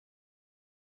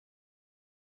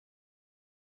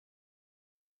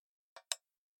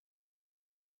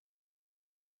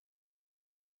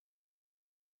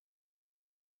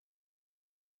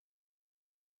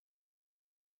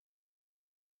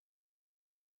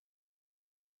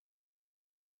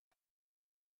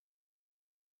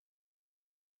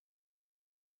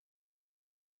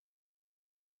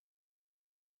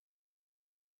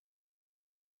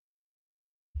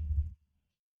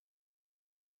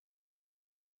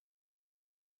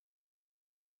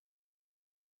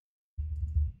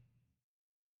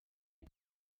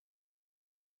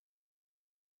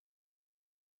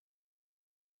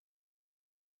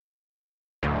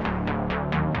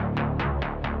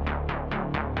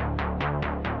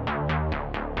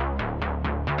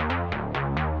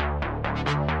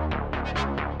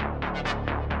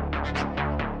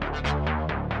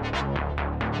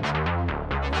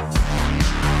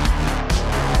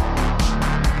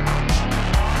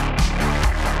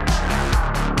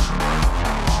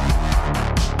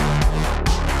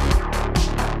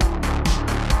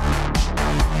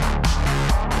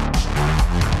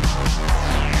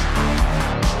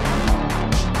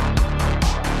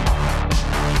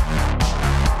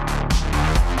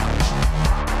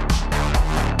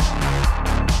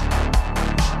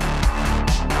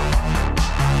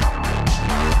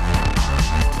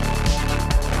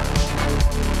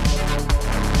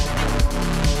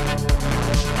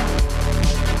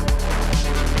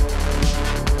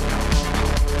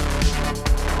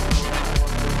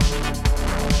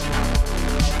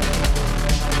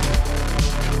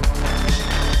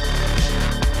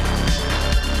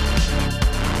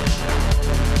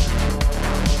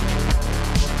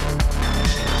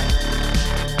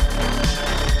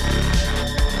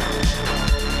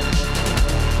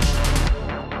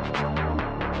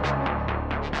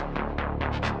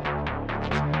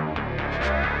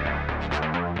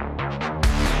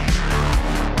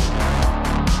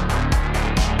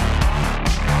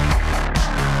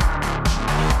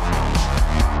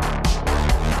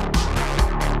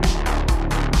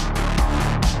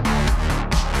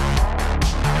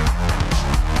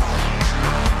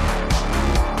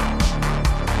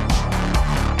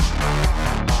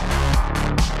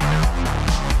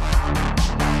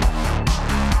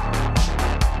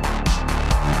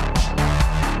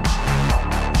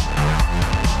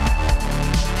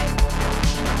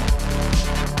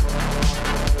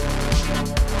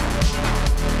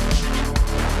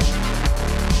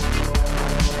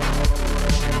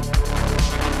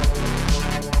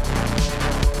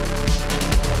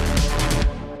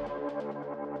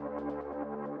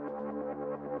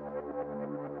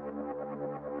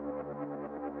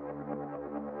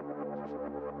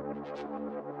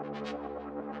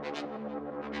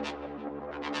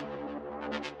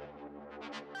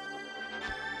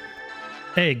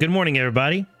Hey, good morning,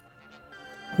 everybody.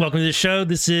 Welcome to the show.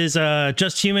 This is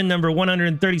Just Human number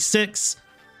 136.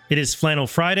 It is Flannel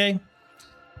Friday.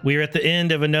 We are at the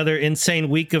end of another insane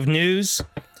week of news,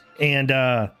 and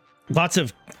lots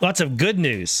of good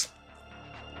news.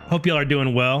 Hope y'all are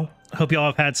doing well. Hope y'all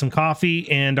have had some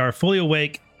coffee and are fully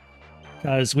awake,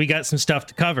 because we got some stuff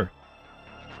to cover.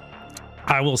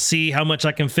 I will see how much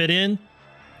I can fit in,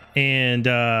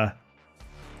 and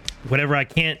whatever I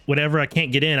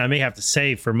can't get in, I may have to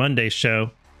save for Monday's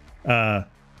show.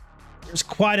 There's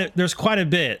quite a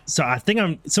bit, so I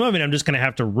think some of it I'm just gonna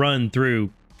have to run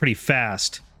through pretty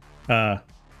fast.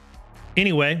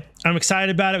 Anyway, I'm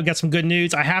excited about it. We got some good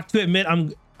news. I have to admit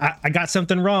I got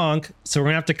something wrong, so we're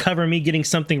gonna have to cover me getting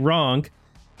something wrong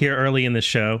here early in the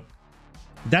show.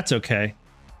 That's okay.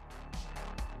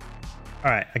 All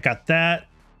right, I got that.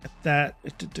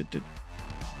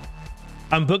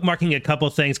 I'm bookmarking a couple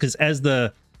things because as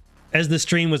the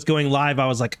stream was going live, I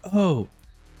was like, oh,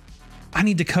 I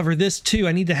need to cover this too.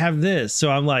 I need to have this.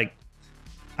 So I'm like,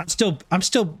 I'm still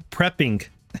prepping,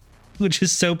 which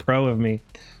is so pro of me.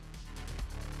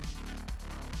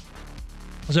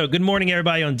 So good morning,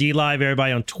 everybody on D Live,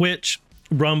 everybody on Twitch,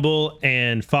 Rumble,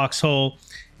 and Foxhole,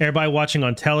 everybody watching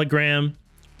on Telegram.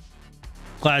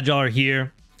 Glad y'all are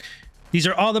here. These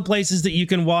are all the places that you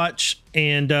can watch,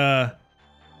 and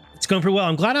it's going pretty well.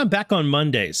 I'm glad I'm back on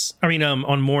Mondays.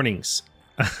 On mornings.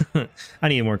 I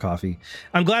need more coffee.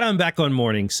 I'm glad I'm back on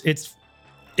mornings. It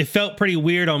felt pretty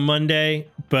weird on Monday,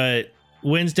 but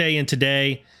Wednesday and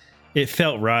today, it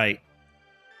felt right.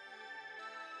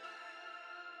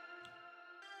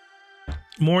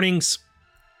 Morning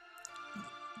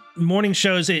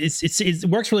shows, it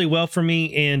works really well for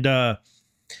me, and I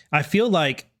feel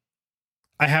like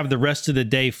I have the rest of the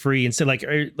day free instead. Like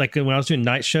when I was doing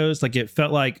night shows, like it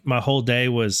felt like my whole day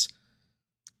was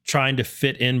trying to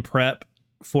fit in prep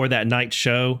for that night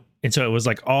show, and so it was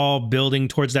like all building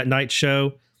towards that night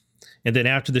show. And then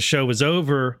after the show was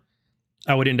over,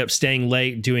 I would end up staying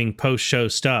late doing post-show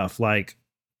stuff, like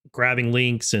grabbing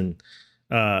links and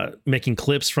making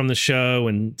clips from the show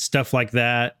and stuff like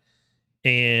that.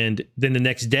 And then the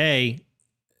next day,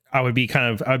 I would be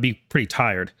pretty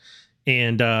tired.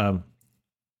 And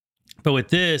but with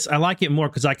this, I like it more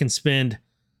because I can spend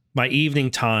my evening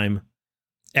time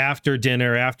after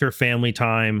dinner, after family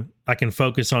time. I can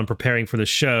focus on preparing for the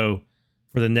show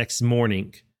for the next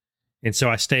morning. And so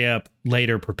I stay up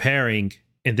later preparing,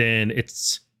 and then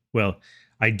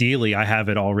ideally I have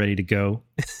it all ready to go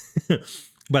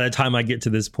by the time I get to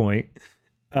this point.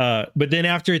 But then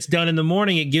after it's done in the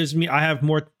morning, I have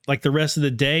more, like the rest of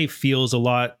the day feels a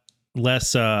lot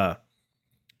less,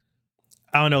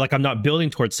 I don't know, like I'm not building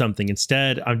towards something.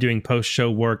 Instead, I'm doing post-show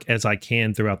work as I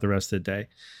can throughout the rest of the day.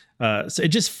 So it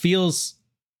just feels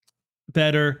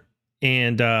better,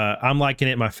 and I'm liking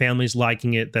it. My family's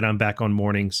liking it that I'm back on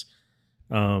mornings.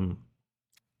 And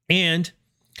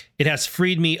it has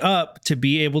freed me up to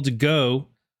be able to go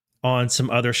on some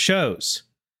other shows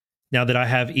now that I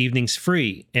have evenings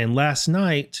free. And last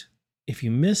night, if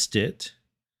you missed it,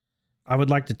 I would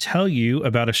like to tell you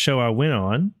about a show I went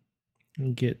on. Let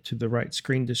me get to the right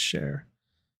screen to share.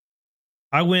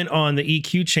 I went on the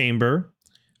EQ Chamber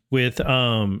with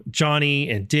Johnny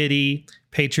and Diddy,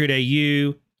 Patriot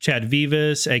AU, Chad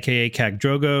Vivas, aka Cag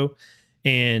Drogo,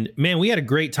 and man, we had a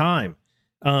great time.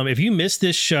 If you missed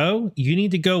this show, you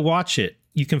need to go watch it.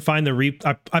 You can find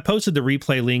I posted the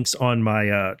replay links on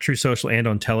my True Social and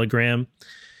on Telegram.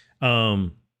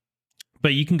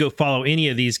 But you can go follow any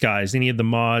of these guys, any of the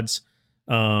mods,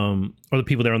 or the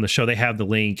people that are on the show. They have the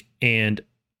link, and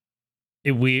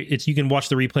you can watch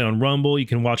the replay on Rumble. You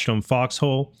can watch it on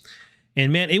Foxhole.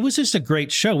 And man, it was just a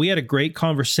great show. We had a great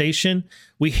conversation.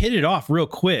 We hit it off real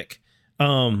quick.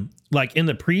 Like in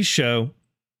the pre-show,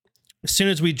 as soon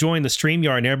as we joined the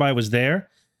StreamYard and everybody was there,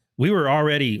 we were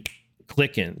already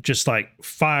clicking, just like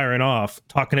firing off,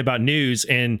 talking about news.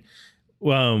 And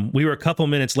we were a couple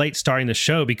minutes late starting the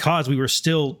show because we were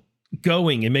still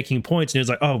going and making points. And it was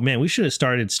like, oh man, we should have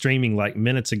started streaming like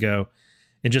minutes ago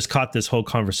and just caught this whole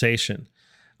conversation.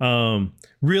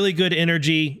 Really good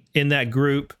energy in that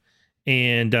group.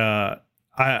 And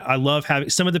I love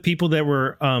having some of the people that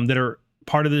are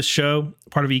part of this show,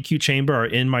 part of EQ Chamber, are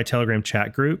in my Telegram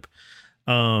chat group.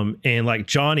 And like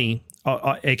Johnny,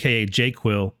 aka J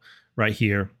Quill right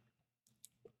here,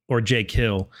 or J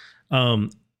Kill,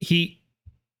 he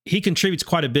contributes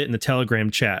quite a bit in the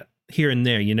Telegram chat here and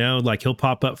there, like he'll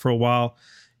pop up for a while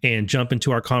and jump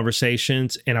into our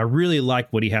conversations. And I really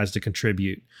like what he has to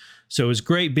contribute. So it was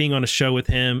great being on a show with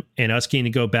him and us getting to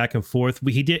go back and forth.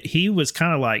 He was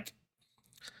kind of like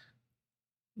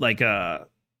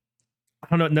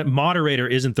I don't know, moderator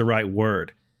isn't the right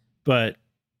word, but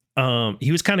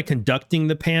he was kind of conducting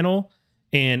the panel,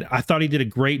 and I thought he did a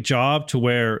great job to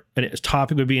where a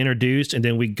topic would be introduced and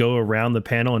then we go around the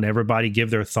panel and everybody give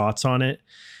their thoughts on it.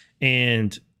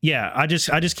 And yeah, I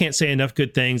just can't say enough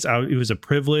good things. It was a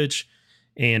privilege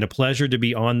and a pleasure to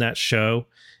be on that show,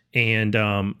 and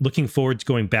looking forward to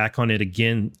going back on it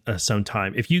again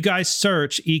sometime. If you guys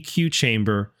search EQ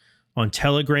Chamber on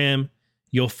Telegram,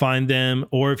 you'll find them,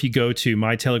 or if you go to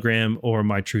my Telegram or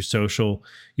my True Social,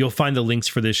 you'll find the links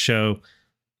for this show.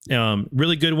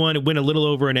 Really good one. It went a little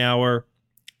over an hour,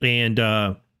 and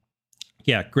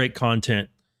yeah, great content.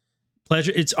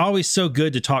 Pleasure. It's always so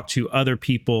good to talk to other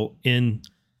people in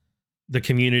the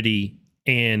community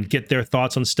and get their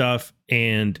thoughts on stuff,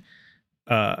 and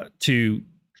to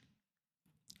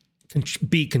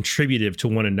be contributive to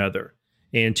one another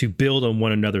and to build on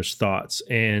one another's thoughts.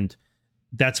 And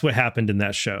that's what happened in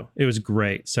that show. It was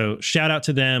great. So shout out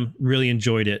to them. Really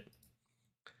enjoyed it.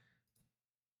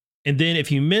 And then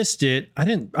if you missed it, I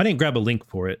didn't grab a link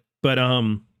for it, but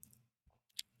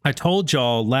I told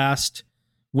y'all last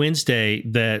Wednesday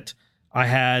that I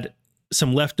had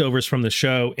some leftovers from the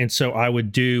show, and so I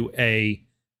would do a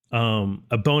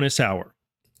bonus hour.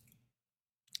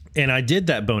 And I did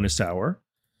that bonus hour.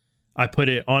 I put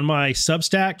it on my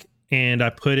Substack and I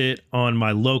put it on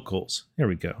my locals. There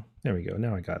we go.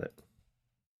 Now I got it.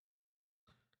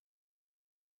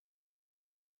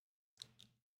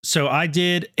 So I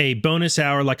did a bonus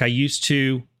hour like I used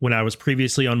to when I was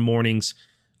previously on mornings.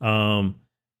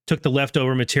 Took the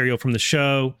leftover material from the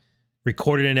show,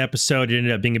 recorded an episode. It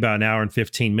ended up being about an hour and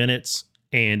 15 minutes.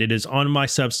 And it is on my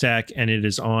Substack and it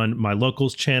is on my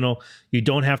locals channel. You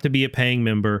don't have to be a paying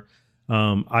member.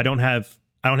 I don't have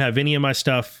any of my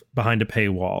stuff behind a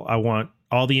paywall. I want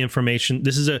all the information.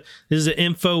 This is an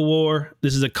info war.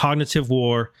 This is a cognitive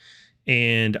war,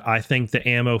 and I think the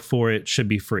ammo for it should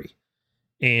be free.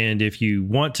 And if you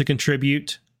want to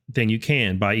contribute, then you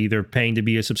can by either paying to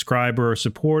be a subscriber or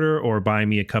supporter, or buying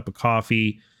me a cup of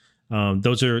coffee.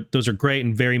 Those are great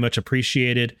and very much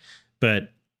appreciated.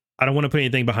 But I don't want to put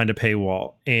anything behind a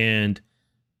paywall. And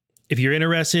if you're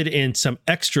interested in some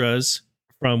extras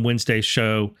from Wednesday's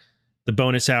show, the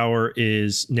bonus hour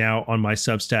is now on my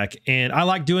Substack. And I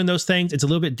like doing those things. It's a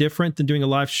little bit different than doing a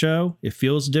live show. It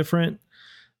feels different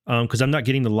because I'm not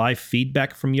getting the live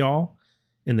feedback from y'all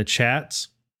in the chats.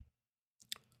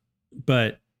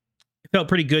 But it felt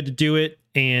pretty good to do it.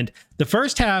 And the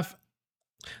first half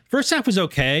was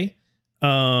okay.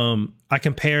 I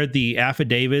compared the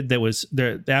affidavit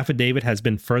the affidavit has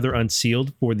been further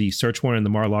unsealed for the search warrant in the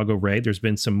Mar-a-Lago raid. There's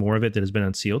been some more of it that has been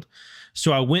unsealed.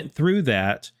 So I went through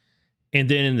that. And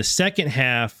then in the second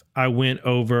half, I went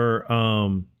over,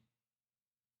 well,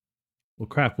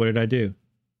 crap, what did I do?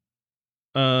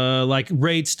 Like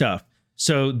raid stuff.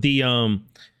 So the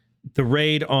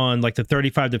raid on like the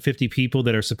 35 to 50 people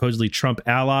that are supposedly Trump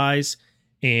allies.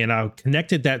 And I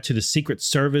connected that to the Secret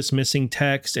Service missing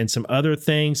text and some other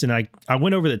things. And I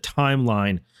went over the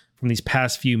timeline from these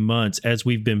past few months as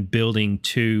we've been building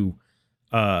to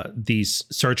these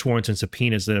search warrants and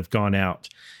subpoenas that have gone out.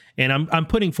 And I'm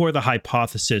putting forth the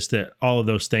hypothesis that all of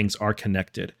those things are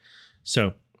connected.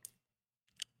 So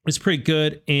it's pretty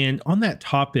good. And on that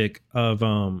topic of,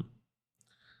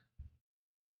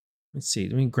 let's see,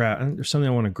 let me grab, there's something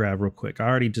I want to grab real quick. I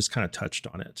already just kind of touched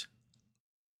on it.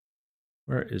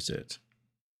 Where is it?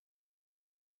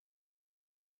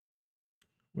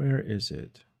 Where is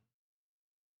it?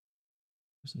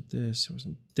 Wasn't this?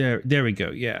 Wasn't there? There we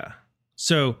go. Yeah.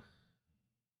 So,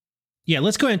 yeah,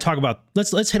 let's go ahead and talk about.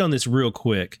 Let's hit on this real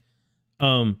quick.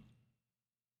 I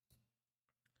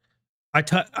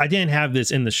didn't have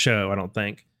this in the show, I don't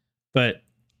think, but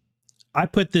I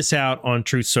put this out on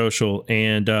Truth Social,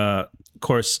 and of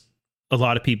course, a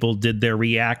lot of people did their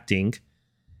reacting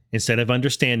instead of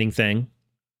understanding thing.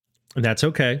 And that's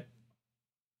okay.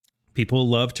 People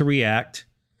love to react.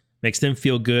 Makes them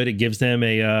feel good. It gives them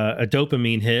a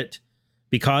dopamine hit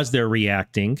because they're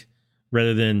reacting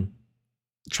rather than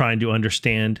trying to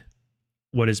understand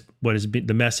what is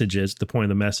the message is, the point of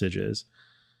the message is.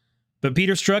 But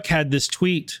Peter Strzok had this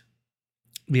tweet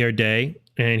the other day,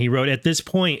 and he wrote, "At this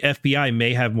point, FBI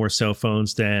may have more cell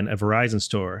phones than a Verizon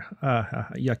store."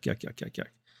 Yuck, yuck, yuck, yuck, yuck.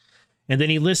 And then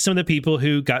he lists some of the people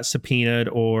who got subpoenaed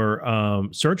or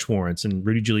search warrants, and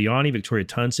Rudy Giuliani, Victoria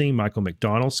Tunsing, Michael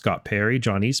McDonald, Scott Perry,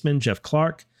 John Eastman, Jeff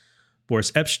Clark,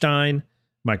 Boris Epstein,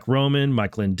 Mike Roman,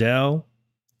 Mike Lindell.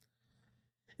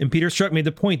 And Peter Strzok made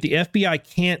the point, the FBI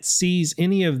can't seize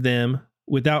any of them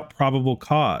without probable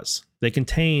cause. They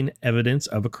contain evidence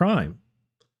of a crime.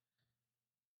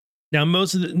 Now, a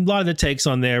lot of the takes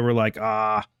on there were like,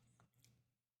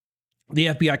 The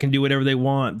FBI can do whatever they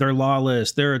want. They're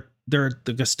lawless. They're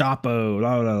the Gestapo.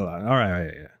 Blah, blah, blah. All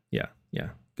right. Yeah.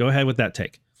 Go ahead with that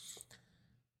take.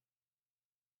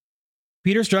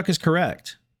 Peter Strzok is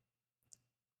correct.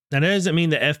 Now, that doesn't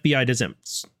mean the FBI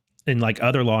doesn't, and like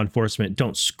other law enforcement,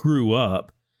 don't screw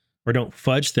up or don't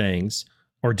fudge things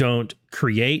or don't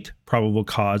create probable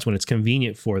cause when it's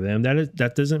convenient for them.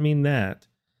 That doesn't mean that.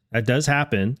 That does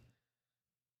happen.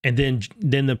 And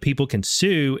then the people can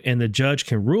sue and the judge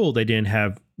can rule they didn't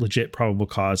have legit probable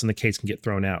cause and the case can get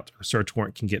thrown out, or search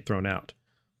warrant can get thrown out.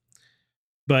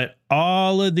 But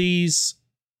all of these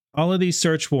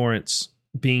search warrants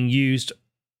being used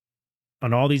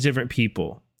on all these different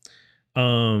people,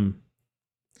 I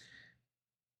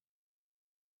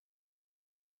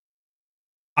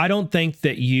don't think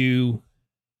that you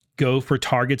go for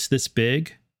targets this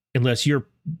big unless you're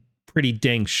pretty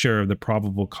dang sure of the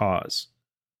probable cause.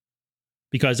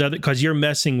 Because you're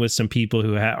messing with some people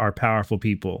who are powerful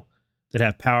people that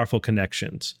have powerful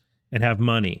connections and have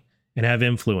money and have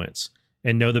influence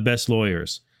and know the best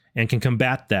lawyers and can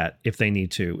combat that if they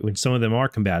need to, when some of them are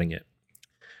combating it.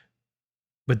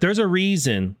 But there's a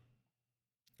reason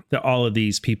that all of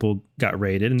these people got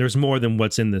raided, and there's more than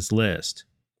what's in this list.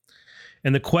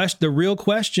 And the real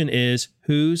question is,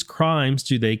 whose crimes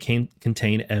do they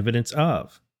contain evidence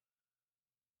of?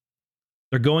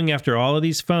 They're going after all of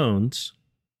these phones,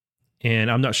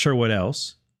 and I'm not sure what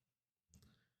else.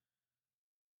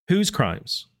 Whose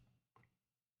crimes?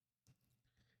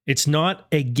 It's not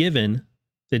a given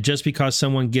that just because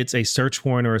someone gets a search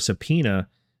warrant or a subpoena,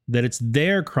 that it's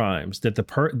their crimes, that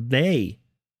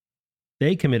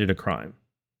they committed a crime.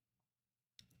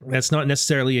 That's not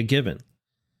necessarily a given.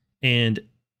 And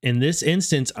in this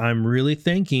instance, I'm really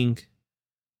thinking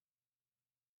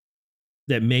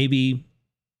that maybe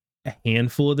a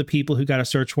handful of the people who got a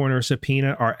search warrant or a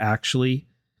subpoena are actually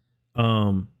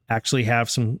have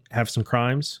some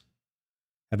crimes,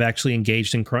 have actually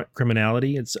engaged in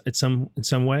criminality in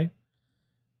some way.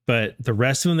 But the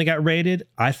rest of them that got raided,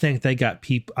 I think they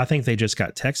just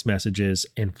got text messages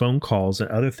and phone calls and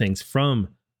other things from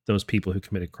those people who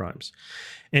committed crimes.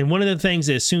 And one of the things,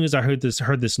 as soon as I heard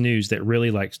this news, that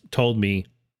really told me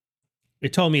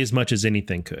as much as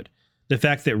anything could. The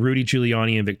fact that Rudy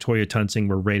Giuliani and Victoria Tunsing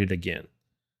were raided again.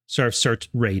 Search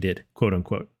raided, quote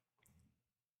unquote.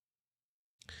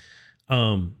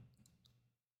 Rudy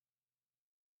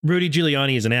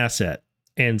Giuliani is an asset.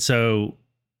 And so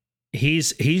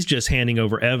he's just handing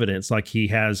over evidence like he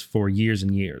has for years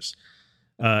and years.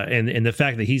 And the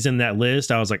fact that he's in that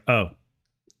list, I was like, oh,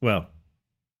 well,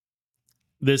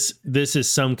 this is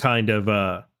some kind of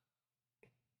I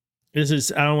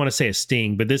don't want to say a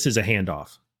sting, but this is a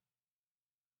handoff.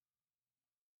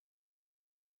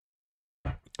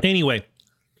 Anyway,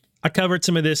 I covered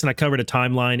some of this, and I covered a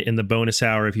timeline in the bonus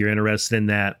hour if you're interested in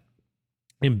that,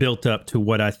 and built up to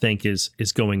what I think is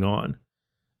going on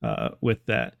with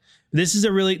that. This is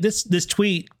this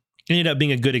tweet ended up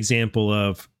being a good example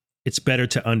of, it's better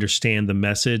to understand the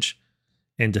message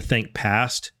and to think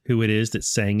past who it is that's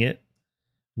saying it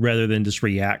rather than just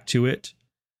react to it.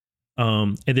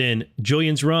 And then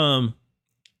Julian's Rum,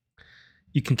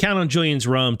 you can count on Julian's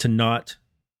Rum to not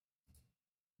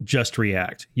just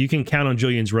react. You can count on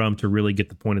Julian's Rum to really get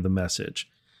the point of the message.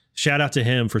 Shout out to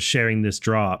him for sharing this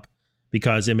drop,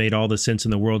 because it made all the sense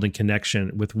in the world in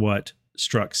connection with what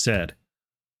Strzok said.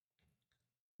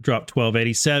 Drop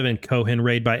 1287, Cohen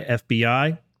raid by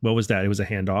FBI. What was that? It was a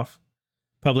handoff.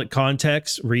 Public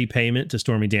context, repayment to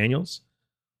Stormy Daniels.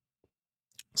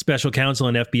 Special counsel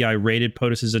and FBI raided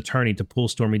POTUS's attorney to pull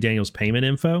Stormy Daniels' payment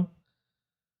info.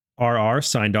 RR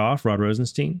signed off, Rod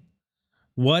Rosenstein.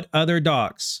 What other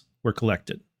docs were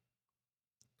collected?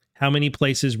 How many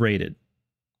places raided?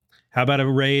 How about a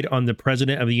raid on the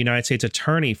President of the United States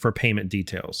attorney for payment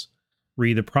details?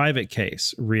 Read the private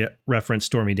case, reference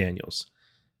Stormy Daniels.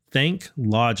 Think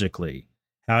logically.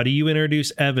 How do you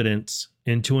introduce evidence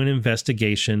into an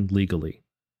investigation legally?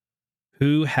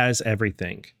 Who has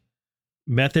everything?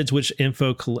 Methods which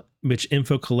info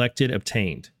collected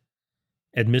obtained.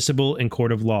 Admissible in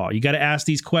court of law. You got to ask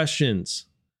these questions.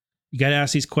 You got to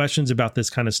ask these questions about this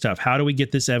kind of stuff. How do we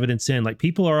get this evidence in? Like,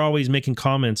 people are always making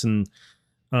comments, and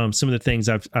some of the things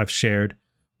I've shared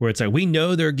where it's like, we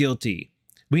know they're guilty.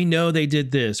 We know they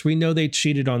did this. We know they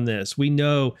cheated on this. We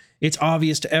know it's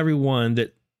obvious to everyone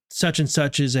that such and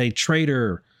such is a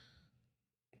traitor.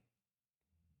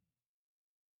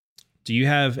 Do you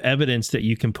have evidence that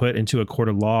you can put into a court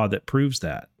of law that proves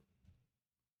that?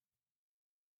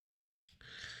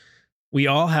 We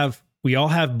all have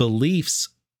beliefs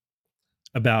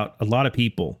about a lot of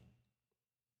people.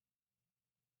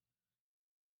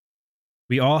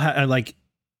 We all have, like,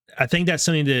 I think that's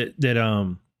something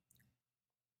that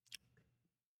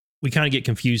we kind of get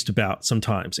confused about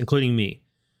sometimes, including me,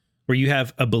 where you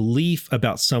have a belief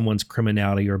about someone's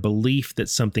criminality or a belief that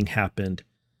something happened.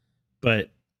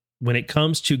 But when it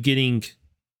comes to getting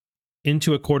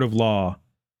into a court of law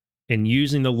and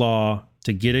using the law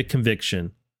to get a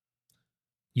conviction,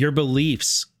 your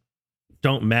beliefs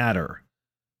don't matter.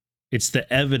 It's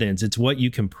the evidence. It's what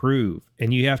you can prove.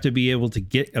 And you have to be able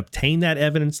to obtain that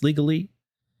evidence legally.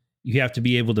 You have to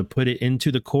be able to put it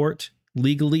into the court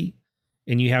legally,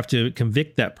 and you have to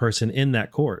convict that person in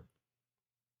that court.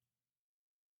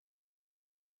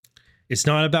 It's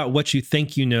not about what you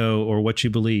think you know or what you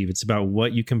believe. It's about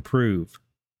what you can prove.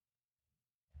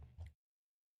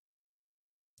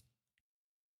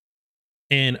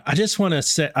 And I just want to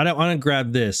say, I don't want to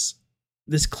grab this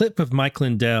clip of Mike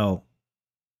Lindell.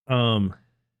 I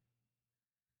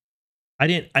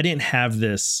didn't have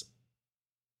this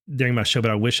during my show,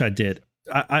 but I wish I did.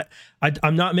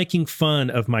 I'm not making fun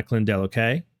of Mike Lindell,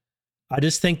 okay? I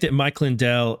just think that Mike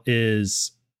Lindell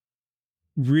is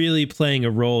really playing a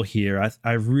role here.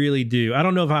 I really do. I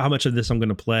don't know how much of this I'm going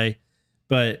to play,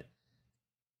 but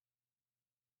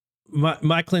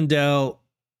Mike Lindell,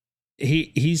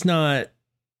 he's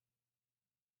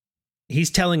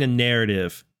telling a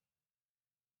narrative.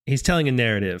 He's telling a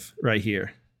narrative right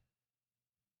here.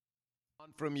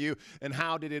 From you, and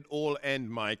how did it all end,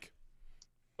 Mike?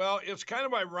 Well, it's kind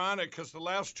of ironic because the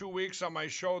last 2 weeks on my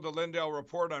show, the Lindell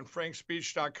Report on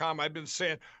frankspeech.com, I've been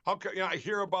saying, I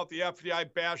hear about the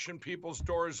FBI bashing people's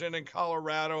doors in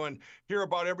Colorado and hear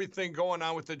about everything going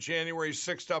on with the January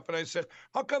 6th stuff. And I said,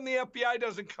 how come the FBI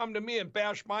doesn't come to me and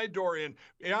bash my door in?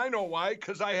 And I know why,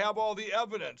 because I have all the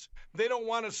evidence. They don't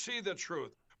want to see the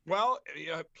truth. Well,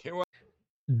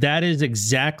 that is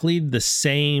exactly the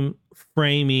same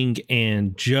framing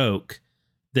and joke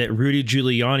that Rudy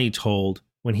Giuliani told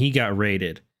when he got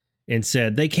raided and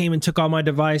said, they came and took all my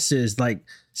devices, like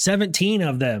 17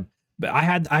 of them. But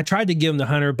I tried to give them the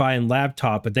Hunter Biden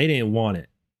laptop, but they didn't want it.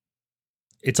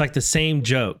 It's like the same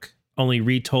joke, only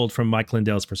retold from Mike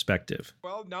Lindell's perspective.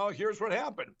 Well, now here's what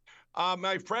happened.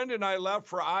 My friend and I left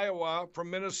for Iowa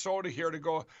from Minnesota here to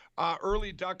go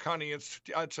early duck hunting. It's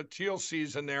a teal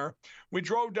season there. We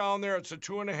drove down there. It's a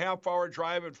 2.5-hour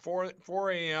drive at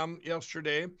 4 a.m.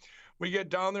 yesterday. We get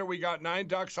down there. We got 9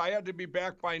 ducks. I had to be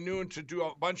back by noon to do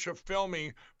a bunch of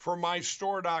filming for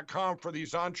mystore.com for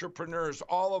these entrepreneurs,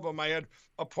 all of them. I had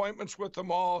appointments with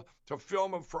them all to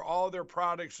film them for all their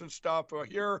products and stuff. We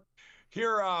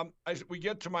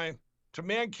get to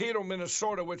Mankato,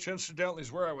 Minnesota, which incidentally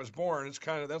is where I was born.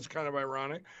 That's kind of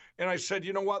ironic. And I said,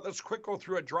 you know what? Let's quick go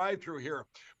through a drive-through here.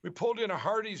 We pulled in a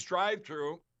Hardee's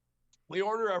drive-through. We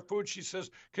order our food. She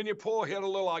says, can you pull ahead a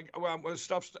little? A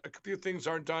few things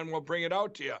aren't done. We'll bring it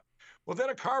out to you. Well, then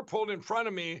a car pulled in front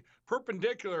of me,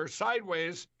 perpendicular,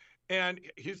 sideways. And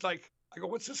he's like, I go,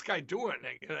 what's this guy doing?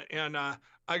 And I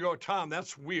go, Tom,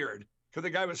 that's weird. Because the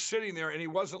guy was sitting there and he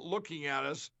wasn't looking at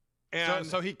us. And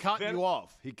so he cut you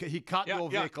off. He cut your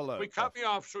vehicle off. He cut me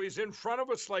off, so he's in front of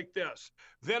us like this.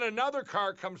 Then another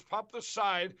car comes up the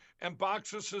side and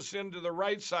boxes us into the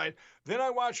right side. Then I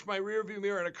watch my rearview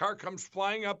mirror, and a car comes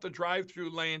flying up the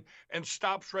drive-through lane and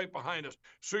stops right behind us.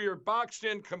 So you're boxed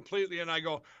in completely, and I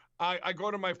go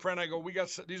to my friend. I go,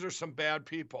 these are some bad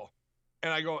people.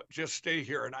 And I go, just stay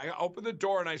here. And I opened the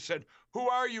door, and I said, who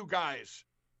are you guys?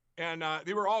 And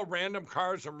they were all random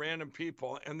cars and random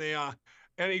people, and they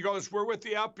And he goes, we're with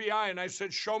the FBI. And I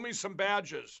said, show me some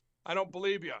badges. I don't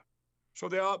believe you. So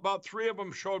about 3 of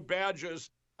them showed badges.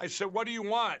 I said, what do you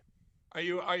want? Are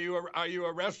you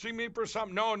arresting me for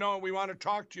something? No, we want to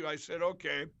talk to you. I said,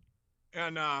 okay.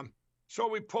 And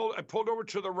so I pulled over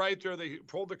to the right there. They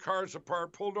pulled the cars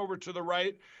apart, pulled over to the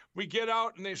right. We get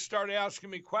out and they start asking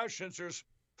me questions. There's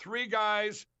 3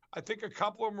 guys. I think a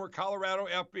couple of them were Colorado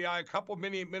FBI, a couple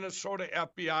Minnesota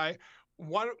FBI.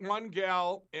 One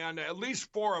gal, and at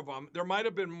least 4 of them. There might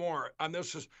have been more. And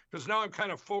this is because now I'm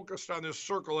kind of focused on this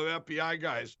circle of FBI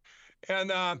guys.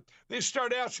 And they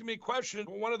start asking me questions.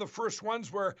 One of the first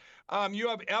ones were, you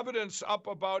have evidence up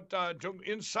about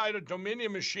inside a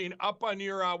Dominion machine up on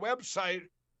your website,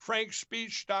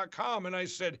 frankspeech.com. And I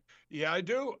said, yeah, I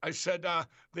do. I said,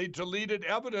 they deleted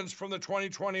evidence from the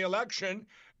 2020 election.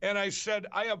 And I said,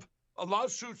 I have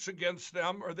lawsuits against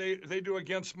them, or they do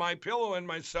against MyPillow and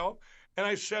myself. And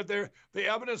I said, the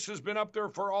evidence has been up there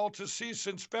for all to see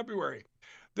since February.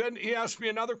 Then he asked me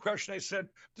another question. I said,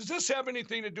 does this have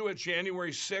anything to do with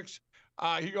January 6th?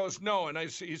 He goes, no. And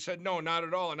he said, no, not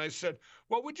at all. And I said,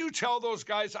 well, would you tell those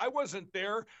guys I wasn't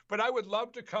there, but I would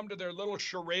love to come to their little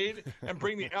charade and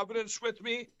bring the evidence with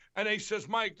me? And he says,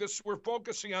 Mike, we're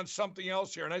focusing on something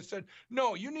else here. And I said,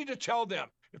 no, you need to tell them.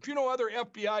 If you know other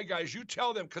FBI guys, you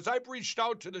tell them, because I've reached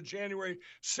out to the January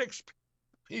 6th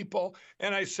people,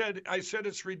 and I said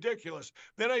it's ridiculous.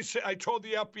 Then I told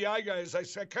the FBI guys,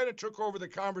 I kind of took over the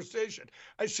conversation.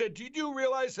 I said, did you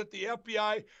realize that the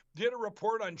FBI did a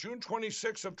report on June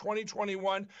 26th of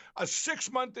 2021, a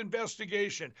 6-month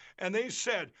investigation, and they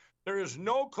said there is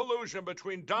no collusion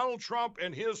between Donald Trump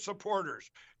and his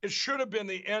supporters. It should have been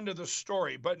the end of the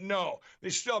story, but no, they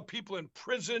still have people in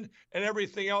prison and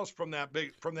everything else from that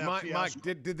fiasco. Mike,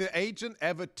 did the agent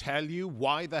ever tell you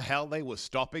why the hell they were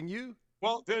stopping you?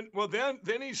 Well,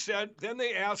 then he said, then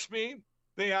they asked me,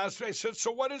 I said,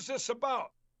 so what is this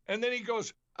about? And then he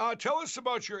goes, tell us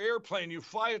about your airplane. You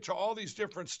fly it to all these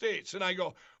different states. And I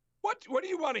go, what do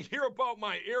you want to hear about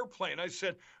my airplane? I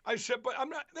said, but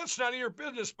that's none of your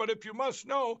business. But if you must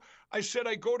know, I said,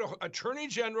 I go to attorney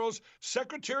generals,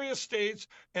 secretary of states,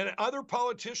 and other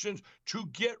politicians to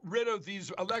get rid of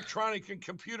these electronic and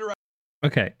computer.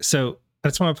 Okay. So I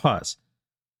just want to pause.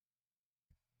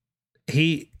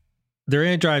 They're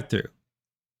in a drive-thru.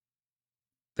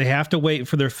 They have to wait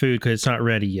for their food because it's not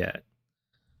ready yet.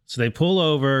 So they pull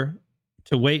over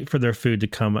to wait for their food to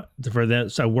come, for them,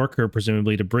 a worker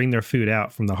presumably, to bring their food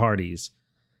out from the Hardee's.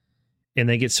 And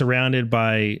they get surrounded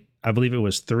by, I believe it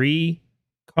was 3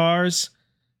 cars,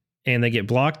 and they get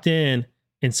blocked in.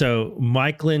 And so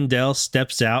Mike Lindell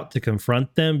steps out to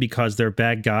confront them because they're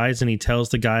bad guys, and he tells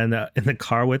the guy in the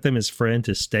car with him, his friend,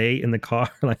 to stay in the car.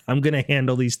 Like, I'm gonna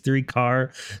handle these 3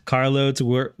 carloads.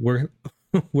 We're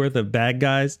the bad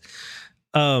guys.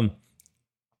 And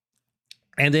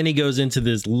then he goes into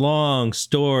this long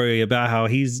story about how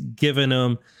he's given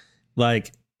them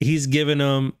the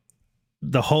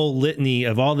whole litany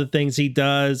of all the things he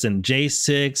does, and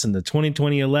J6 and the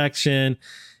 2020 election,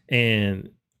 and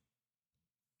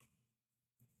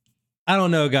I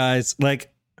don't know, guys.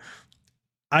 Like,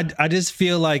 I just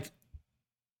feel like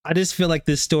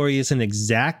this story isn't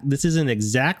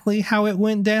exactly how it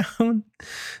went down.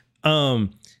 I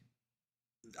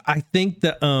think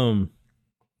that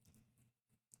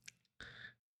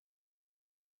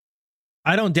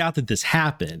I don't doubt that this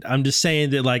happened. I'm just saying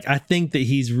that, like, I think that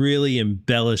he's really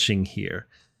embellishing here.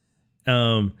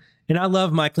 And I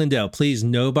love Mike Lindell. Please,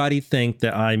 nobody think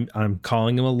that I'm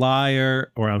calling him a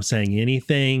liar or I'm saying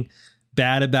anything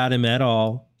bad about him at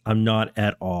all. I'm not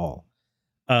at all.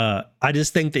 I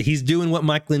just think that he's doing what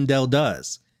Mike Lindell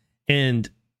does. And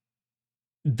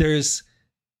there's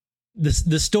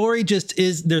the story just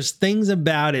is, there's things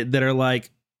about it that are like,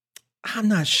 I'm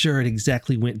not sure it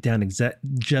exactly went down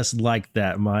just like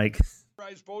that, Mike.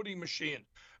 Voting machine.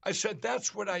 I said,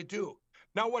 that's what I do.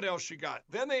 Now, what else you got?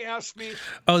 Then they asked me.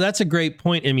 Oh, that's a great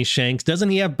point, Emmy Shanks. Doesn't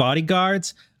he have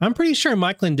bodyguards? I'm pretty sure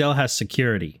Mike Lindell has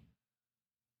security.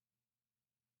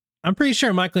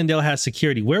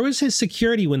 Where was his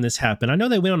security when this happened? I know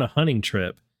they went on a hunting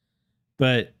trip,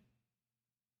 but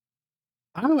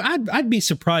I'd be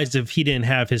surprised if he didn't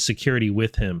have his security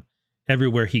with him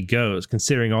everywhere he goes,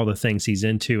 considering all the things he's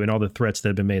into and all the threats that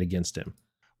have been made against him.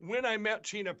 When I met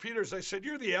Tina Peters, I said,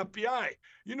 you're the FBI.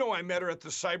 You know, I met her at the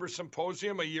Cyber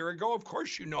Symposium a year ago. Of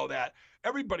course you know that.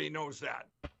 Everybody knows that.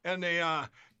 And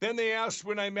then they asked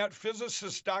when I met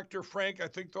physicist Dr. Frank, I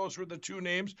think those were the 2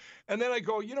 names. And then I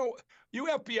go, you know, you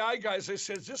FBI guys, I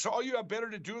said, is this all you have better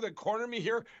to do than corner me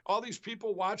here? All these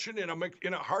people watching in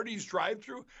a Hardee's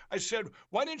drive-thru? I said,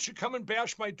 why didn't you come and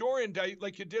bash my door in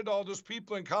like you did all those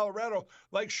people in Colorado,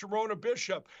 like Sharona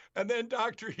Bishop? And then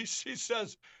he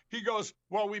says, he goes,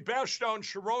 well, we bashed down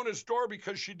Sharona's door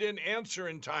because she didn't answer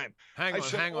in time. Hang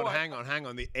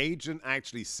on. The agent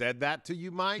actually said that to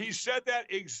you, Mike? He said that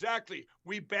exactly.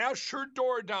 We bashed her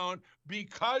door down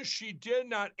because she did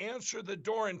not answer the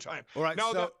door in time. All right.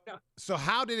 So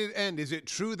how did it end? Is it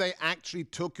true they actually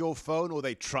took your phone, or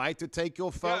they tried to take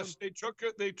your phone? Yes, they took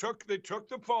it. They took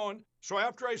the phone. So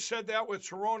after I said that with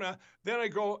Sharona, then I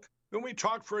go. Then we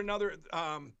talked for another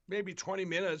maybe 20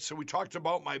 minutes, and we talked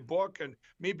about my book and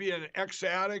me being an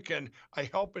ex-addict, and I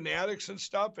help in addicts and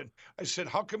stuff. And I said,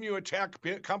 how come you attack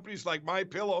companies like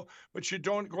MyPillow, but you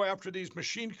don't go after these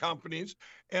machine companies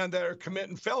and that are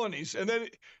committing felonies? And then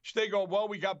they go, well,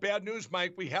 we got bad news,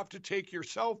 Mike. We have to take your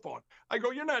cell phone. I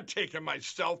go, you're not taking my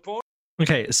cell phone.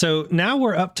 Okay, so now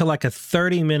we're up to like a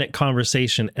 30-minute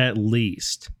conversation at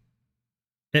least.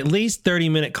 At least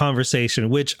 30-minute conversation,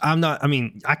 which I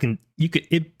mean,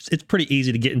 it's pretty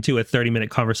easy to get into a 30-minute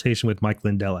conversation with Mike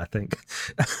Lindell, I think.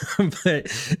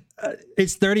 But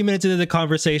it's 30 minutes into the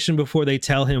conversation before they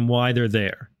tell him why they're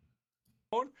there.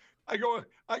 I go,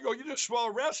 you just will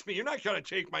arrest me. You're not going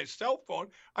to take my cell phone.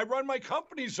 I run my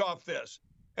companies off this.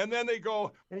 And then they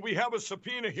go, well, we have a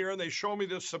subpoena here, and they show me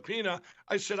this subpoena.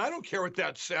 I said, I don't care what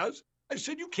that says. I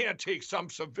said, you can't take some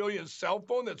civilian cell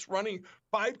phone that's running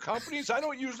 5 companies. I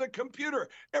don't use a computer.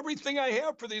 Everything I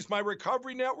have for these, my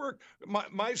recovery network,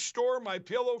 my store, my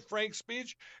pillow, Frank's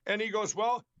Speech. And he goes,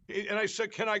 well, and I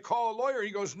said, can I call a lawyer?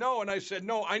 He goes, no. And I said,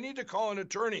 no, I need to call an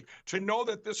attorney to know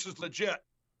that this is legit.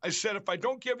 I said, if I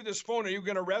don't give you this phone, are you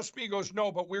going to arrest me? He goes,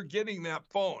 no, but we're getting that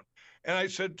phone. And I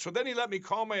said, so then he let me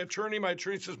call my attorney. My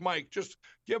attorney says, Mike, just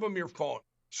give him your phone.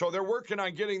 So they're working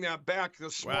on getting that back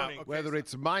this morning. Okay. Whether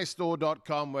it's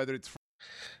mystore.com, whether it's...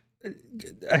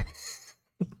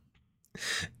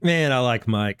 Man, I like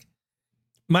Mike.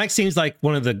 Mike seems like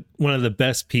one of the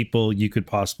best people you could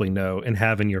possibly know and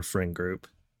have in your friend group.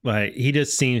 Like he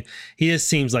just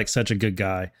seems like such a good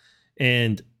guy.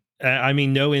 And I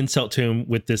mean, no insult to him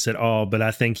with this at all, but I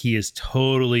think he is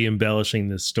totally embellishing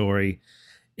this story.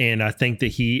 And I think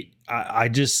that I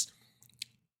just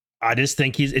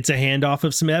think it's a handoff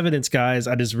of some evidence, guys.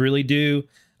 I just really do.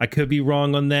 I could be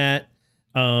wrong on that.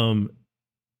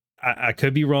 I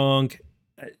could be wrong.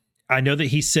 I know that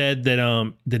he said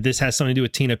that that this has something to do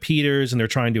with Tina Peters and they're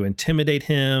trying to intimidate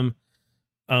him.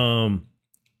 No.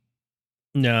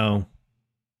 I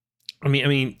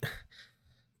mean,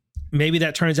 maybe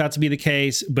that turns out to be the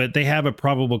case, but they have a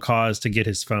probable cause to get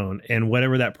his phone, and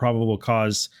whatever that probable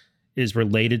cause is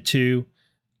related to,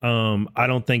 I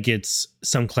don't think it's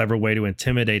some clever way to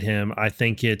intimidate him. I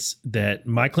think it's that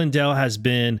Mike Lindell has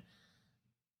been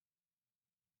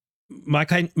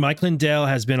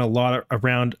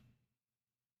around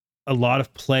a lot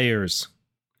of players,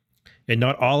 and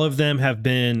not all of them have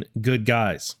been good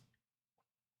guys,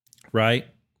 right?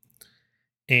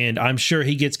 And I'm sure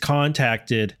he gets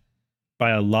contacted by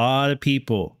a lot of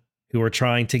people who are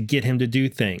trying to get him to do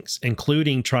things,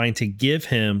 including trying to give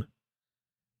him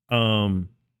things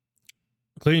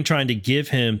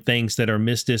that are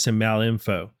misdis and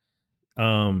malinfo.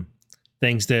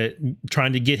 Things that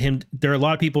trying to get him. There are a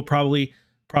lot of people probably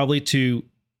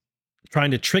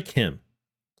trying to trick him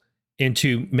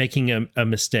into making a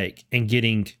mistake and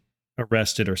getting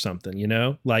arrested or something, you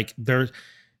know, like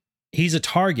he's a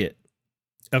target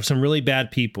of some really bad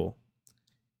people.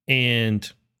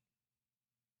 And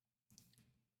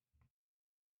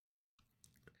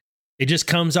it just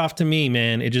comes off to me,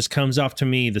 man. It just comes off to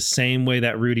me the same way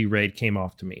that Rudy raid came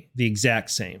off to me. The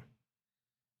exact same.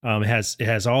 It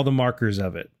has all the markers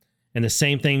of it. And the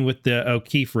same thing with the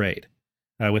O'Keefe raid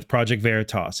with Project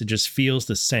Veritas. It just feels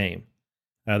the same.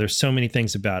 There's so many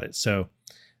things about it. So,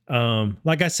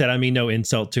 like I said, I mean, no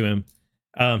insult to him.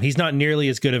 He's not nearly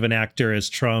as good of an actor as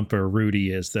Trump or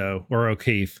Rudy is, though, or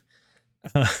O'Keefe.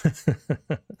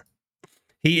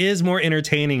 He is more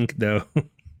entertaining, though.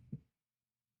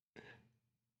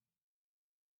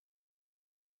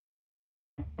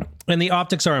 And the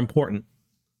optics are important.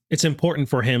 It's important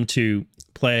for him to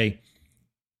play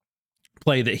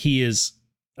that he is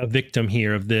a victim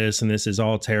here of this, and this is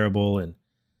all terrible, and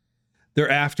they're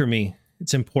after me.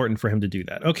 It's important for him to do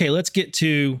that. Okay, let's get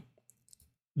to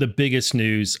the biggest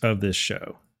news of this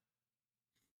show.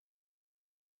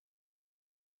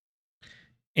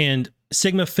 And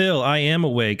Sigma Phil, I am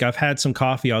awake. I've had some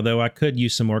coffee, although I could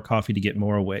use some more coffee to get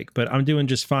more awake, but I'm doing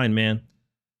just fine, man.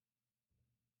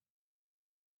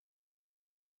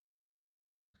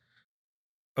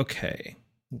 Okay,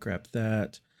 grab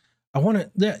that.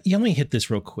 Let me hit this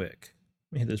real quick.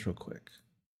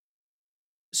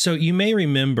 So you may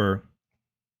remember,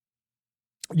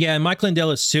 Mike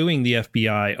Lindell is suing the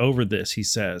FBI over this, he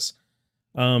says.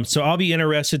 So I'll be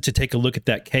interested to take a look at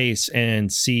that case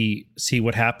and see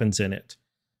what happens in it.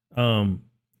 I'll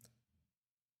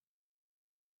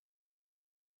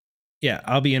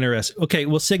be interested. Okay,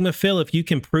 well, Sigma Phil, if you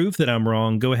can prove that I'm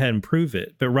wrong, go ahead and prove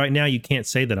it. But right now, you can't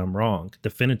say that I'm wrong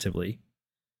definitively.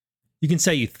 You can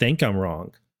say you think I'm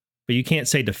wrong, but you can't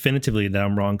say definitively that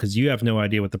I'm wrong because you have no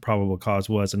idea what the probable cause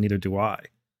was, and neither do I.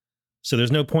 So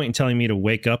there's no point in telling me to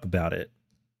wake up about it.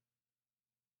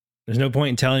 There's no point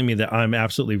in telling me that I'm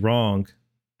absolutely wrong.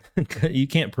 You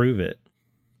can't prove it.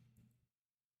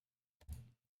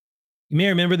 You may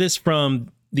remember this from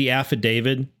the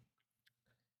affidavit.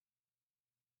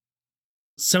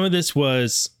 Some of this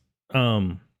was, a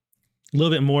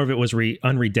little bit more of it was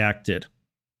unredacted.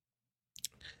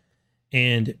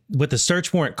 And what the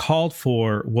search warrant called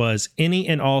for was any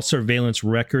and all surveillance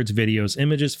records, videos,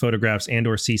 images, photographs, and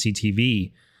or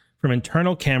CCTV from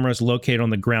internal cameras located on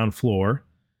the ground floor,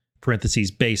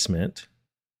 parentheses, basement.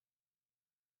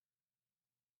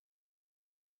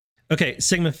 Okay,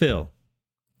 Sigma Phil,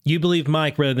 you believe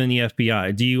Mike rather than the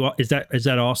FBI. Is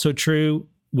that also true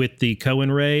with the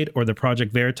Cohen raid or the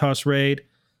Project Veritas raid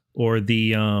or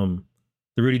the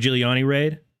Rudy Giuliani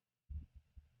raid?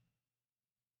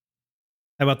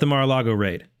 How about the Mar-a-Lago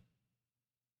raid?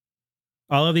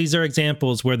 All of these are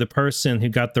examples where the person who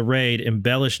got the raid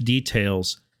embellished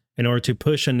details in order to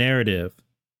push a narrative,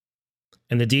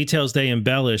 and the details they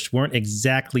embellished weren't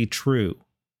exactly true.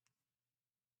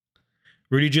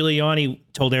 Rudy Giuliani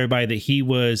told everybody that he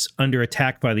was under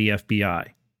attack by the FBI.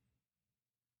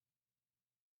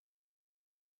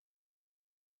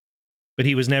 But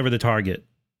he was never the target.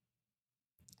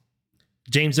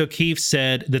 James O'Keefe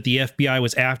said that the FBI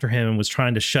was after him and was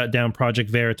trying to shut down Project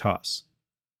Veritas.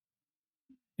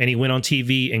 And he went on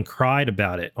TV and cried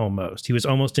about it almost.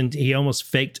 He almost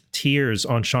faked tears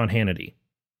on Sean Hannity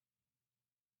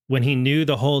when he knew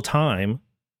the whole time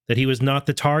that he was not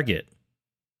the target.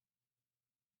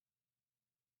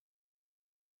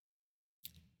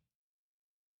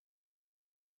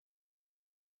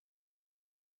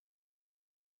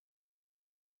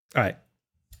 All right.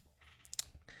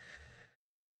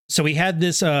 So we had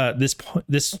this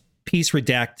piece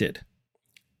redacted,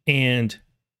 and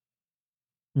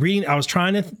reading, I was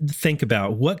trying to think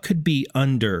about what could be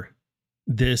under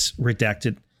this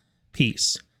redacted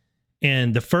piece.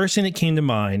 And the first thing that came to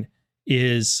mind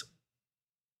is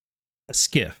a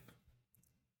skiff.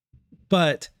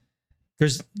 But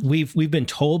we've been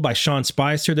told by Sean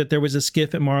Spicer that there was a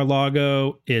skiff at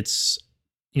Mar-a-Lago. It's,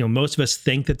 most of us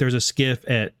think that there's a skiff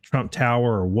at Trump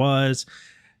Tower or was.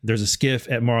 There's a skiff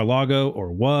at Mar-a-Lago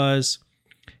or was.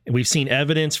 And we've seen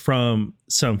evidence from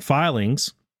some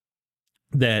filings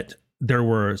that there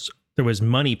was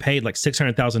money paid, like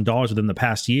 $600,000 within the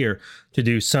past year, to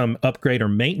do some upgrade or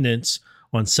maintenance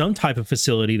on some type of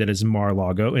facility that is in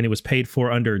Mar-a-Lago, and it was paid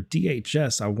for under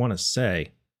DHS, I want to say,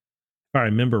 if I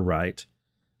remember right.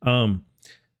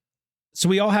 So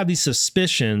we all have these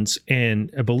suspicions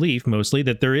and a belief, mostly,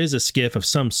 that there is a skiff of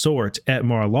some sort at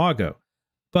Mar-a-Lago,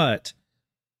 but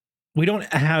we don't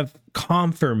have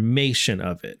confirmation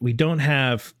of it.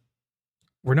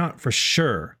 We're not for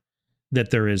sure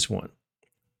that there is one.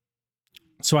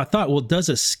 So I thought, well, does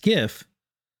a skiff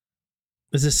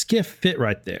fit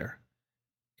right there?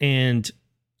 And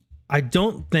I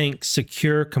don't think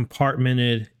secure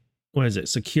compartmented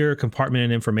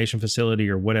information facility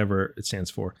or whatever it stands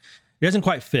for. It doesn't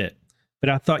quite fit. But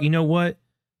I thought, you know what?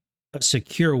 A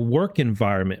secure work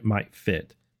environment might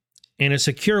fit. And a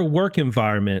secure work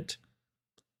environment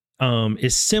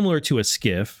is similar to a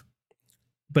skiff,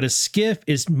 but a skiff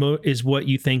is what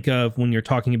you think of when you're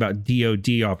talking about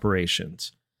DoD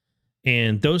operations.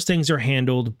 And those things are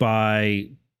handled by,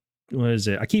 what is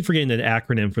it? I keep forgetting the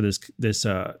acronym for this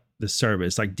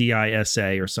service, like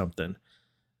DISA or something.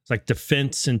 It's like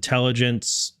Defense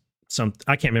Intelligence,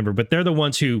 I can't remember, but they're the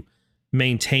ones who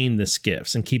maintain the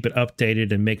skiffs and keep it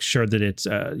updated and make sure that it's,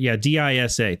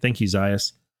 DISA. Thank you,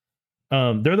 Zayas.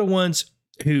 They're the ones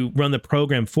who run the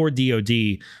program for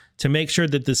DoD to make sure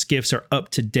that the skiffs are up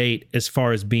to date as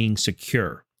far as being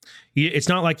secure. It's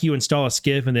not like you install a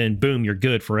skiff and then boom, you're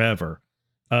good forever.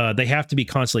 They have to be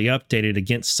constantly updated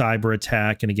against cyber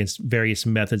attack and against various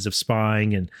methods of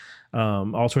spying and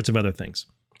all sorts of other things.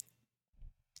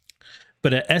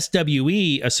 But a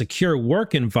SWE, a secure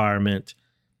work environment,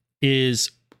 is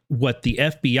what the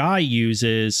FBI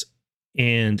uses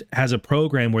and has a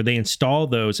program where they install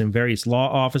those in various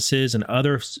law offices and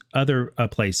other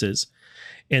places.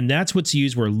 And that's what's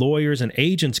used where lawyers and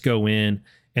agents go in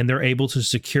and they're able to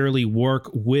securely work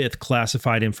with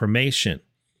classified information.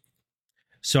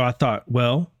 So I thought,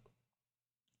 well,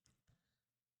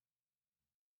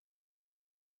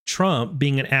 Trump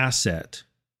being an asset,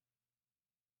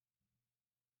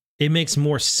 it makes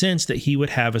more sense that he would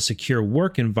have a secure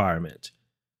work environment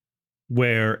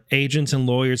where agents and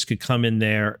lawyers could come in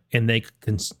there and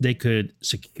they could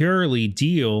securely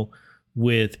deal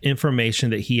with information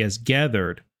that he has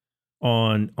gathered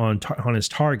on his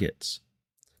targets.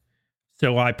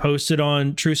 So I posted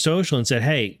on True Social and said,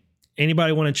 hey,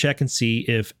 anybody want to check and see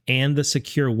if "and the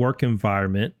secure work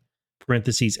environment,"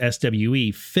 parentheses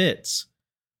SWE, fits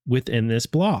within this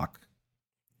block?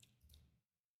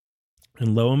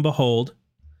 And lo and behold,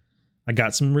 I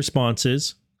got some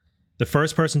responses. The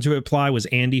first person to reply was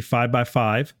Andy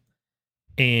 5x5,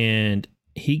 and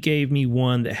he gave me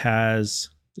one that has,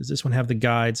 does this one have the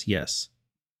guides? Yes.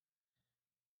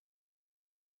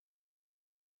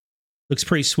 Looks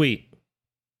pretty sweet.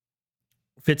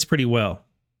 Fits pretty well.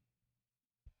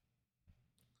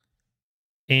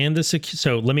 And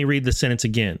so let me read the sentence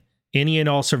again. Any and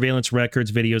all surveillance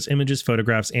records, videos, images,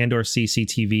 photographs, and or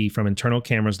CCTV from internal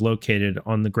cameras located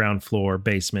on the ground floor,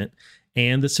 basement,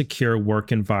 and the secure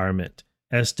work environment,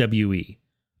 SWE,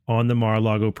 on the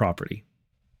Mar-a-Lago property.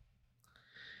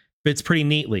 Fits pretty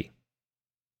neatly.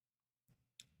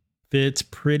 Fits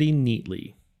pretty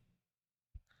neatly.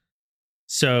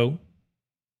 So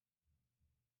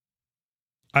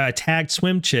I tagged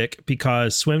Swim Chick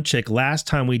because Swim Chick, last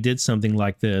time we did something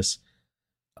like this,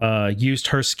 used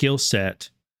her skill set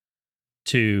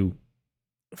to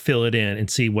fill it in and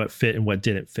see what fit and what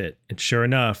didn't fit. And sure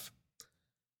enough,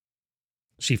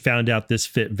 she found out this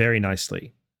fit very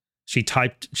nicely.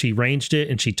 She ranged it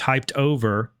and she typed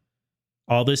over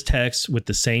all this text with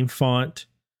the same font,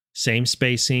 same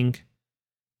spacing,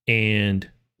 and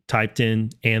typed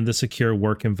in and the secure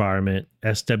work environment,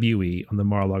 SWE, on the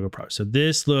Mar-a-Lago property. So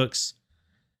this looks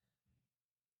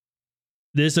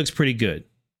pretty good.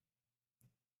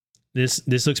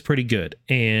 This looks pretty good.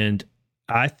 And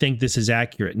I think this is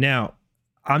accurate. Now,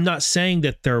 I'm not saying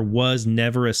that there was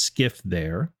never a skiff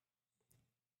there.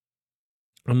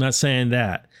 I'm not saying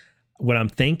that. What I'm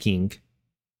thinking,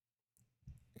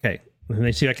 okay, let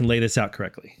me see if I can lay this out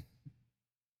correctly.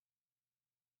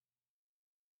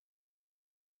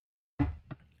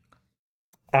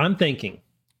 I'm thinking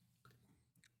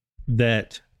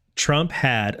that Trump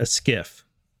had a skiff.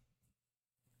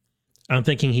 I'm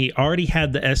thinking he already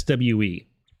had the SWE.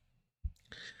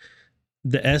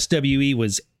 The SWE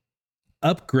was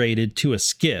upgraded to a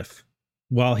skiff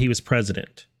while he was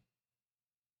president.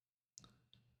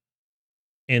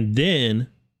 And then,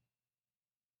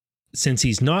 since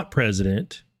he's not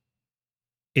president,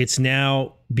 it's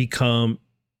now become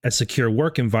a secure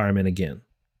work environment again.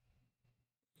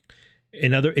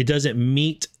 It doesn't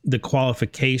meet the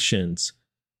qualifications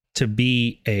to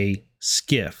be a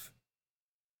skiff.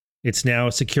 It's now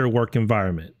a secure work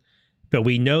environment. But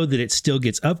we know that it still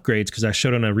gets upgrades because I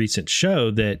showed on a recent show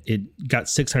that it got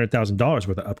 $600,000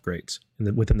 worth of upgrades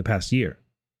within the past year.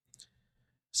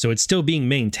 So it's still being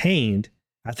maintained,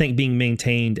 I think being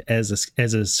maintained as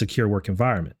a secure work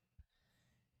environment.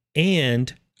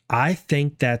 And I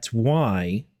think that's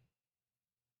why,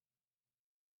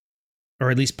 or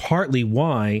at least partly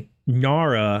why,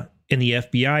 NARA and the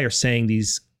FBI are saying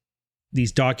these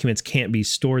documents can't be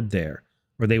stored there,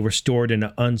 or they were stored in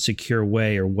an unsecure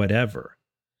way or whatever.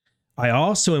 I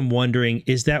also am wondering,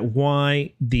 is that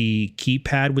why the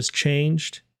keypad was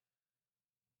changed?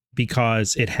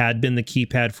 Because it had been the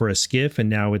keypad for a skiff and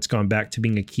now it's gone back to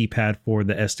being a keypad for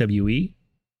the SWE?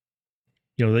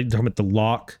 You know, they're talking about the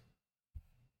lock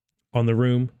on the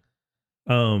room.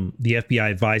 The FBI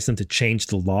advised them to change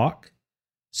the lock.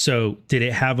 So did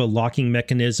it have a locking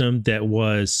mechanism that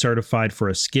was certified for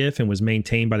a skiff and was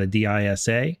maintained by the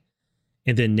DISA?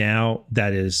 And then now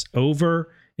that is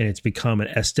over and it's become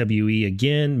an SWE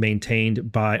again,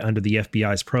 maintained by under the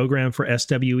FBI's program for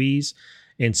SWEs.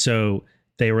 And so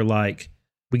they were like,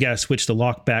 we got to switch the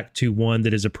lock back to one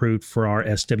that is approved for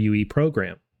our SWE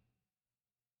program.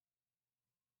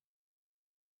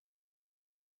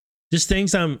 Just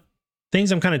things I'm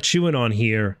kind of chewing on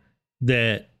here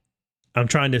that I'm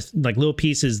trying to, like, little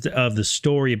pieces of the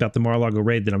story about the Mar-a-Lago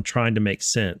raid that I'm trying to make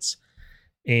sense.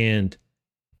 And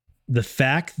the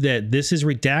fact that this is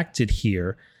redacted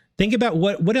here, think about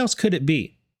what else could it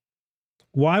be?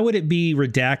 Why would it be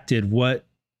redacted what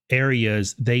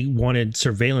areas they wanted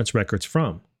surveillance records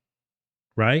from?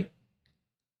 Right?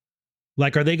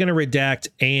 Like, are they going to redact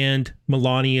and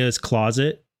Melania's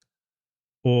closet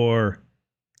or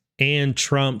and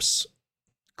Trump's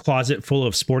closet full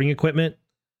of sporting equipment,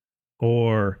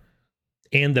 or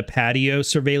and the patio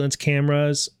surveillance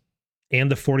cameras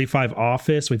and the 45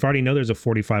 office? We've already know there's a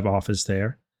 45 office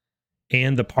there.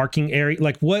 And the parking area.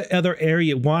 Like, what other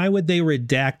area? Why would they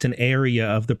redact an area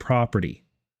of the property?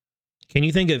 Can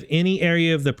you think of any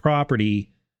area of the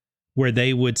property where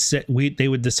they would they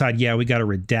would decide, yeah, we got to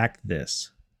redact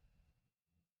this?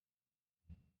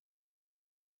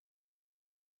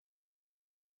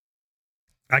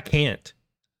 I can't.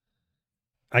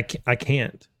 I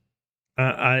can't.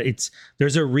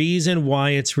 There's a reason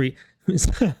why it's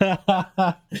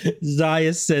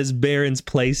Zayas says Baron's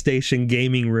PlayStation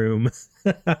gaming room.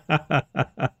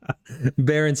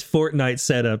 Baron's Fortnite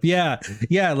setup. Yeah.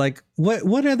 Like,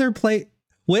 what other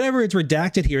whatever it's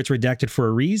redacted here, it's redacted for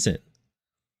a reason.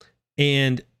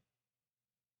 And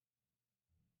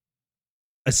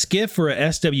a skiff or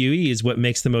a SWE is what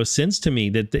makes the most sense to me,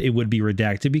 that it would be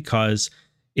redacted because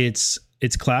it's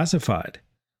classified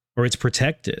or it's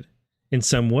protected in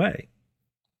some way.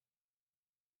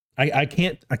 I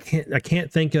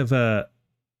can't think of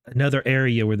another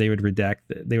area where they would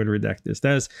redact this.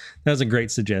 That was a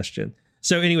great suggestion.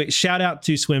 So anyway, shout out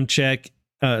to Swim Chick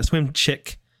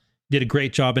did a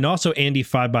great job, and also Andy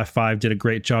 5x5 did a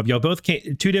great job. Y'all both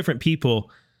came, two different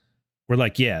people were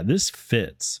like, yeah, this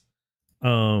fits.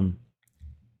 So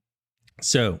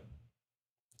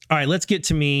all right, let's get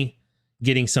to me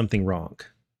getting something wrong.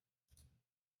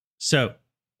 So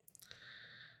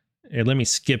let me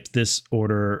skip this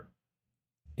order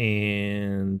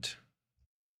and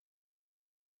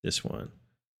this one.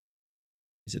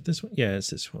 Is it this one? Yeah, it's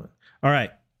this one. All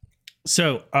right.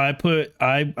 So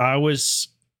I was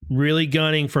really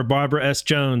gunning for Barbara S.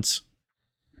 Jones.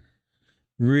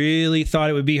 Really thought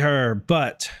it would be her,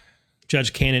 but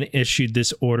Judge Cannon issued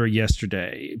this order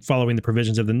yesterday, following the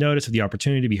provisions of the notice of the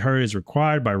opportunity to be heard as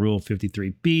required by Rule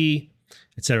 53B,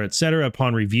 et cetera,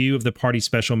 upon review of the party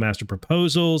special master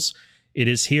proposals. It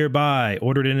is hereby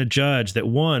ordered in a judge that,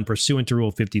 one, pursuant to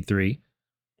Rule 53,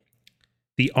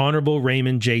 the Honorable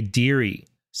Raymond J. Deary,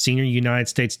 Senior United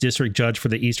States District Judge for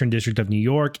the Eastern District of New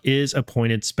York, is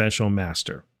appointed special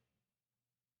master.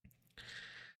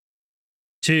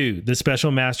 2, the special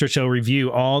master shall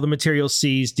review all the materials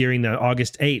seized during the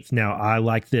August 8th. Now, I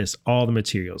like this, all the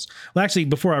materials. Well, actually,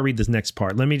 before I read this next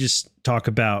part, let me just talk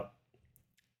about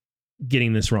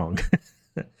getting this wrong.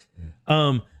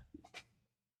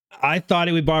 I thought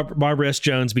it would be Barbara S.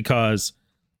 Jones because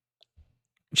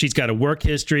she's got a work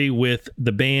history with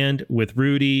the band, with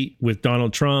Rudy, with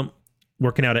Donald Trump,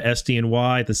 working out at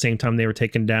SDNY at the same time they were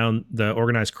taking down the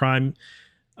organized crime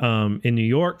in New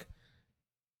York.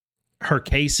 Her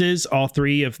cases, all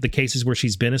 3 of the cases where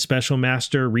she's been a special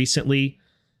master recently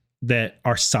that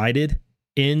are cited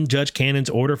in Judge Cannon's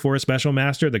order for a special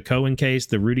master, the Cohen case,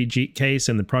 the Rudy G case,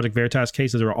 and the Project Veritas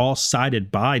cases are all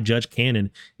cited by Judge Cannon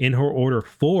in her order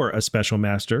for a special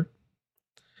master.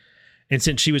 And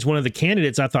since she was one of the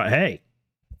candidates, I thought, hey,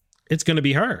 it's going to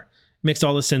be her. Makes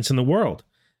all the sense in the world.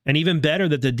 And even better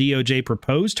that the DOJ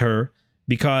proposed her,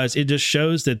 because it just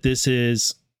shows that this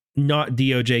is not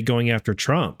DOJ going after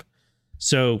Trump.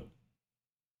 So,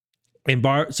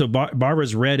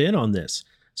 Barbara's read in on this.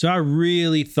 So I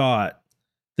really thought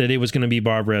that it was going to be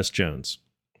Barbara S. Jones.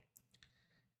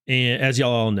 And as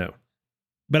y'all all know.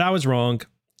 But I was wrong.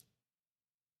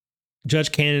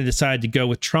 Judge Cannon decided to go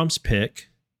with Trump's pick.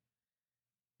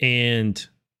 And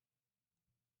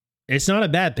it's not a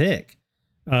bad pick.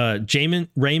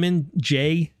 Raymond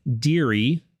J.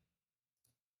 Deary.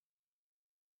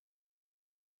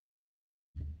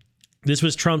 This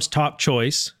was Trump's top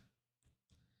choice.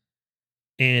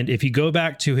 And if you go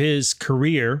back to his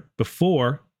career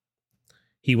before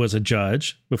he was a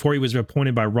judge, before he was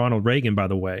appointed by Ronald Reagan, by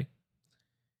the way,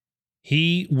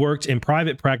 he worked in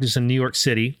private practice in New York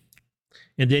City.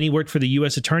 And then he worked for the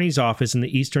U.S. Attorney's Office in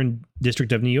the Eastern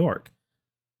District of New York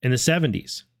in the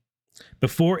 70s.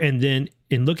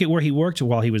 And look at where he worked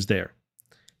while he was there.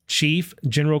 Chief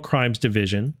General Crimes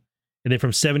Division. And then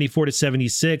from 74 to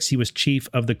 76, he was chief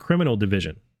of the Criminal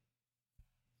Division.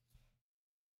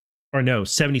 Or no,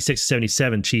 76 to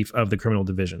 77, chief of the Criminal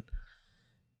Division.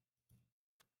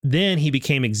 Then he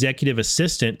became executive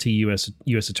assistant to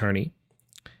U.S. Attorney.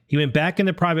 He went back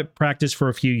into private practice for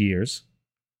a few years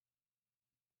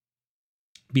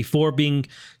before being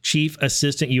chief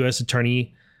assistant U.S.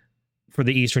 Attorney for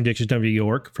the Eastern District of New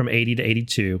York from 80 to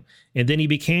 82. And then he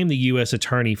became the U.S.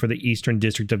 Attorney for the Eastern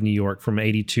District of New York from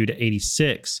 82 to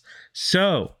 86.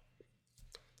 So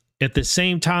at the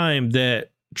same time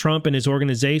that Trump and his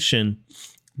organization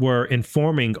were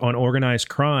informing on organized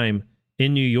crime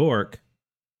in New York,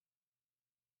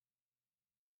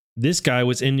 this guy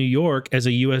was in New York as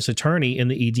a U.S. attorney in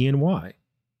the EDNY.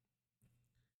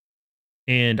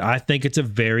 And I think it's a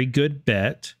very good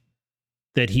bet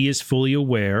that he is fully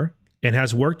aware and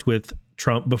has worked with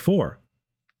Trump before.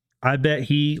 I bet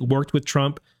he worked with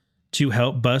Trump to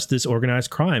help bust this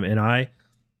organized crime. And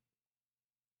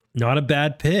not a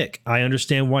bad pick. I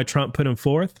understand why Trump put him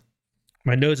forth.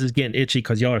 My nose is getting itchy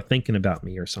because y'all are thinking about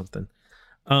me or something.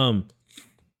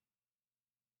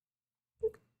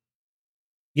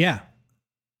 Yeah.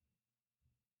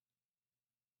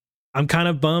 I'm kind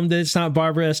of bummed that it's not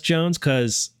Barbara S. Jones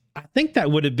because I think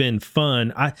that would have been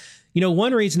fun.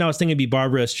 One reason I was thinking it'd be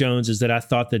Barbara S. Jones is that I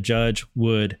thought the judge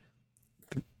would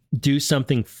do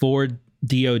something for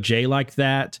DOJ like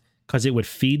that because it would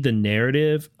feed the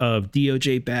narrative of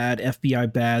DOJ bad,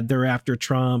 FBI bad, they're after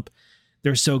Trump,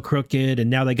 they're so crooked, and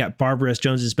now they got Barbara S.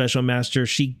 Jones as special master.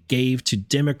 She gave to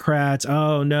Democrats.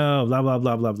 Oh no, blah, blah,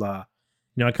 blah, blah, blah.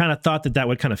 I kind of thought that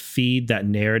would kind of feed that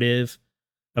narrative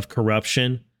of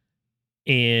corruption.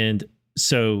 And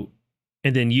so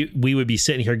And then we would be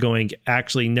sitting here going,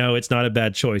 actually, no, it's not a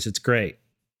bad choice. It's great.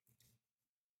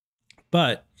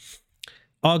 But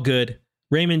all good.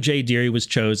 Raymond J. Deary was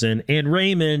chosen. And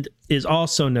Raymond is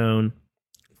also known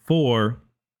for,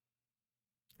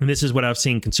 and this is what I've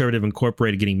seen Conservative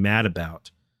Incorporated getting mad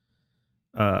about.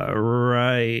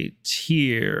 Right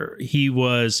here. He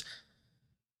was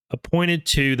appointed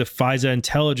to the FISA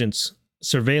Intelligence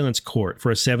Surveillance Court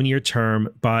for a 7-year term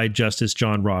by Justice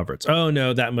John Roberts. Oh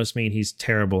no, that must mean he's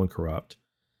terrible and corrupt.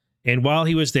 And while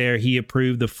he was there, he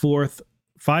approved the 4th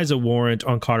FISA warrant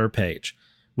on Carter Page,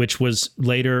 which was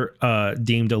later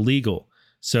deemed illegal.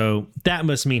 So that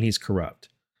must mean he's corrupt.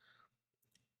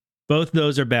 Both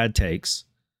those are bad takes.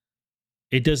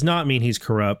 It does not mean he's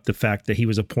corrupt, the fact that he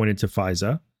was appointed to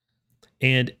FISA.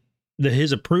 And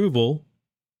his approval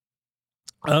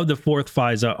of the 4th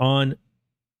FISA on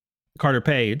Carter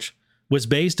Page was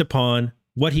based upon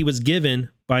what he was given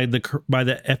by the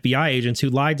FBI agents who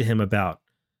lied to him about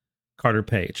Carter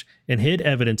Page and hid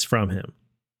evidence from him.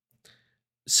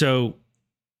 So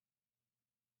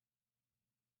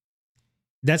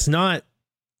that's not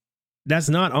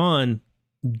on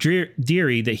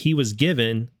Deary that he was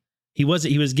given. He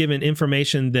was given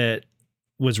information that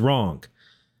was wrong.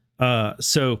 And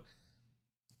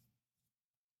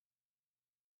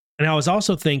I was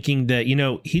also thinking that,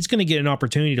 he's going to get an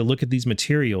opportunity to look at these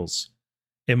materials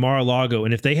in Mar-a-Lago.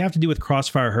 And if they have to do with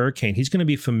Crossfire Hurricane, he's going to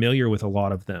be familiar with a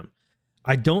lot of them.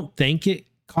 I don't think it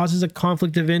causes a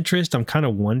conflict of interest. I'm kind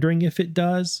of wondering if it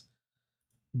does,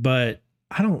 but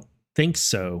I don't think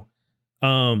so.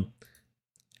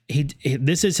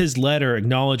 This is his letter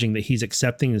acknowledging that he's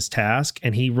accepting this task.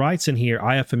 And he writes in here,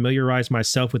 I have familiarized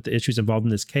myself with the issues involved in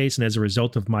this case. And as a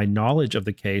result of my knowledge of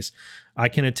the case, I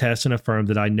can attest and affirm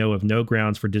that I know of no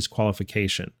grounds for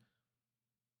disqualification.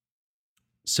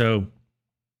 So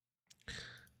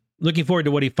looking forward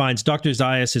to what he finds. Dr.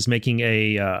 Zayas is making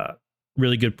a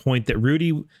really good point that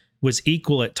Rudy was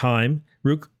equal at time.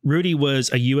 Rudy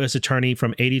was a U.S. attorney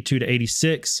from 82 to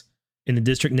 86 in the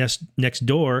district next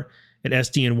door at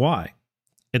SDNY.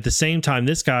 At the same time,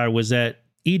 this guy was at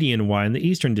EDNY in the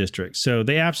Eastern District. So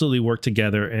they absolutely work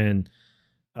together, and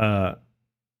I'm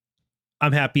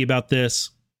happy about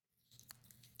this.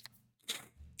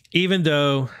 Even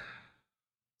though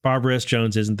Barbara S.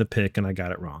 Jones isn't the pick and I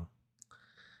got it wrong.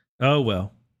 Oh,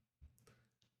 well.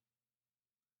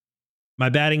 My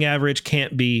batting average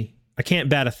I can't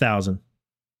bat 1,000.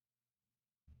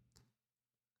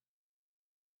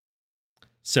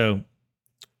 So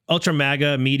Ultra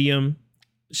MAGA Medium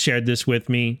shared this with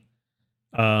me,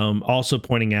 also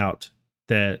pointing out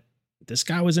that this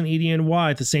guy was in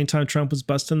EDNY at the same time Trump was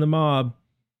busting the mob.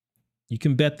 You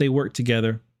can bet they work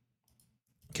together.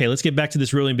 Okay, let's get back to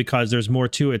this ruling because there's more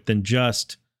to it than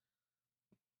just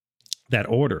that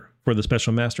order for the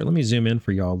special master. Let me zoom in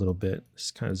for y'all a little bit.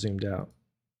 It's kind of zoomed out.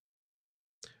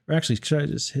 Or actually, should I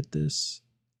just hit this?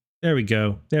 There we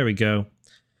go. There we go.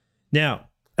 Now,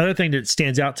 other thing that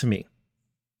stands out to me.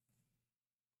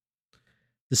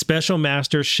 The special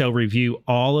master shall review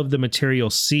all of the material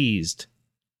seized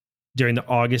during the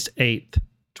August 8th,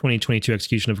 2022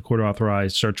 execution of a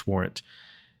court-authorized search warrant.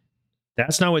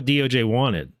 That's not what DOJ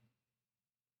wanted.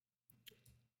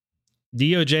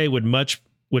 DOJ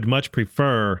would much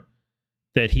prefer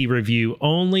that he review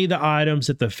only the items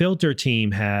that the filter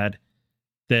team had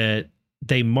that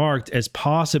they marked as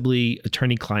possibly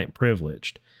attorney-client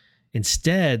privileged.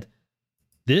 Instead,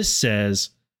 this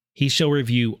says he shall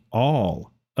review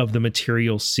all of the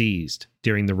material seized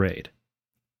during the raid.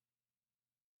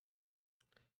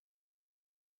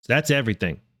 So that's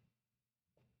everything.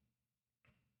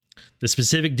 The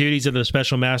specific duties of the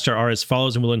special master are as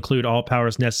follows and will include all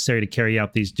powers necessary to carry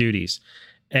out these duties.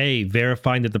 A,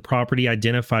 verifying that the property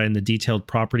identified in the detailed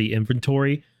property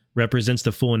inventory represents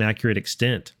the full and accurate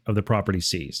extent of the property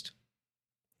seized.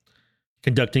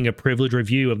 Conducting a privilege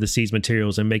review of the seized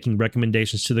materials and making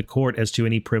recommendations to the court as to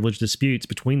any privilege disputes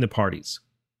between the parties,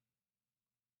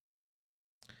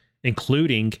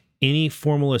 including any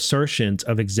formal assertions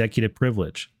of executive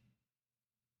privilege.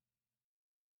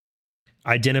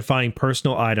 Identifying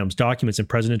personal items, documents, and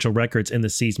presidential records in the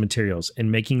seized materials,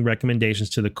 and making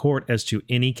recommendations to the court as to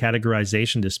any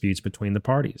categorization disputes between the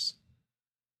parties.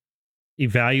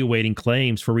 Evaluating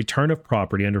claims for return of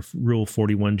property under Rule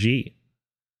 41G.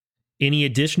 Any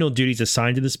additional duties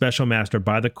assigned to the special master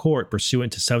by the court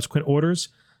pursuant to subsequent orders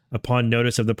upon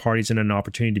notice of the parties and an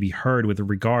opportunity to be heard with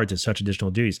regard to such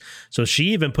additional duties. So she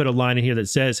even put a line in here that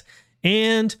says,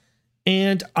 and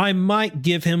I might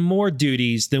give him more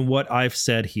duties than what I've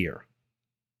said here.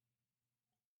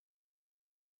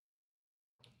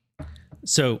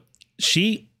 So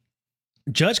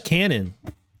Judge Cannon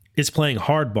is playing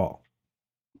hardball.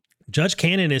 Judge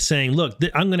Cannon is saying, look,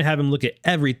 I'm going to have him look at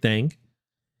everything,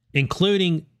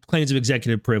 including claims of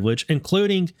executive privilege,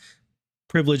 including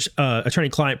privilege,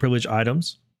 attorney-client privilege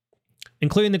items,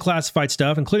 including the classified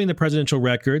stuff, including the presidential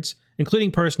records,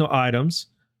 including personal items,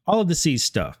 all of the seized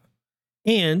stuff.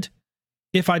 And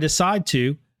if I decide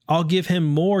to, I'll give him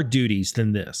more duties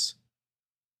than this.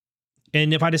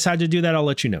 And if I decide to do that, I'll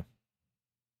let you know.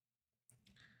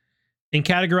 In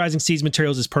categorizing seized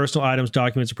materials as personal items,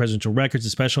 documents, or presidential records, the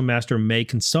special master may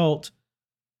consult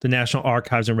the National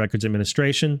Archives and Records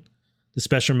Administration. The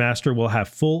special master will have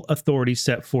full authority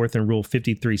set forth in Rule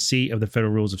 53C of the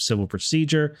Federal Rules of Civil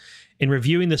Procedure. In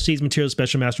reviewing the seized materials, the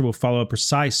special master will follow a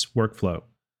precise workflow.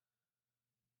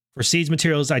 For seized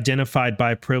materials identified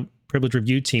by a privilege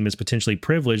review team as potentially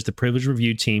privileged, the privilege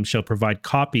review team shall provide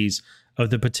copies of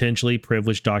the potentially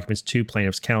privileged documents to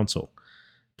plaintiff's counsel.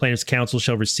 Plaintiff's counsel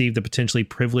shall receive the potentially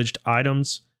privileged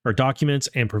items or documents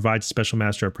and provide special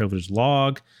master a privileged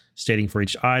log stating for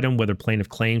each item whether plaintiff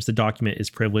claims the document is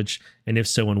privileged and if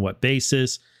so on what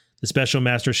basis. The special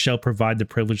master shall provide the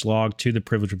privileged log to the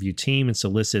privilege review team and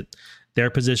solicit their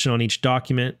position on each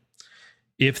document.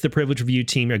 If the privilege review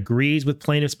team agrees with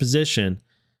plaintiff's position,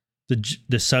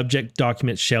 the subject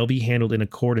document shall be handled in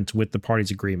accordance with the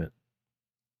parties' agreement.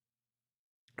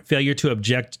 Failure to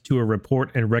object to a report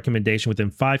and recommendation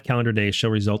within 5 calendar days shall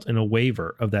result in a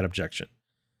waiver of that objection.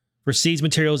 For seized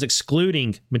materials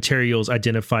excluding materials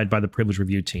identified by the privilege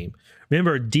review team.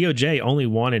 Remember, DOJ only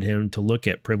wanted him to look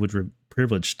at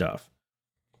privilege stuff.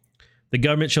 The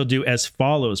government shall do as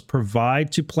follows: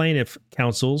 provide to plaintiff's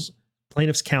counsel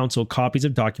copies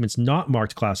of documents not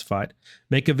marked classified,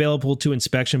 make available to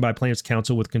inspection by plaintiff's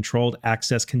counsel with controlled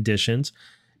access conditions,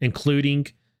 including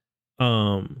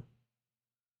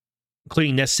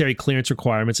necessary clearance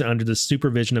requirements and under the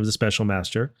supervision of the special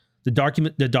master. The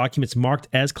documents marked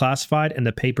as classified and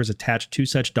the papers attached to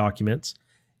such documents,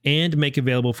 and make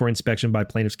available for inspection by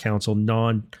plaintiff's counsel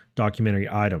non-documentary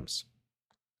items.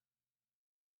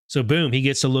 So boom, he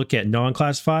gets to look at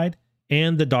non-classified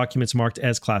and the documents marked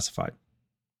as classified.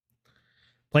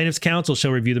 Plaintiff's counsel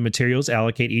shall review the materials,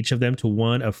 allocate each of them to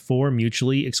one of 4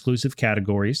 mutually exclusive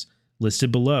categories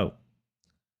listed below,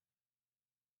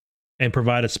 and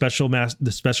provide the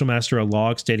special master a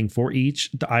log stating for each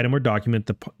item or document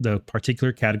the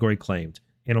particular category claimed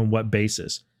and on what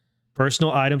basis.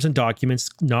 Personal items and documents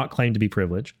not claimed to be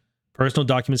privileged. Personal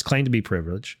documents claimed to be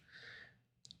privileged.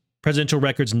 Presidential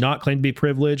records not claimed to be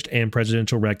privileged, and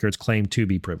presidential records claimed to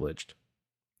be privileged.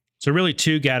 So really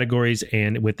 2 categories,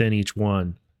 and within each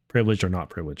one, privileged or not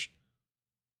privileged.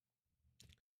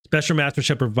 Special master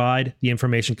shall provide the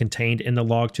information contained in the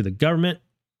log to the government,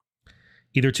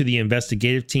 either to the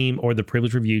investigative team or the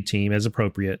privilege review team as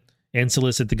appropriate, and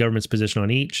solicit the government's position on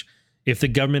each. If the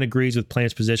government agrees with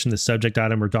plaintiff's position, the subject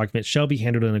item or document shall be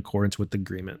handled in accordance with the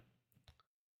agreement.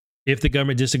 If the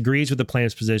government disagrees with the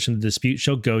plaintiff's position, the dispute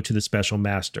shall go to the special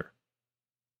master.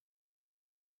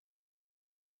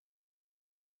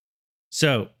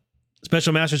 So,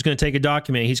 special master is going to take a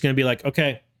document. He's going to be like,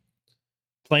 okay,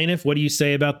 plaintiff, what do you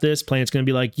say about this? Plaintiff's going to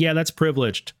be like, yeah, that's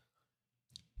privileged.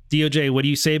 DOJ, what do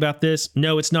you say about this?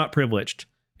 No, it's not privileged.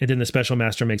 And then the special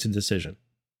master makes a decision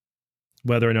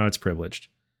whether or not it's privileged.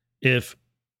 If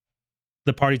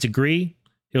the parties agree,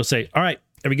 he'll say, all right,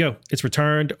 there we go. It's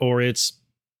returned, or it's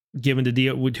given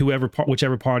to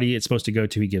whichever party it's supposed to go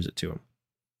to, he gives it to him.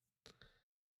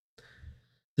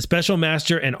 The special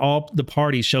master and all the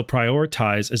parties shall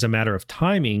prioritize, as a matter of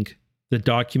timing, the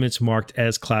documents marked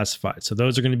as classified. So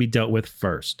those are going to be dealt with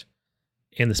first.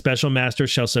 And the special master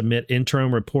shall submit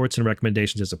interim reports and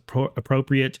recommendations as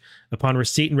appropriate. Upon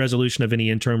receipt and resolution of any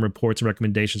interim reports and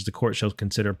recommendations, the court shall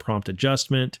consider prompt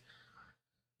adjustment.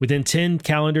 Within 10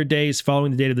 calendar days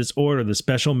following the date of this order, the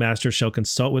special master shall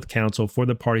consult with counsel for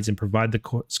the parties and provide the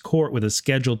court with a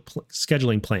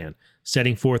scheduling plan,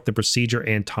 setting forth the procedure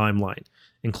and timeline,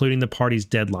 including the parties'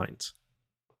 deadlines.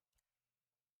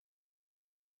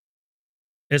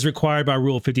 As required by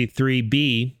Rule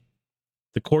 53B,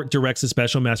 the court directs the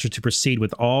special master to proceed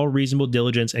with all reasonable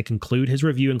diligence and conclude his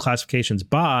review and classifications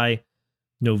by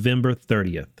November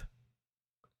 30th.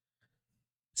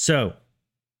 So,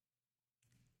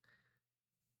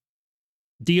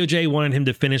 DOJ wanted him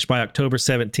to finish by October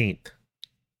 17th.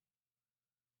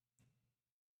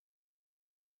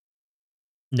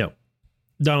 No.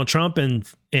 Donald Trump and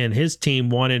his team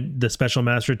wanted the special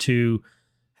master to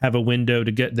have a window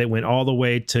to get that went all the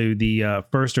way to the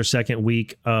first or second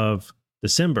week of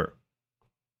December.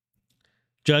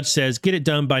 Judge says, get it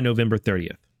done by November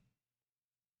 30th.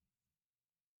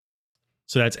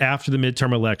 So that's after the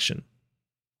midterm election.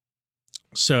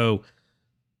 So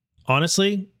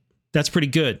honestly, That's pretty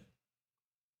good,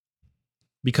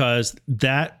 because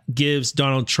that gives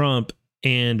Donald Trump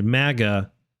and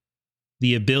MAGA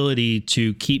the ability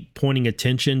to keep pointing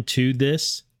attention to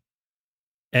this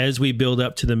as we build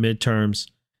up to the midterms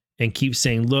and keep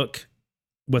saying, look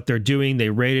what they're doing. They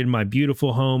raided my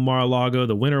beautiful home, Mar-a-Lago,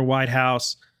 the winter White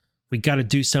House. We got to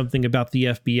do something about the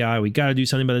FBI. We got to do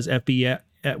something about this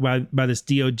FBI, by this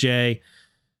DOJ.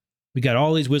 We got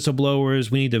all these whistleblowers.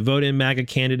 We need to vote in MAGA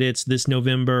candidates this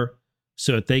November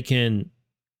so that they can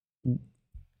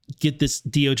get this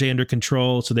DOJ under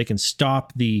control, so they can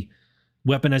stop the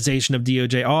weaponization of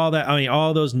DOJ. All that, I mean,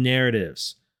 all those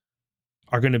narratives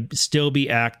are going to still be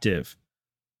active,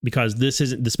 because this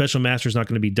isn't, the special master is not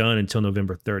going to be done until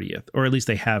November 30th, or at least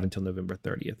they have until November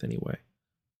 30th anyway.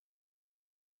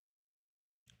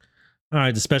 All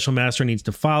right, the special master needs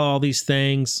to file all these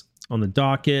things on the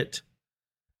docket,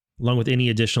 along with any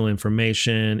additional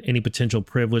information. Any potential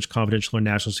privilege, confidential, or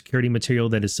national security material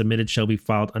that is submitted shall be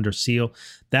filed under seal.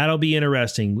 That'll be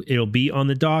interesting. It'll be on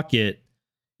the docket.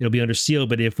 It'll be under seal.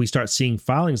 But if we start seeing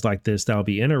filings like this, that'll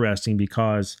be interesting,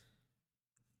 because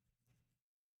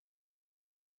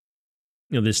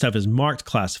this stuff is marked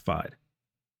classified.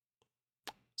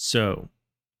 So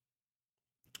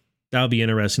that'll be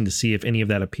interesting to see if any of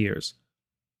that appears.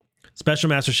 Special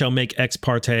master shall make ex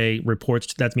parte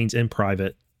reports, that means in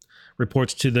private,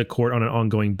 reports to the court on an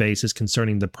ongoing basis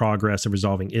concerning the progress of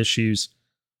resolving issues.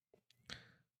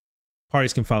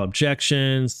 Parties can file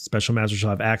objections. Special master shall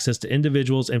have access to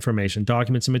individuals, information,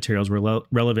 documents, and materials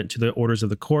relevant to the orders of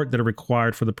the court that are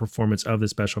required for the performance of the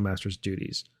special master's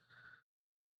duties.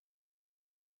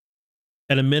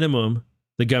 At a minimum,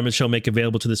 the government shall make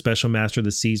available to the special master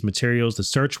the seized materials, the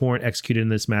search warrant executed in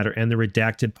this matter, and the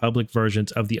redacted public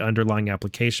versions of the underlying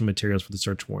application materials for the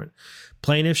search warrant.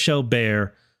 Plaintiffs shall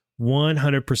bear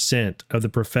 100% of the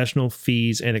professional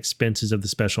fees and expenses of the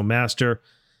special master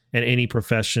and any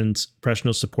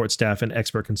professional support staff and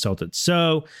expert consultants.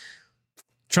 So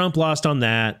Trump lost on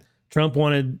that. Trump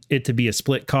wanted it to be a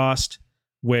split cost,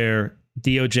 where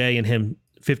DOJ and him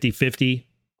 50-50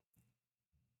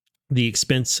 the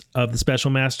expense of the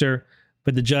special master.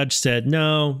 But the judge said,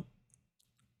 no,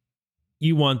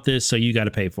 you want this, so you got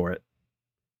to pay for it.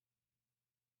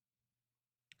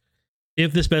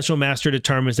 If the special master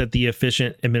determines that the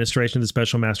efficient administration of the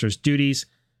special master's duties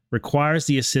requires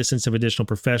the assistance of additional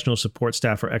professional support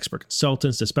staff or expert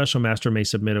consultants, the special master may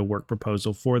submit a work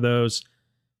proposal for those.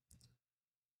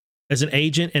 As an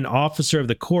agent and officer of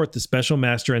the court, the special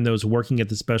master and those working at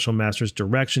the special master's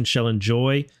direction shall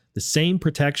enjoy the same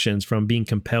protections from being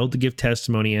compelled to give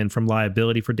testimony and from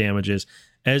liability for damages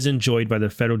as enjoyed by the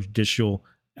federal judicial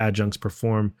adjuncts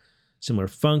perform similar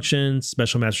functions.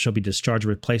 Special master shall be discharged or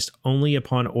replaced only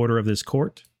upon order of this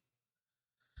court.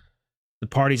 The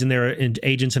parties and their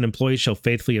agents and employees shall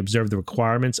faithfully observe the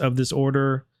requirements of this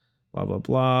order. Blah, blah,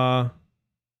 blah.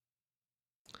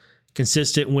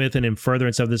 Consistent with and in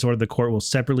furtherance of this order, the court will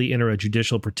separately enter a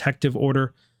judicial protective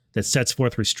order that sets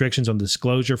forth restrictions on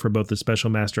disclosure for both the special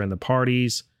master and the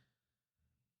parties.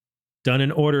 Done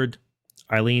and ordered,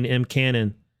 Eileen M.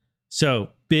 Cannon.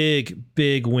 So,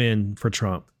 big win for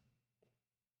Trump.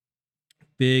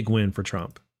 Big win for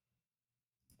Trump.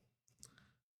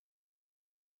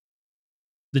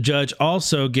 The judge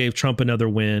also gave Trump another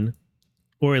win,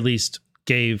 or at least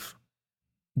gave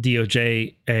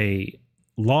DOJ a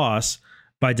loss,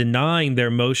 by denying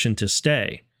their motion to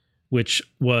stay, which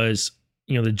was,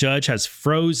 the judge has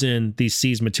frozen these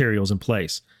seized materials in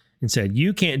place and said,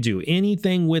 you can't do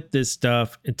anything with this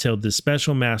stuff until the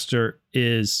special master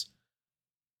does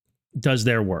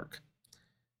their work.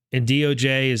 And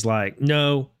DOJ is like,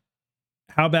 no,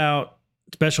 how about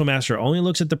special master only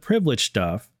looks at the privileged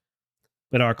stuff,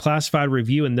 but our classified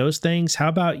review and those things, how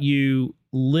about you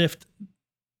lift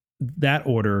that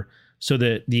order so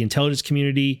that the intelligence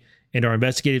community and our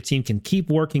investigative team can keep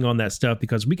working on that stuff,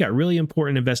 because we got really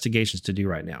important investigations to do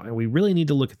right now, and we really need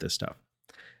to look at this stuff.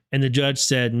 And the judge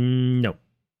said, no.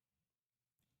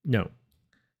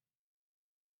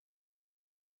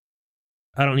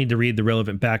 I don't need to read the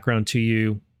relevant background to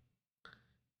you.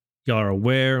 Y'all are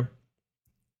aware.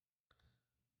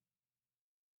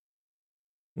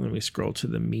 Let me scroll to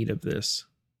the meat of this.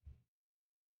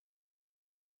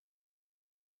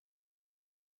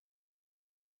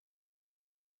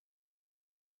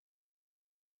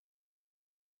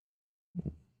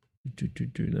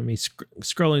 Let me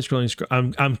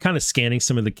scrolling. I'm kind of scanning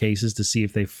some of the cases to see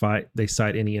if they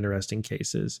cite any interesting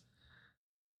cases.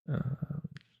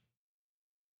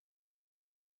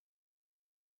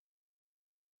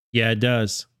 Yeah, it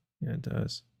does.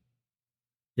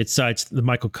 It cites the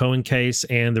Michael Cohen case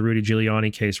and the Rudy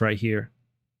Giuliani case right here.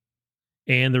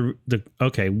 and the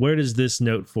okay, where does this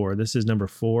note for? This is number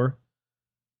 4.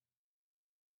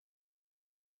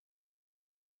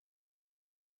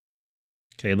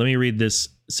 Okay, let me read this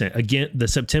again. The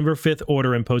September 5th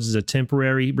order imposes a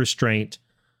temporary restraint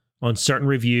on certain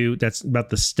review. That's about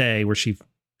the stay where she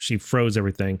froze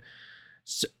everything.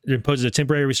 It imposes a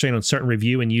temporary restraint on certain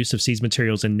review and use of seized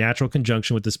materials in natural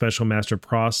conjunction with the special master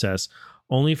process,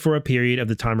 only for a period of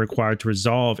the time required to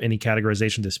resolve any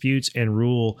categorization disputes and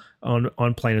rule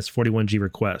on plaintiff's 41G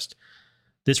request.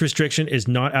 This restriction is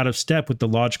not out of step with the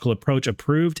logical approach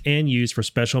approved and used for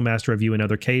special master review in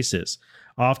other cases,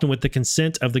 often with the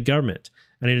consent of the government,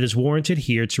 and it is warranted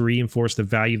here to reinforce the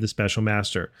value of the special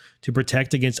master, to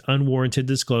protect against unwarranted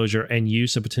disclosure and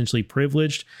use of potentially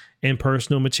privileged and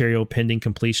personal material pending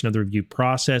completion of the review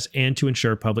process, and to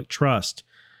ensure public trust.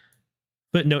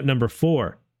 Footnote number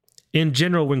 4. In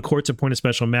general, when courts appoint a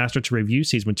special master to review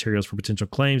seized materials for potential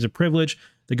claims of privilege,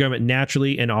 the government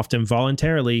naturally and often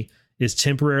voluntarily is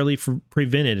temporarily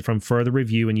prevented from further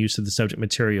review and use of the subject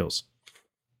materials.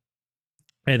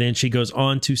 And then she goes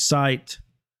on to cite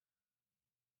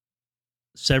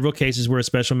several cases where a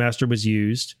special master was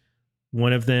used,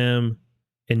 one of them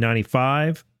in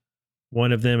 95,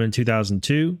 one of them in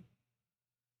 2002.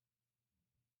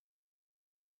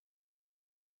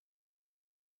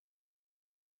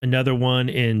 Another one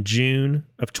in June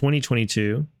of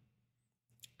 2022.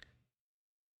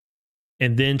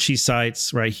 And then she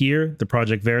cites right here the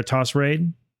Project Veritas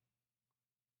raid.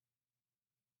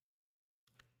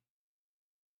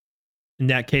 In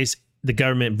that case, the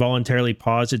government voluntarily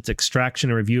paused its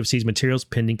extraction and review of seized materials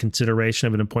pending consideration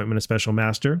of an appointment of special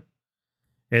master.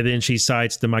 And then she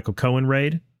cites the Michael Cohen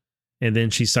raid. And then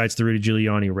she cites the Rudy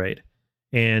Giuliani raid.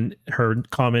 And her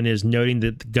comment is noting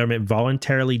that the government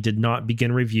voluntarily did not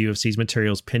begin review of seized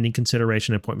materials pending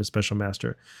consideration and appointment of special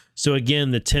master. So again,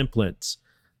 the templates,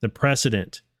 the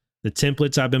precedent, the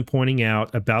templates I've been pointing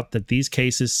out about that these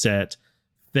cases set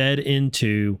fed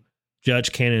into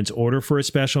Judge Cannon's order for a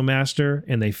special master,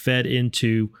 and they fed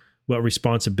into what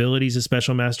responsibilities a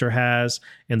special master has,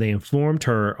 and they informed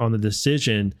her on the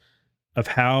decision of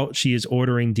how she is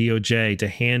ordering DOJ to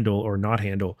handle or not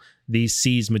handle these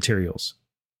seized materials.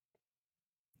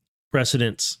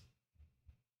 Precedents.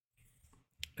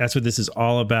 That's what this is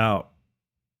all about.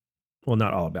 Well,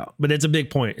 not all about, but it's a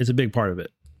big point. It's a big part of it.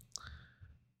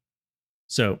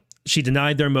 So she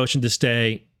denied their motion to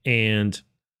stay, and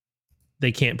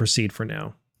they can't proceed for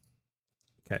now.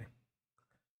 Okay.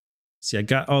 See, I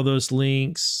got all those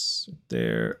links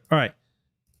there. All right.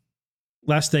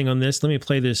 Last thing on this, let me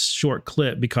play this short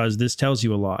clip because this tells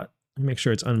you a lot. Let me make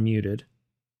sure it's unmuted.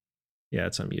 Yeah,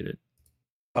 it's unmuted.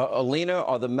 Alina,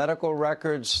 are the medical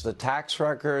records, the tax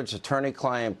records,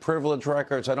 attorney-client privilege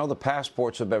records, I know the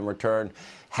passports have been returned.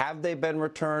 Have they been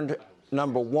returned?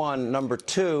 Number one. Number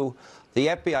two, the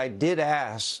FBI did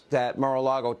ask that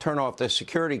Mar-a-Lago turn off their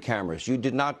security cameras. You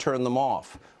did not turn them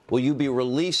off. Will you be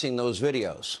releasing those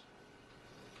videos?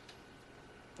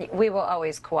 We will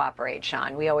always cooperate,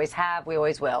 Sean. We always have. We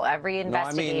always will. Every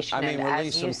investigation, I mean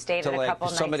as you stated a couple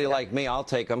nights ago. Somebody like me, I'll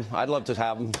take them. I'd love to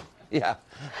have them. Yeah.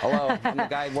 Hello, I'm the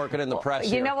guy working in the press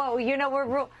here. You know what?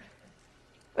 We're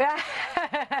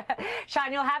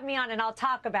Sean, you'll have me on and I'll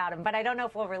talk about them, but I don't know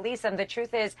if we'll release them. The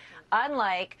truth is,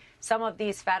 unlike some of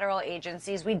these federal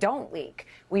agencies, we don't leak.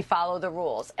 We follow the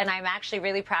rules. And I'm actually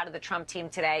really proud of the Trump team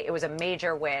today. It was a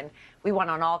major win. We won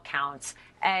on all counts.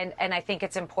 And I think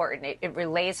it's important. It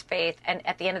relays faith. And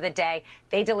at the end of the day,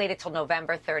 they delayed it till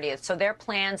November 30th. So their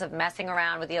plans of messing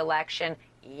around with the election,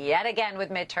 yet again with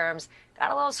midterms,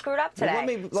 got a little screwed up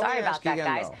today. Sorry about that,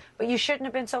 guys. Though. But you shouldn't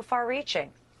have been so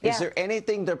far-reaching. Is there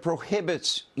anything that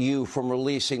prohibits you from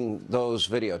releasing those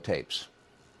videotapes?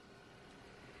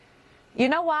 You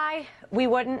know why we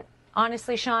wouldn't,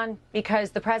 honestly, Sean? Because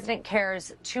the president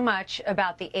cares too much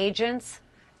about the agents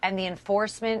and the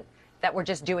enforcement that were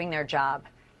just doing their job.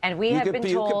 And we have been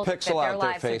told that their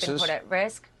lives have been put at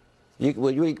risk. We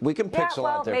can pixel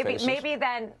out their faces. Maybe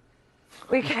then.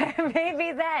 We can,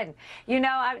 maybe then. You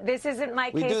know, this isn't my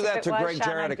case. We do that if to it was, Greg Sean,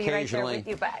 Jarrett I'd be right there occasionally. with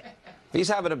you, but he's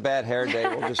having a bad hair day.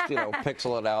 We'll just,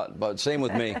 pixel it out. But same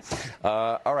with me.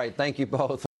 All right. Thank you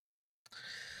both.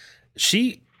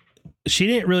 She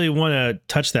didn't really want to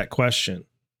touch that question.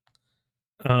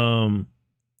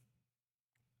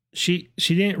 She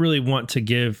didn't really want to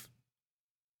give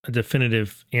a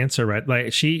definitive answer, right?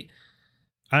 Like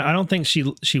I don't think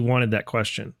she wanted that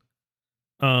question.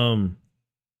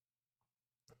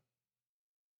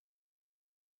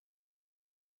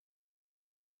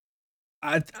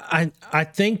 I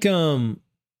think I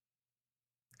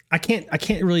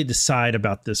can't really decide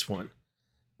about this one.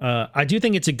 I do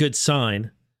think it's a good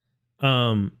sign.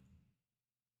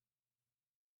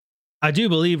 I do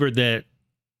believe her that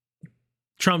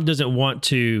Trump doesn't want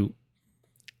to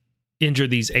injure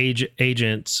these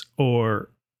agents or,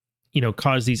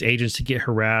 cause these agents to get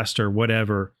harassed or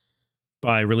whatever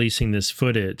by releasing this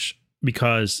footage,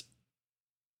 because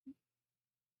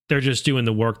they're just doing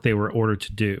the work they were ordered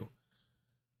to do.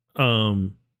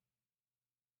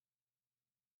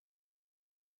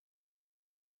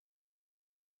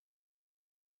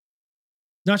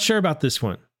 Not sure about this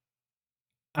one.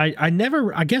 I don't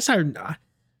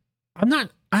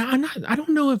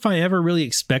know if I ever really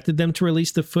expected them to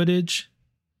release the footage.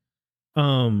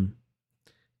 And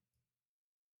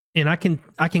I kind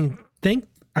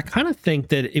of think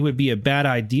that it would be a bad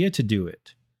idea to do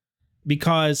it,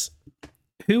 because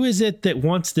who is it that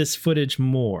wants this footage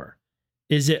more?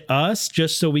 Is it us,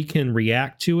 just so we can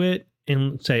react to it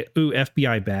and say, ooh,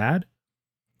 FBI bad?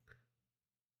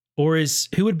 Or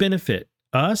who would benefit?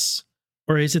 Us?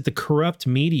 Or is it the corrupt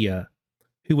media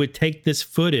who would take this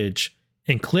footage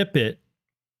and clip it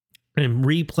and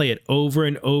replay it over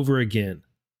and over again?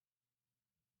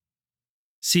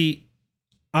 See,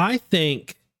 I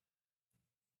think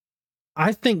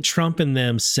Trump and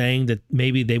them saying that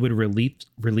maybe they would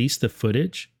release the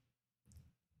footage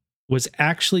was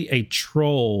actually a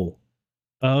troll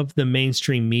of the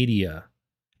mainstream media,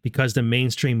 because the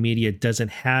mainstream media doesn't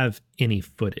have any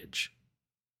footage.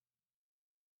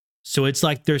 So it's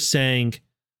like they're saying,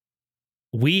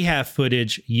 we have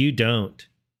footage, you don't.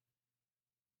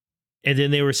 And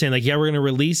then they were saying like, yeah, we're going to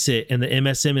release it. And the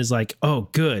MSM is like, oh,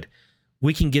 good.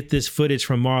 We can get this footage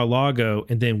from Mar-a-Lago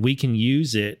and then we can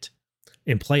use it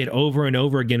and play it over and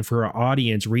over again for our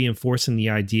audience, reinforcing the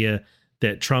idea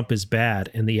that Trump is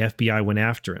bad and the FBI went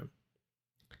after him.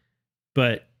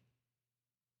 But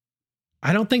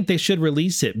I don't think they should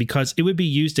release it, because it would be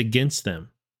used against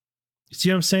them. You see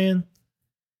what I'm saying?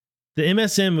 The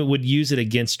MSM would use it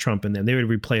against Trump and them. They would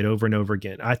replay it over and over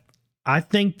again. I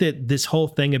think that this whole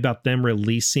thing about them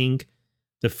releasing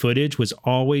the footage was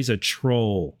always a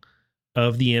troll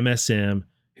of the MSM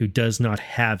who does not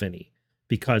have any,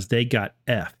 because they got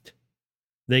effed.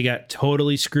 They got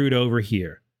totally screwed over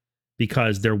here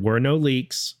because there were no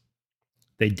leaks.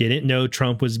 They didn't know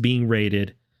Trump was being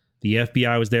raided. The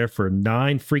FBI was there for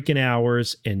 9 freaking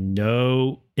hours and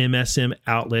no MSM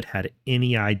outlet had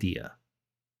any idea.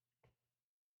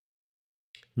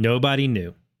 Nobody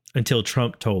knew until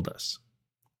Trump told us,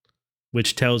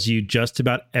 which tells you just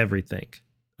about everything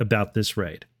about this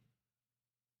raid.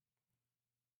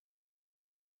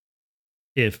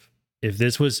 If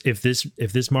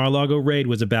this Mar-a-Lago raid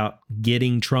was about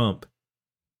getting Trump,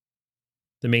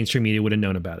 the mainstream media would have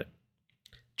known about it.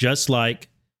 Just like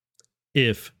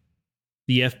if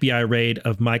the FBI raid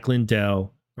of Mike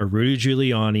Lindell or Rudy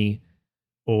Giuliani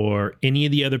or any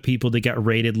of the other people that got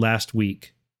raided last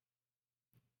week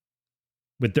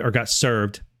or got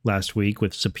served last week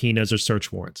with subpoenas or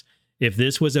search warrants. If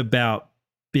this was about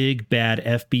big bad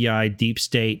FBI deep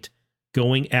state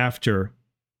going after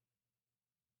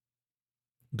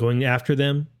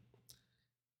them,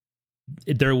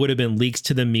 there would have been leaks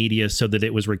to the media so that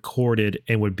it was recorded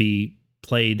and would be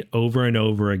played over and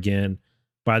over again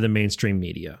by the mainstream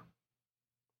media.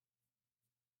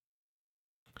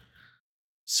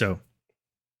 So,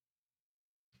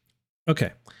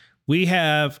 okay. We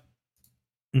have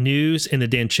news in the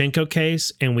Danchenko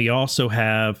case, and we also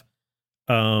have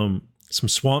some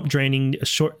swamp draining, a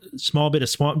small bit of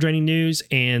swamp draining news,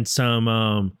 and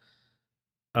some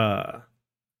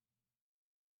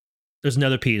there's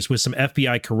another piece with some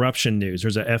FBI corruption news.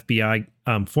 There's a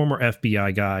former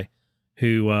FBI guy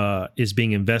who is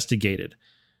being investigated.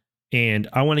 And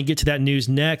I want to get to that news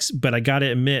next, but I got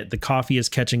to admit, the coffee is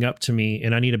catching up to me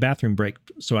and I need a bathroom break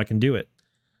so I can do it.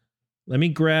 Let me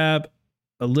grab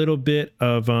a little bit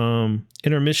of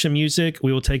intermission music.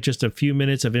 We will take just a few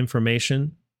minutes of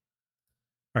information.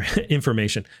 Or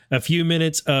information. A few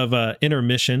minutes of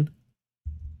intermission.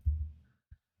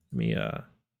 Let me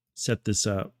set this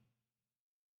up.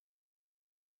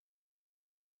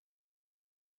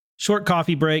 Short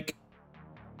coffee break.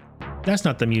 That's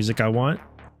not the music I want.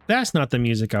 That's not the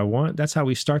music I want. That's how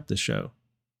we start the show.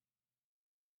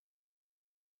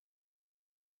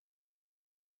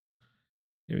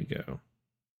 Here we go.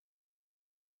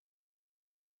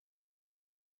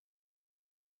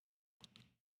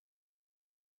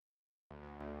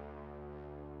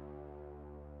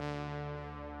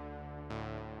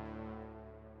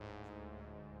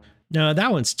 No,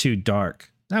 that one's too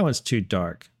dark. That one's too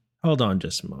dark. Hold on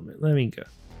just a moment. Let me go.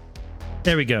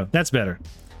 There we go. That's better.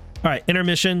 All right,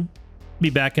 intermission.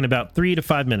 Be back in about 3 to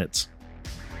 5 minutes.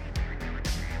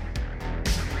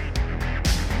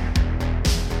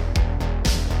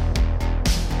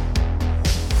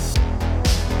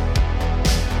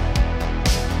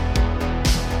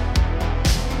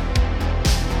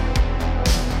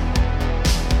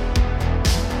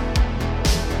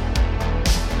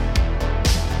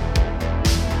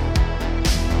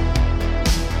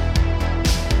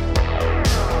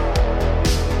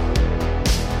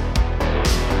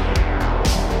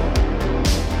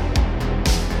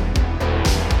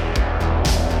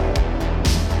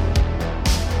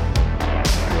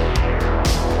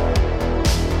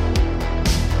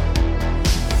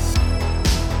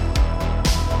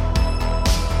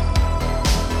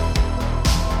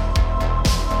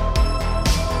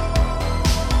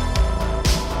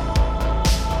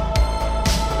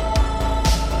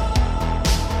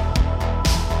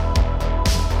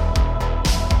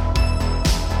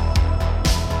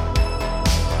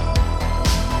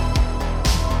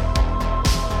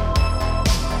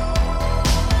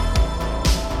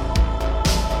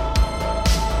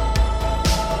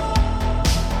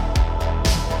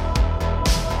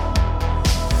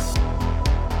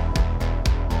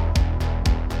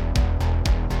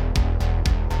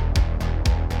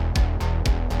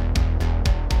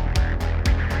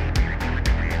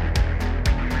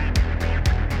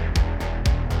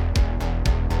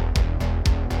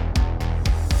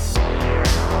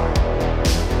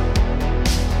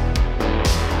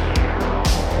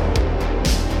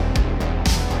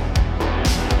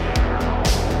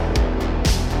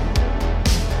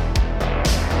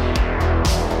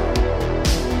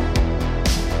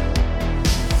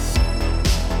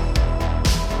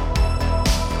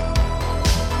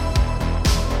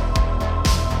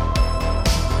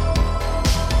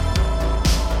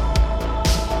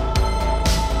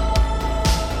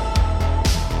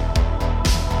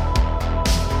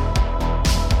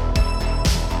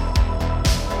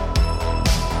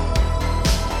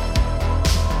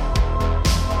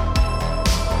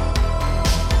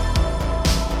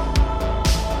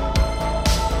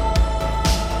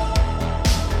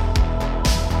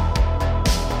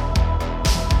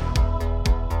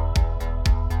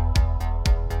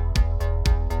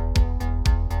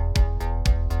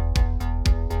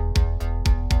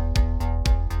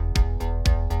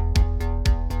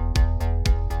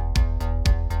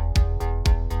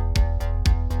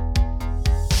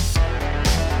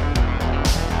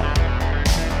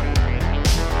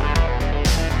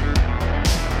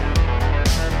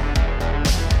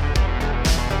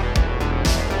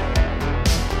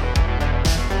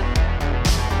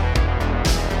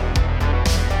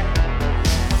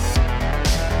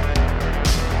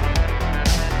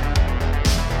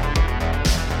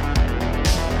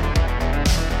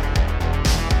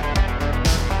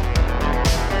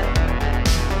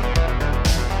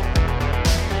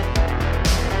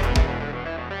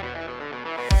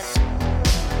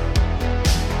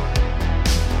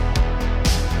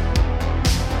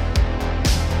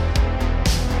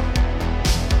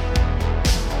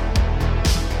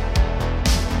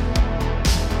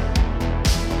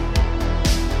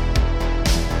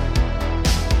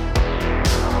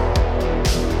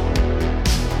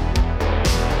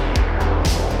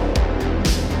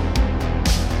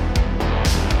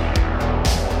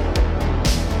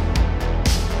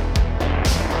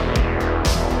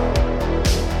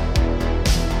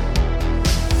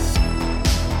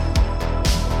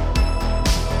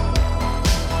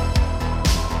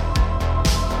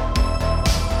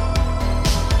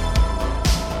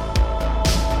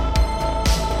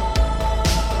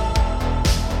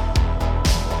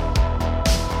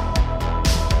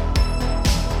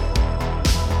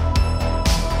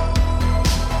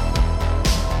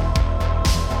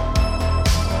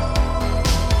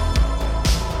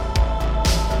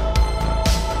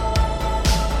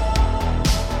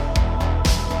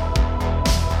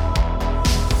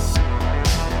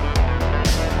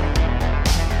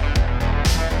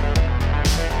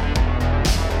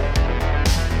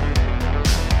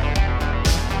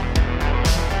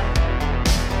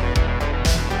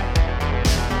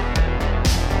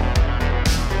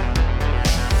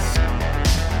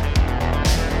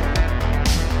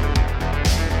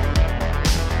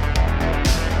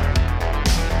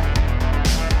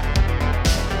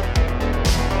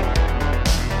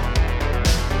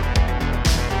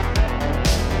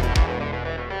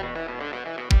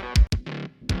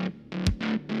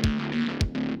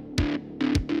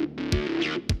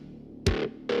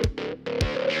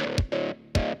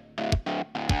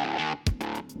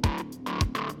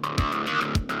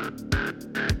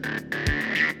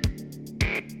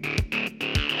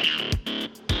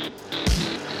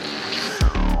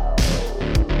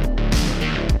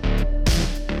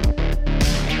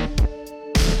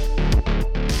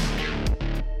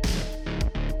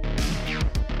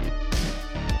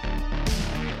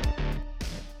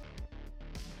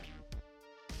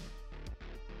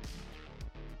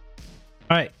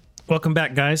 All right, welcome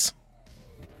back, guys.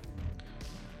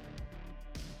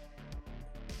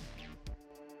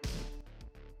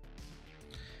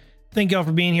 Thank y'all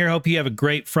for being here. Hope you have a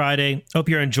great Friday. Hope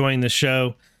you're enjoying the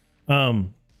show.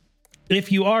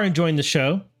 If you are enjoying the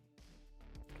show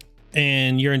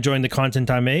and you're enjoying the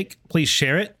content I make, please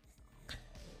share it.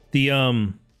 The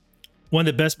one of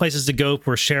the best places to go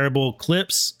for shareable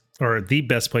clips, or the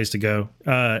best place to go,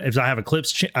 is I have a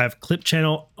clip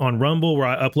channel on Rumble where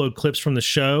I upload clips from the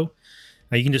show.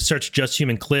 You can just search Just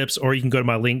Human Clips, or you can go to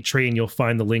my link tree and you'll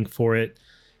find the link for it.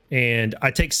 And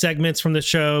I take segments from the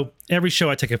show. Every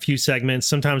show I take a few segments,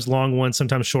 sometimes long ones,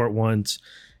 sometimes short ones.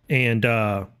 And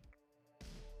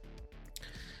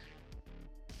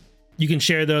you can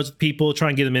share those with people, try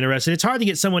and get them interested. It's hard to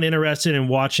get someone interested in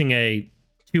watching a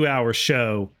 2-hour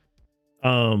show,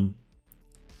 and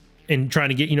trying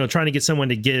to get someone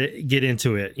to get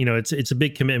into it. It's a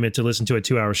big commitment to listen to a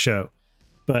 2-hour show.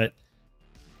 But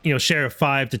share a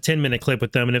 5 to 10 minute clip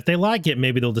with them, and if they like it,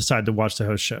 maybe they'll decide to watch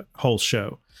the whole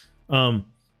show.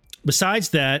 Besides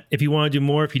that, if you want to do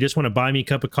more, if you just want to buy me a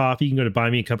cup of coffee, you can go to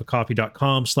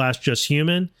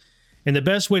buymeacupofcoffee.com/justhuman. And the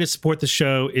best way to support the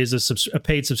show is a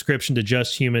paid subscription to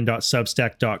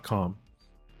justhuman.substack.com.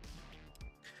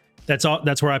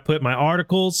 That's where I put my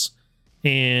articles,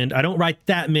 and I don't write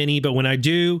that many, but when I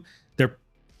do, they're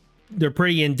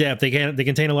pretty in depth. They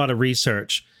contain a lot of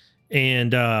research,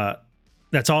 and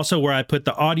that's also where I put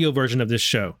the audio version of this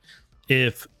show.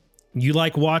 If you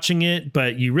like watching it,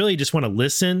 but you really just want to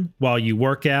listen while you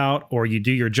work out, or you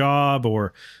do your job,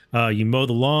 or you mow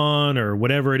the lawn, or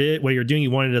whatever it is, what you're doing, you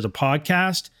want it as a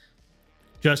podcast,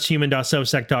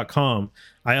 justhuman.substack.com.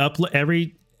 I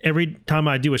upload every time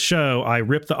I do a show, I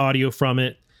rip the audio from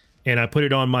it and I put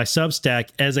it on my Substack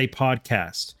as a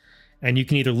podcast. And you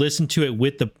can either listen to it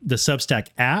with the Substack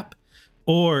app,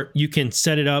 or you can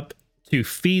set it up to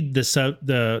feed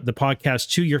the podcast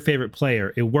to your favorite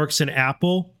player. It works in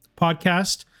Apple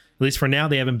Podcast, at least for now.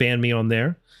 They haven't banned me on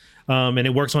there. And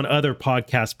it works on other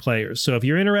podcast players. So if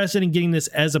you're interested in getting this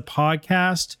as a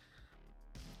podcast,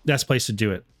 that's the place to do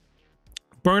it.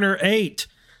 Burner 8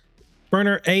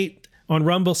 on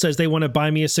Rumble says they want to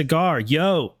buy me a cigar.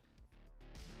 Yo,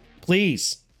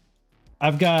 please.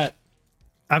 I've got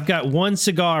one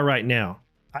cigar right now.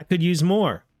 I could use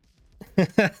more.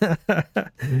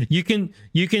 You can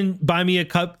buy me a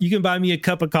cup. You can buy me a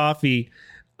cup of coffee,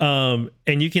 and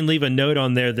you can leave a note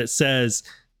on there that says,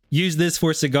 "Use this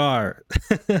for cigar."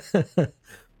 I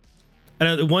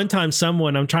know one time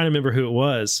I'm trying to remember who it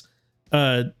was.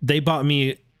 They bought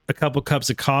me a couple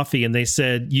cups of coffee, and they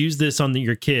said, "Use this on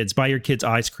your kids. Buy your kids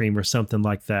ice cream," or something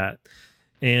like that.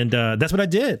 And that's what I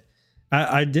did.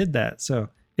 I did that, so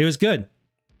it was good.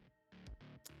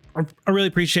 I really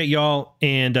appreciate y'all,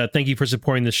 and thank you for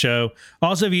supporting the show.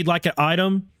 Also, if you'd like an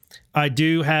item, I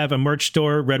do have a merch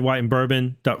store, Red, White, and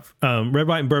Bourbon,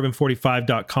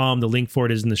 redwhiteandbourbon45.com. The link for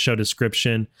it is in the show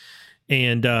description.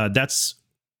 And that's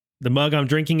the mug I'm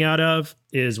drinking out of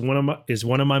is one of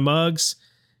my mugs,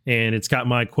 and it's got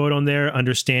my quote on there: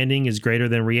 "Understanding is greater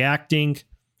than reacting."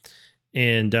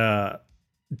 And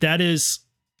that is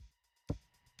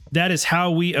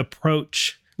how we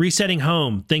approach resetting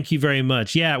home. Thank you very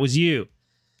much. Yeah, it was you.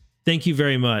 Thank you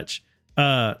very much.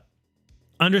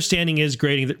 Understanding is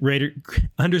greater than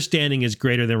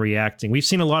reacting. We've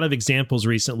seen a lot of examples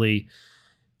recently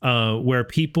where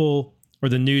people or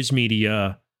the news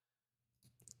media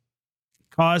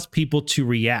cause people to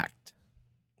react,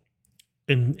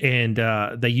 and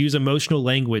they use emotional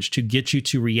language to get you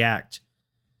to react,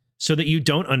 so that you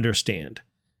don't understand,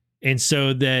 and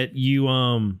so that you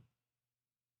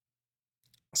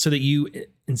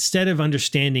instead of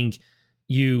understanding,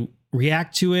 you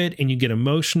react to it and you get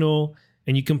emotional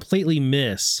and you completely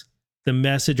miss the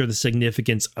message or the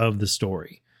significance of the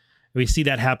story. We see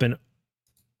that happen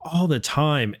all the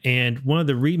time. And one of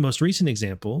the most recent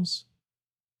examples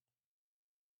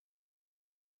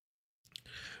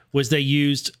was they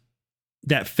used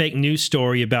that fake news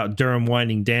story about Durham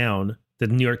winding down that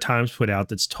the New York Times put out.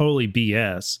 That's totally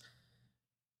BS.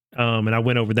 And I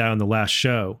went over that on the last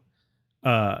show.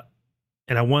 And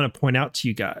I want to point out to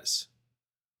you guys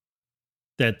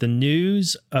that the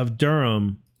news of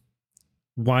Durham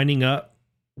winding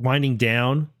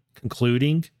down,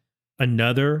 concluding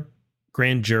another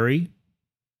grand jury,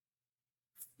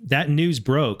 that news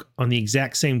broke on the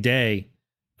exact same day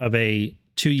of a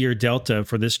 2-year delta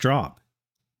for this drop.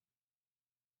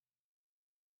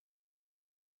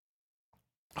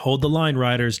 Hold the line,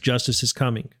 riders. Justice is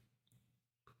coming.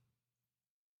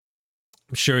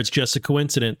 I'm sure it's just a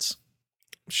coincidence.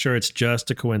 I'm sure it's just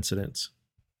a coincidence.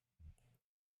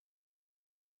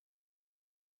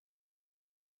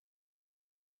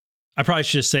 I probably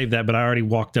should have saved that, but I already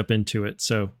walked up into it.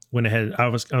 So went ahead. I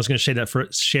was going to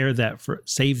save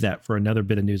that for another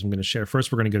bit of news I'm going to share.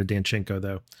 First, we're going to go to Danchenko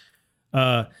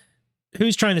though.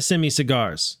 Who's trying to send me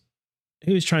cigars?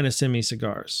 Who's trying to send me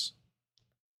cigars?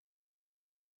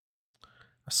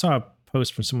 I saw a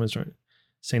post from someone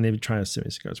saying they'd be trying to send me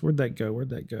cigars. Where'd that go? Where'd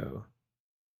that go?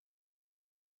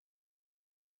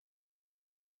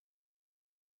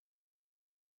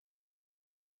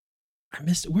 I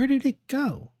missed it. Where did it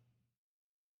go?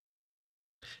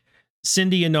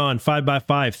 Cindy Anon,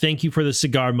 5x5. Thank you for the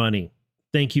cigar money.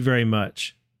 Thank you very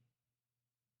much.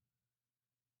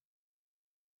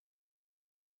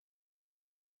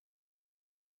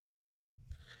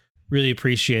 Really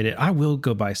appreciate it. I will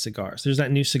go buy cigars. There's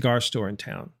that new cigar store in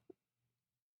town.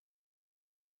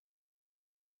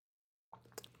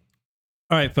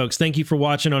 All right, folks. Thank you for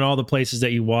watching on all the places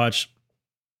that you watch.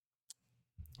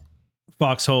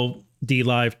 Foxhole,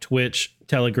 DLive, Twitch,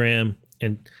 Telegram,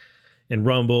 and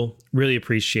Rumble. Really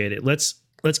appreciate it. Let's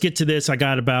get to this. I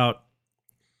got about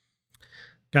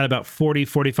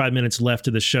 45 minutes left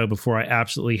of the show before I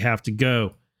absolutely have to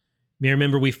go. You may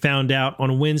remember we found out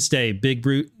on Wednesday, big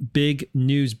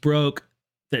news broke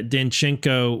that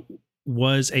Danchenko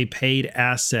was a paid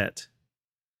asset.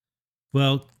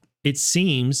 Well, it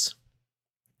seems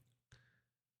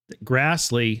that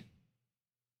Grassley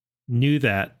knew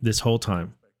that this whole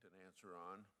time.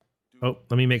 Oh,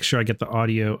 let me make sure I get the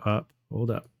audio up.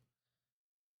 Hold up.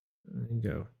 There you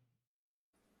go.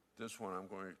 This one I'm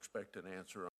going to expect an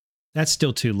answer on. That's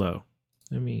still too low.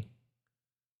 Let me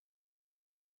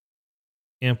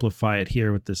amplify it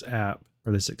here with this app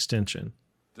or this extension.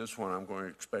 This one I'm going to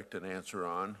expect an answer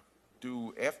on.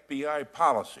 Do FBI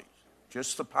policies,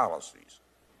 just the policies,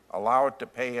 allow it to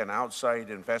pay an outside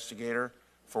investigator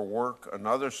for work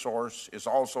another source is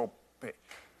also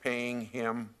paying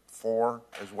him for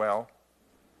as well?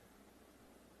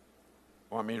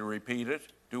 Want me to repeat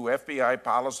it? Do FBI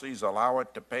policies allow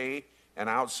it to pay an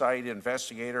outside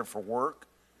investigator for work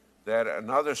that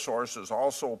another source is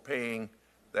also paying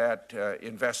that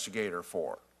investigator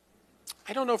for?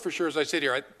 I don't know for sure, as I sit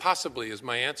here. Possibly is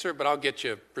my answer, but I'll get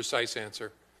you a precise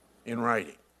answer. In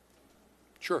writing?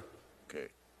 Sure. Okay.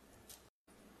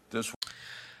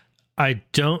 I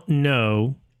don't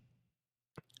know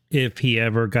if he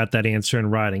ever got that answer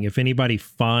in writing. If anybody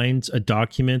finds a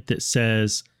document that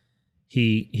says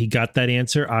he got that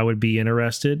answer, I would be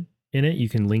interested in it. You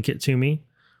can link it to me.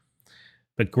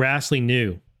 But Grassley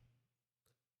knew.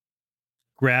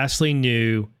 Grassley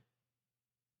knew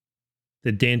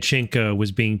that Danchenko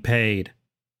was being paid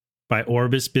by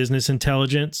Orbis Business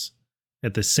Intelligence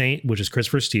which is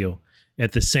Christopher Steele.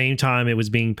 At the same time, it was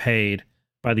being paid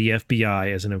by the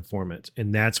FBI as an informant.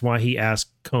 And that's why he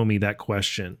asked Comey that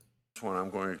question. This one I'm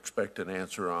going to expect an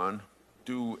answer on.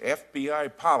 Do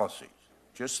FBI policies,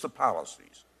 just the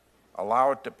policies,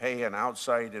 allow it to pay an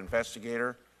outside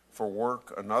investigator for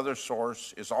work another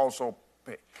source is also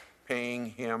paying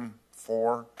him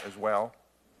for as well?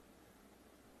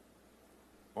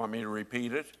 Want me to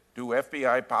repeat it? Do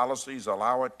FBI policies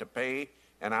allow it to pay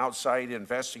an outside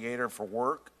investigator for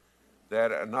work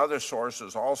that another source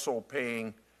is also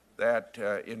paying that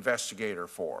investigator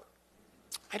for?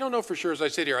 I don't know for sure, as I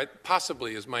sit here.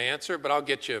 Possibly is my answer, but I'll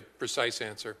get you a precise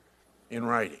answer. In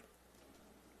writing?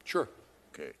 Sure.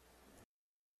 Okay.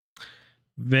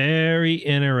 Very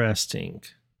interesting.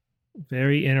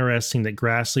 Very interesting that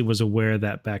Grassley was aware of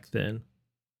that back then.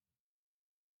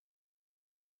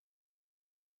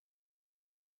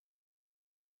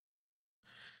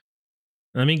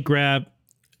 Let me grab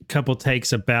a couple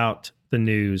takes about the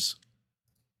news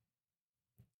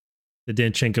that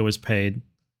Danchenko was paid.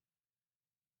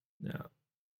 Now,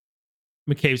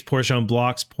 McCabe's Porsche on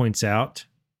Blocks points out,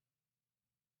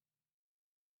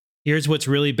 here's what's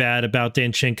really bad about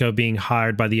Danchenko being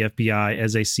hired by the FBI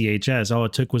as a CHS. All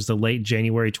it took was the late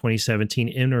January 2017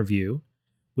 interview,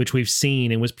 which we've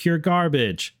seen and was pure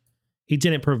garbage. He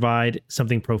didn't provide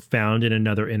something profound in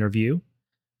another interview.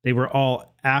 They were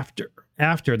all after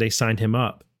they signed him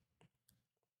up.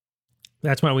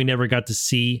 That's why we never got to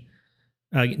see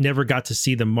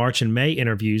the March and May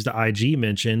interviews the IG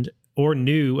mentioned, or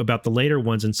knew about the later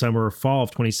ones in summer or fall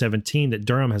of 2017 that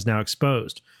Durham has now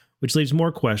exposed, which leaves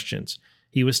more questions.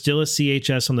 He was still a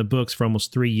CHS on the books for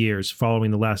almost 3 years following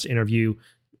the last interview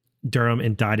Durham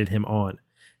indicted him on.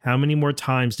 How many more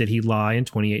times did he lie in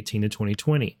 2018 to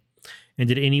 2020? And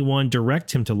did anyone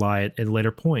direct him to lie at a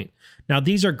later point? Now,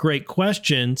 these are great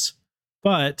questions,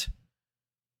 but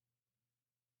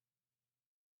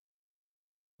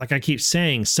like I keep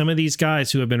saying, some of these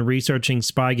guys who have been researching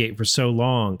Spygate for so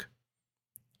long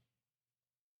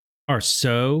are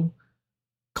so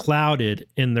clouded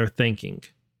in their thinking.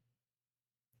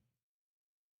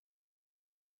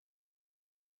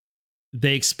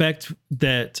 They expect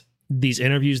that these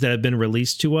interviews that have been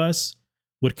released to us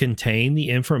would contain the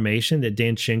information that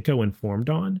Danchenko informed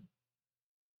on.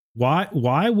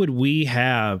 Why would we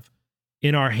have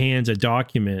in our hands a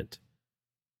document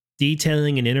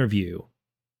detailing an interview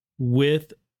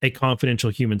with a confidential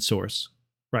human source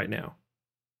right now?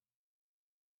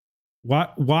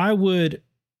 Why would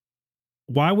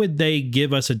they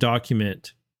give us a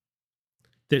document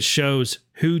that shows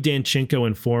who Danchenko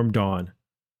informed on?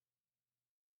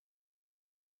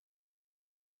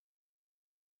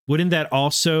 Wouldn't that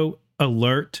also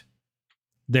alert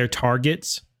their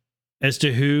targets as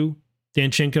to who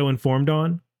Danchenko informed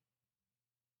on?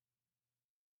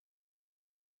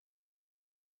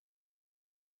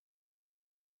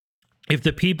 If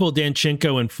the people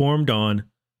Danchenko informed on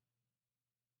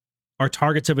are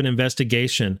targets of an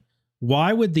investigation,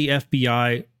 why would the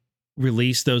FBI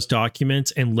release those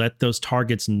documents and let those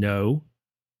targets know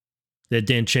that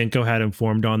Danchenko had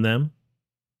informed on them?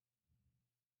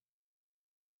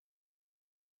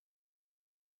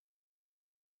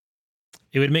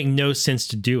 It would make no sense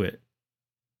to do it.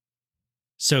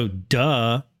 So,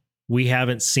 we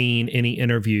haven't seen any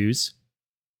interviews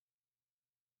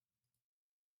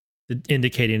that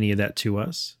indicate any of that to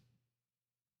us.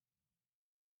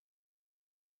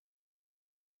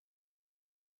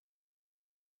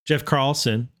 Jeff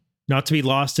Carlson, not to be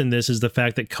lost in this is the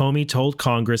fact that Comey told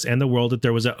Congress and the world that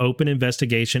there was an open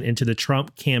investigation into the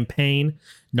Trump campaign,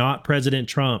 not President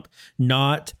Trump,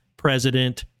 not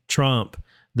President Trump.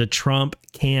 The Trump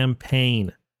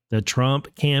campaign. The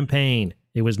Trump campaign.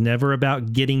 It was never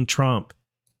about getting Trump.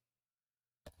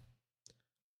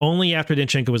 Only after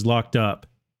Danchenko was locked up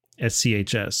at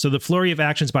CHS. So the flurry of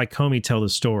actions by Comey tell the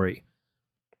story.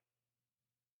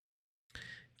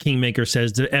 Kingmaker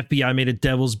says the FBI made a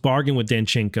devil's bargain with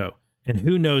Danchenko, and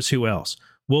who knows who else.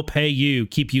 We'll pay you,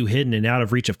 keep you hidden and out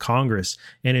of reach of Congress,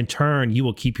 and in turn, you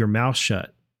will keep your mouth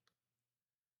shut.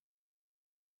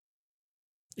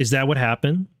 Is that what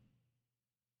happened?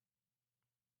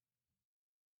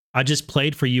 I just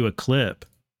played for you a clip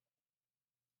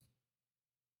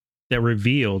that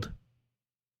revealed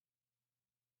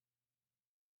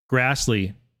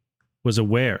Grassley was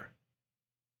aware.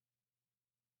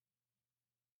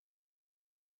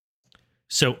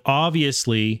 So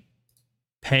obviously,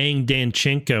 paying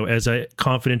Danchenko as a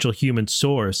confidential human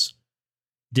source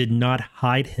did not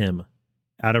hide him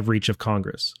out of reach of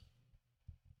Congress.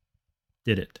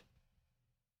 Did it?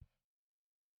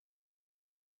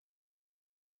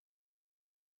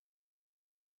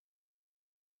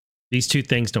 These two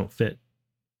things don't fit.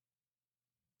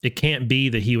 It can't be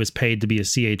that he was paid to be a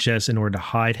CHS in order to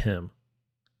hide him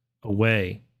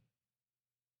away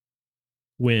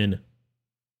when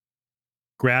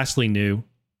Grassley knew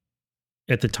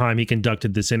at the time he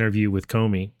conducted this interview with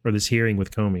Comey, or this hearing with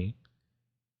Comey.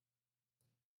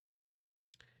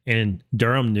 And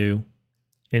Durham knew,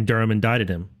 and Durham indicted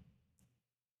him.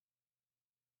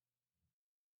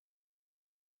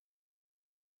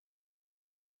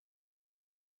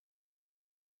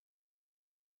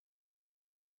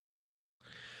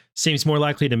 Seems more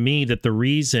likely to me that the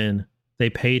reason they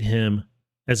paid him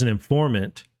as an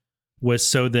informant was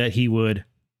so that he would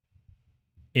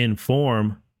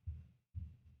inform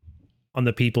on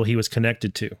the people he was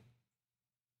connected to.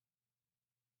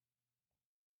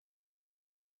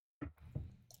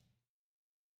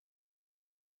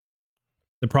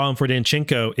 The problem for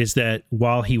Danchenko is that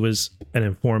while he was an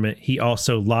informant, he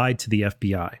also lied to the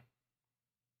FBI.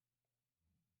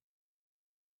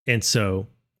 And so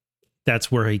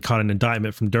that's where he caught an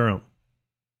indictment from Durham.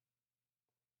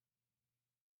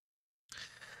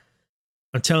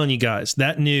 I'm telling you guys,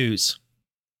 that news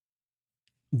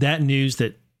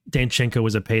that Danchenko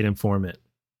was a paid informant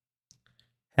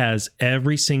has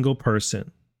every single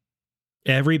person,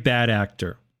 every bad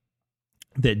actor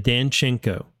that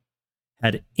Danchenko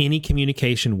had any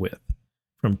communication with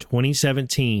from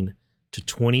 2017 to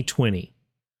 2020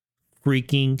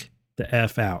 freaking the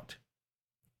F out.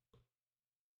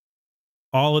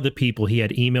 All of the people he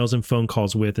had emails and phone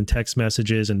calls with and text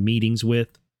messages and meetings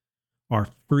with are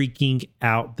freaking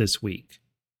out this week,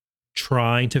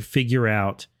 trying to figure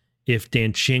out if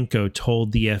Danchenko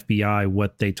told the FBI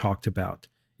what they talked about,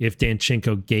 if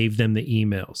Danchenko gave them the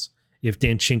emails, if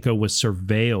Danchenko was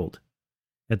surveilled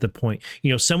at the point.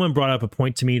 You know, someone brought up a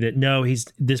point to me that no,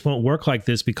 this won't work like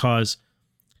this because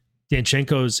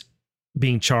Danchenko's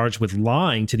being charged with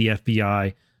lying to the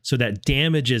FBI, so that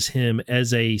damages him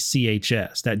as a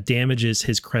CHS. That damages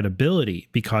his credibility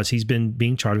because he's been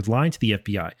being charged with lying to the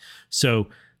FBI. So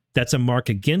that's a mark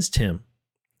against him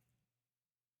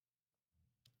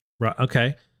Right.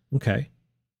 Okay. Okay.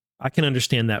 I can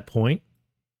understand that point.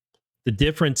 The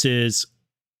difference is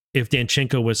if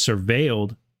Danchenko was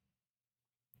surveilled,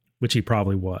 which he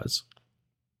probably was,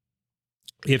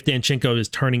 if Danchenko is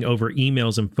turning over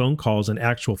emails and phone calls and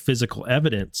actual physical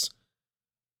evidence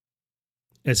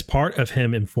as part of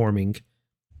him informing,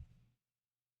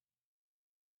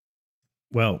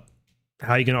 well,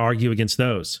 how are you going to argue against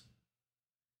those?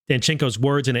 Danchenko's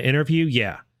words in an interview,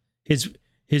 yeah. His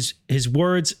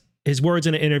words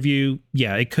in an interview,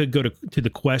 yeah, it could go to the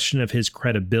question of his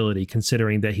credibility,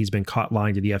 considering that he's been caught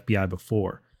lying to the FBI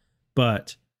before.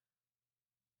 But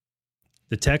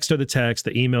the text are the text,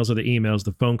 the emails are the emails,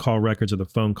 the phone call records are the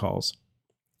phone calls.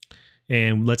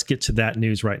 And let's get to that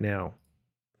news right now.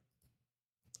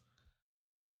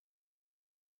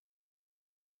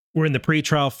 We're in the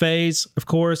pretrial phase, of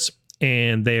course,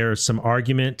 and there's some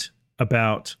argument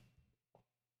about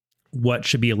what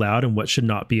should be allowed and what should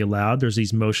not be allowed. There's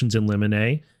these motions in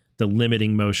limine, the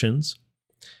limiting motions.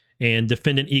 And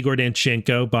defendant Igor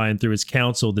Danchenko, by and through his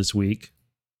counsel this week,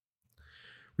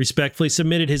 respectfully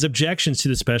submitted his objections to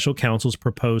the special counsel's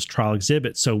proposed trial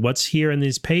exhibit. So what's here in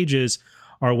these pages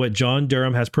are what John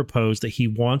Durham has proposed that he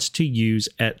wants to use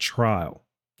at trial.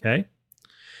 Okay?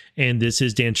 And this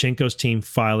is Danchenko's team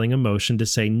filing a motion to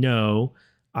say, no,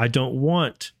 I don't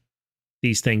want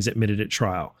these things admitted at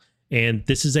trial. And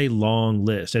this is a long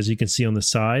list. As you can see on the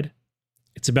side,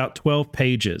 it's about 12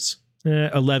 pages,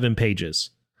 11 pages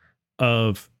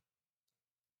of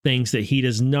things that he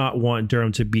does not want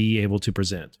Durham to be able to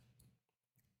present.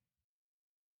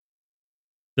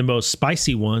 The most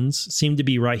spicy ones seem to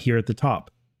be right here at the top.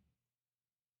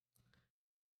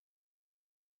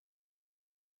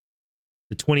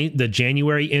 The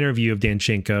January interview of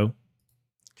Danchenko,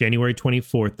 January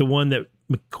 24th, the one that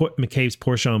McCabe's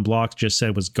Porsche and Blocks just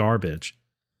said was garbage.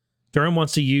 Durham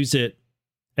wants to use it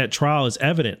at trial as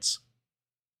evidence.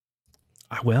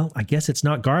 Well, I guess it's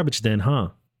not garbage then, huh?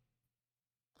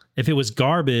 If it was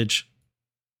garbage,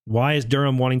 why is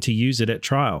Durham wanting to use it at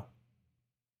trial?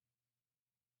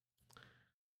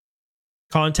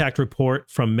 Contact report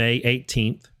from May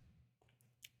 18th.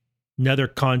 Another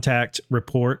contact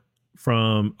report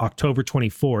from October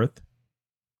 24th.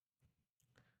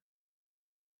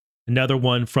 Another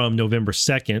one from November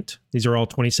 2nd. These are all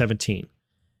 2017.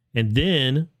 And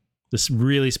then this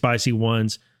really spicy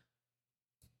ones,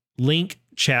 Link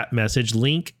chat message.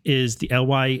 Link is the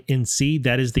LYNC.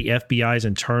 That is the FBI's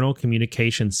internal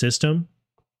communication system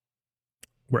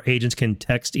where agents can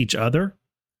text each other.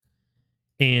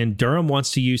 And Durham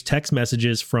wants to use text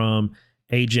messages from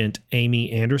Agent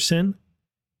Amy Anderson,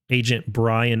 Agent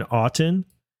Brian Otten,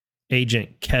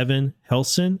 Agent Kevin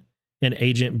Helson, and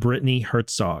Agent Brittany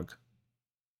Herzog.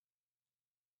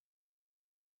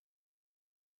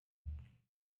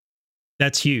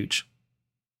 That's huge.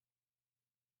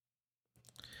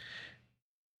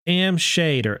 Am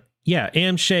Shade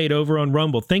over on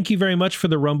Rumble. Thank you very much for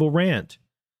the Rumble rant.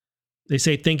 They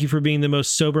say, thank you for being the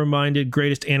most sober-minded,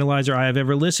 greatest analyzer I have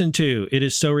ever listened to. It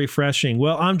is so refreshing.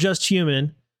 Well, I'm just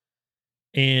human,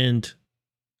 and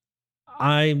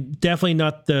I'm definitely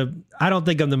not I don't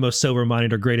think I'm the most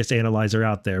sober-minded or greatest analyzer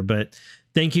out there, but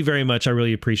thank you very much. I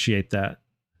really appreciate that.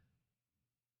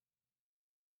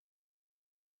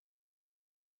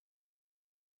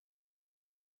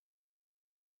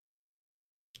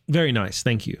 Very nice.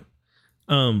 Thank you.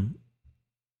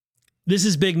 This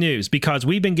is big news because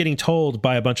we've been getting told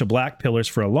by a bunch of black pillars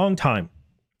for a long time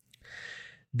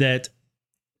that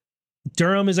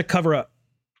Durham is a cover-up.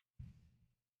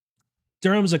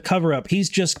 Durham's a cover-up. He's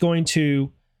just going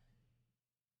to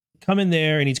come in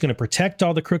there and he's going to protect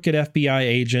all the crooked FBI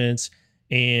agents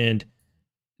and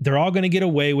they're all going to get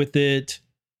away with it.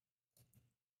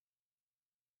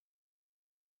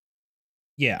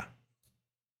 Yeah.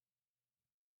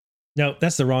 No,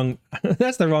 that's the wrong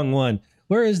one.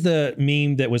 Where is the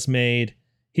meme that was made?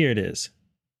 Here it is.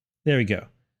 There we go.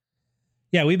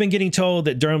 Yeah, we've been getting told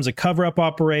that Durham's a cover-up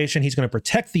operation. He's going to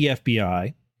protect the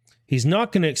FBI. He's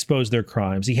not going to expose their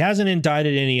crimes. He hasn't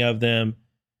indicted any of them.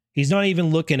 He's not even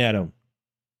looking at them.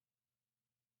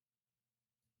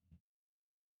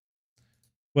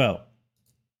 Well,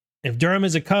 if Durham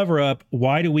is a cover-up,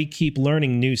 why do we keep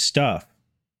learning new stuff?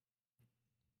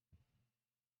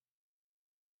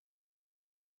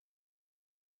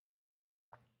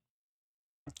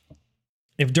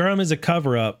 If Durham is a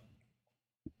cover-up,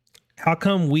 how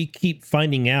come we keep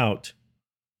finding out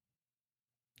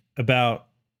about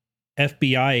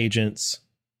FBI agents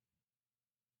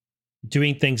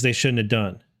doing things they shouldn't have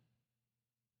done?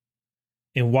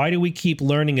 And why do we keep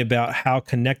learning about how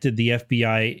connected the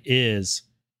FBI is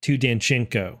to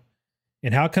Danchenko?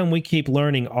 And how come we keep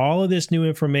learning all of this new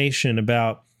information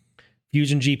about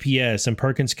Fusion GPS and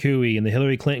Perkins Coie and the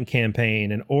Hillary Clinton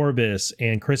campaign and Orbis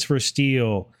and Christopher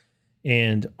Steele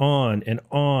and on and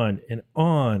on and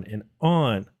on and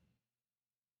on?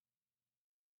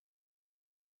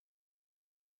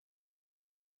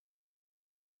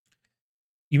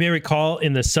 You may recall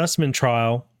in the Sussman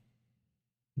trial,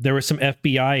 there were some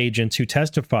FBI agents who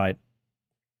testified.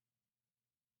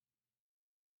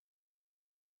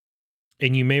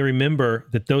 And you may remember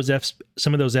that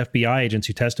some of those FBI agents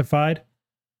who testified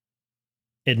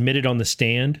admitted on the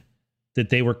stand that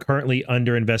they were currently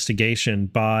under investigation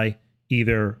by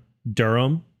either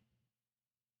Durham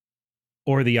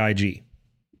or the IG.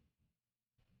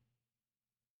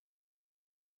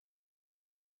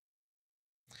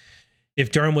 If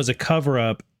Durham was a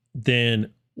cover-up,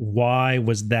 then why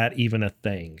was that even a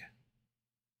thing?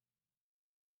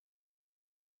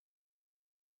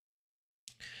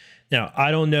 Now,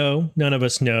 I don't know. None of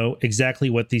us know exactly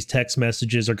what these text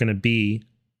messages are going to be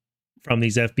from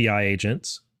these FBI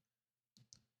agents.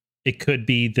 It could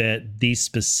be that these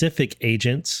specific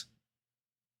agents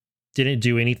didn't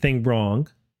do anything wrong,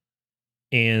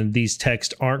 and these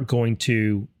texts aren't going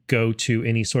to go to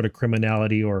any sort of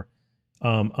criminality or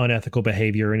unethical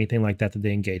behavior or anything like that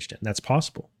they engaged in. That's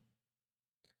possible.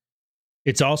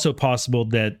 It's also possible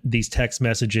that these text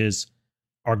messages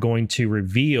are going to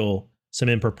reveal some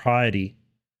impropriety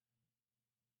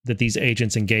that these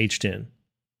agents engaged in.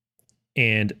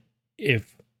 And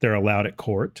if they're allowed at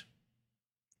court,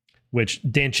 which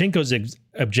Danchenko's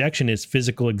objection is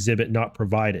physical exhibit not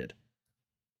provided.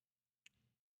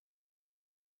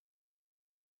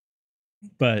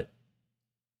 But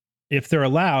if they're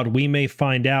allowed, we may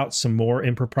find out some more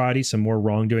impropriety, some more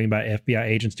wrongdoing by FBI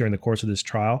agents during the course of this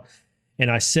trial.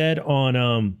 And I said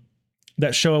on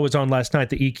that show I was on last night,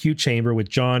 the EQ Chamber with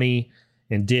Johnny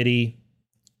and Diddy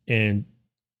and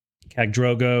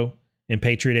Cagdrogo and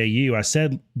Patriot AU, I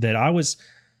said that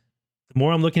the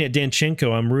more I'm looking at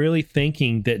Danchenko, I'm really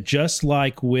thinking that just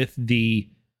like with the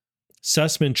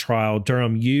Sussman trial,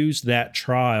 Durham used that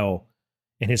trial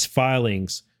and his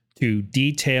filings to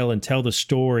detail and tell the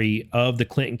story of the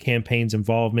Clinton campaign's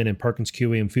involvement and Perkins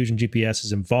Coie and Fusion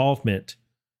GPS's involvement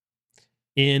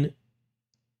in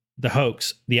the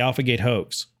hoax, the Alphagate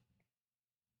hoax.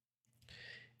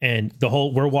 And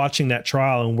we're watching that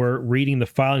trial and we're reading the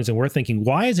filings and we're thinking,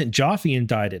 why isn't Jaffe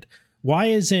indicted? Why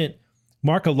isn't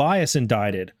Mark Elias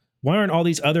indicted? Why aren't all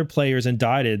these other players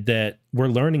indicted that we're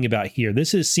learning about here?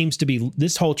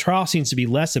 This whole trial seems to be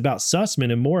less about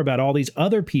Sussman and more about all these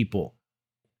other people.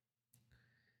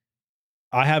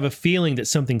 I have a feeling that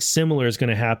something similar is going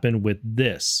to happen with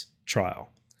this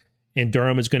trial. And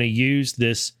Durham is going to use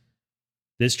this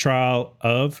trial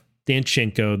of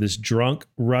Danchenko, this drunk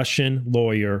Russian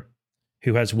lawyer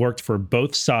who has worked for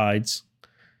both sides.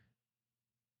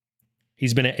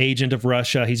 He's been an agent of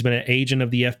Russia. He's been an agent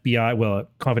of the FBI. Well, a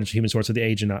confidential human source of the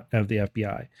agent of the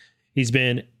FBI. He's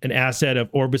been an asset of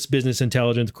Orbis Business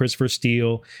Intelligence, Christopher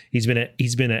Steele. He's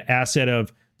been an asset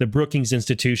of the Brookings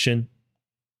Institution.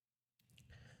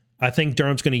 I think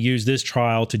Durham's going to use this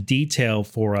trial to detail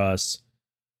for us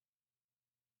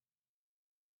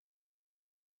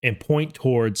and point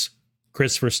towards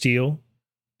Christopher Steele,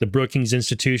 the Brookings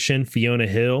Institution, Fiona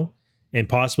Hill, and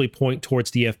possibly point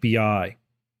towards the FBI.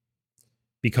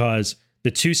 Because the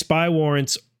two FISA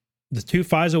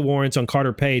warrants on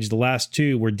Carter Page, the last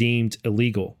two were deemed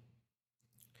illegal.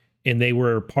 And they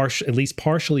were at least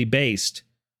partially based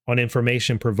on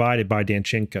information provided by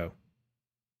Danchenko,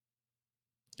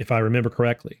 if I remember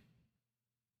correctly.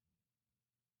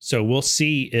 So we'll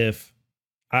see if...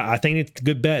 I think it's a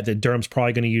good bet that Durham's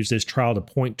probably going to use this trial to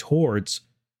point towards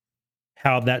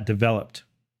how that developed.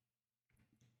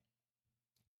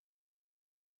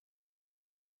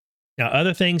 Now,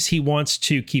 other things he wants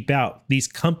to keep out, these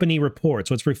company reports,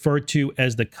 what's referred to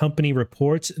as the company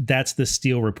reports, that's the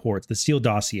Steele reports, the Steele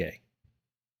dossier.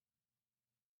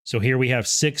 So here we have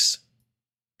 6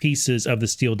 pieces of the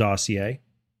Steele dossier.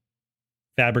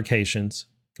 Fabrications,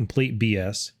 complete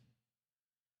BS.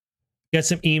 Got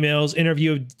some emails,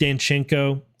 interview of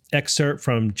Danchenko, excerpt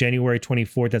from January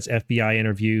 24th, that's FBI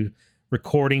interview,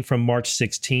 recording from March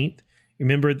 16th.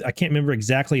 Remember, I can't remember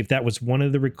exactly if that was one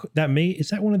of the, is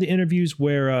that one of the interviews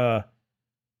where,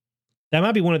 that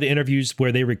might be one of the interviews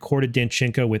where they recorded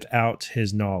Danchenko without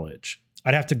his knowledge.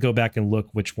 I'd have to go back and look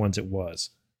which ones it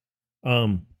was.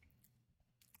 We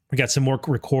got some more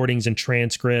recordings and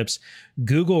transcripts.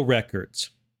 Google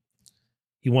records.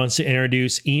 He wants to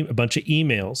introduce a bunch of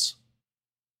emails.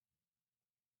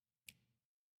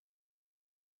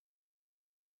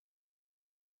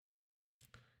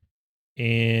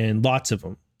 And lots of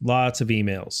them. Lots of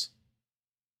emails.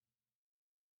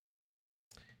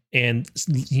 And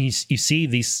you see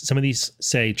these, some of these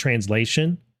say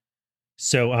translation.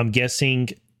 So I'm guessing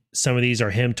some of these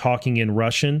are him talking in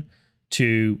Russian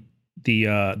to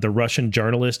the Russian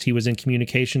journalist he was in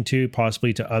communication to,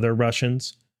 possibly to other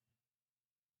Russians.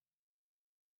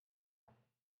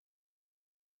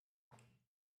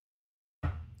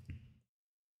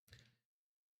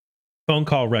 Phone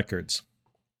call records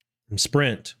from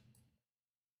Sprint.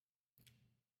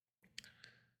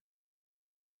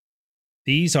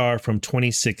 These are from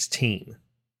 2016.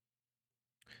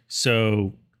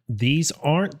 So these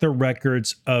aren't the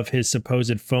records of his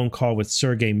supposed phone call with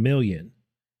Sergey Million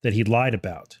that he lied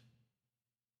about.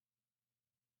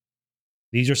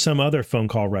 These are some other phone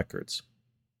call records.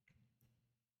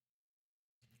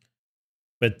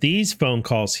 But these phone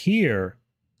calls here,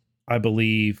 I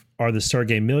believe, are the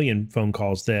Sergey Million phone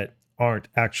calls that aren't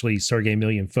actually Sergey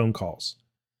Million phone calls.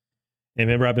 And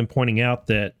remember, I've been pointing out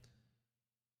that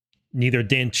neither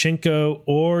Danchenko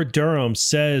or Durham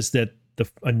says that the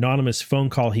anonymous phone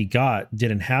call he got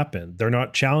didn't happen. They're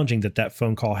not challenging that that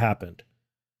phone call happened.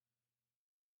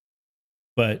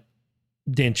 But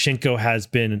Danchenko has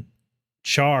been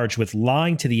charged with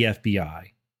lying to the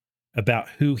FBI about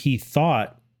who he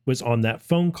thought was on that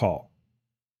phone call.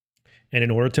 And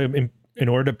in order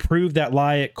to prove that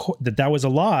lie that was a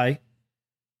lie,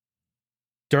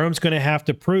 Durham's going to have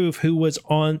to prove who was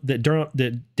on that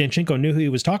Danchenko knew who he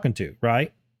was talking to,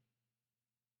 right?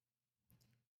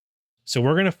 So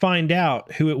we're going to find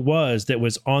out who it was that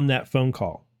was on that phone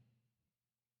call.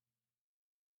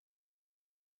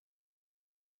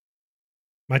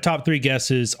 My top three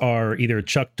guesses are either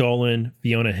Chuck Dolan,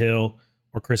 Fiona Hill,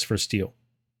 or Christopher Steele.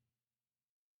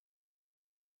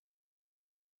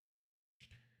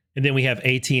 And then we have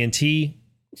AT&T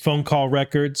phone call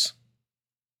records,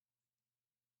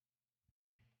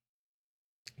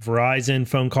 Verizon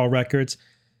phone call records,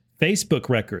 Facebook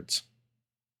records,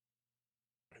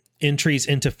 entries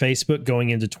into Facebook going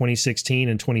into 2016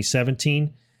 and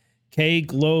 2017, K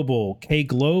Global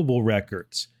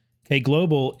records. K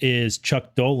Global is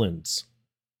Chuck Dolan's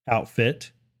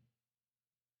outfit.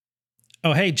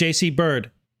 Oh, hey, JC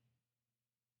Bird.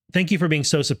 Thank you for being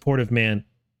so supportive, man.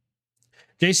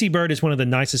 JC Bird is one of the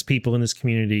nicest people in this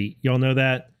community. Y'all know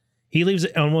that? He leaves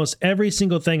almost every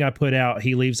single thing I put out.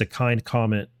 He leaves a kind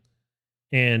comment.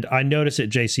 And I notice it,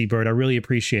 JC Bird. I really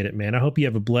appreciate it, man. I hope you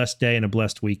have a blessed day and a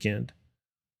blessed weekend.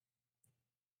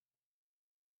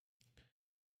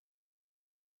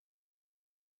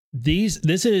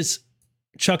 This is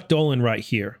Chuck Dolan right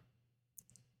here.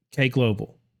 K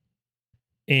Global.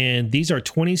 And these are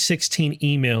 2016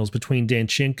 emails between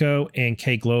Danchenko and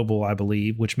K Global, I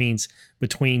believe, which means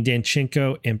between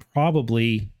Danchenko and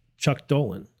probably Chuck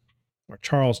Dolan or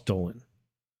Charles Dolan.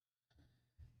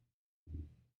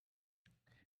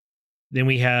 Then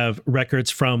we have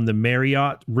records from the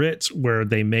Marriott Ritz where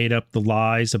they made up the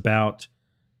lies about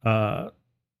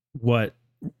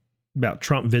about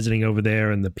Trump visiting over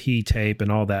there and the P tape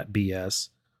and all that BS.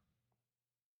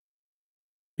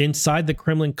 Inside the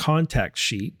Kremlin contact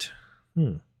sheet.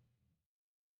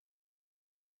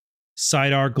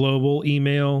 Sidar Global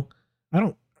email.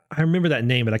 I remember that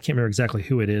name, but I can't remember exactly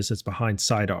who it is that's behind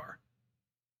Sidar.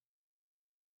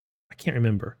 I can't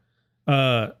remember.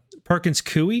 Perkins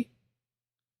Coie.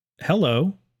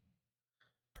 Hello.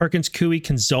 Perkins Coie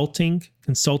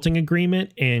consulting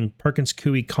agreement and Perkins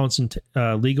Coie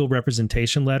legal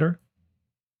representation letter.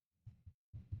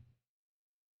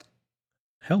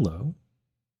 Hello.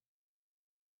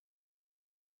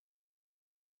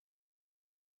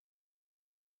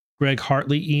 Greg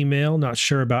Hartley email, not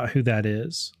sure about who that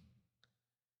is.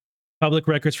 Public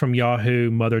records from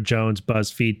Yahoo, Mother Jones,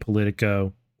 BuzzFeed,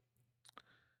 Politico.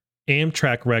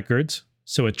 Amtrak records,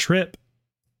 so a trip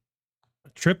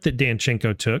that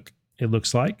Danchenko took, it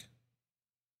looks like.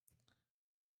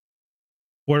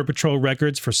 Border Patrol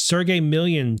records for Sergey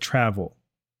Million travel.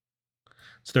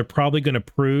 So they're probably going to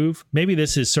prove, maybe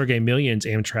this is Sergey Million's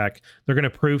Amtrak. They're going to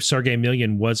prove Sergey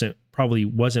Million probably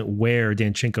wasn't where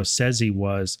Danchenko says he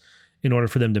was in order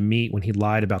for them to meet when he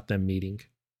lied about them meeting.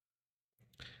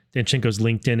 Danchenko's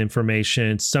LinkedIn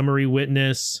information, summary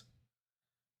witness,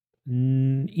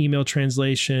 email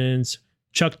translations,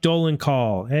 Chuck Dolan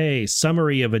call. Hey,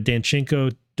 summary of a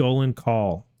Danchenko Dolan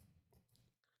call.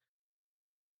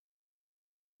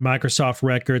 Microsoft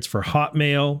records for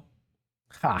Hotmail.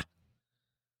 Ha.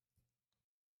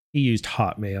 He used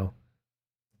Hotmail.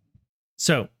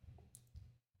 So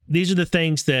these are the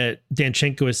things that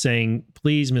Danchenko is saying,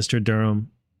 please, Mr.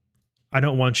 Durham, I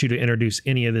don't want you to introduce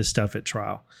any of this stuff at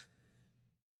trial.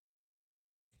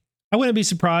 I wouldn't be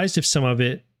surprised if some of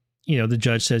it the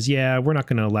judge says, yeah, we're not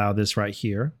going to allow this right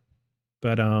here.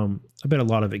 But I bet a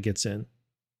lot of it gets in.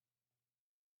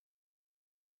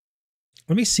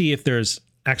 Let me see if there's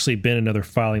actually been another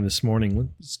filing this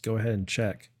morning. Let's go ahead and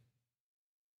check.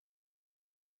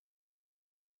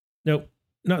 Nope,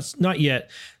 not yet.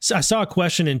 So I saw a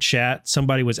question in chat.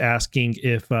 Somebody was asking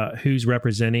if who's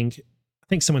representing. I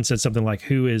think someone said something like,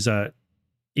 who is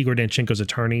Igor Danchenko's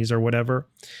attorneys or whatever.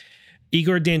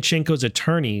 Igor Danchenko's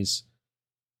attorneys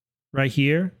right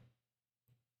here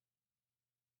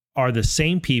are the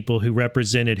same people who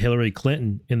represented Hillary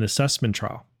Clinton in the Sussman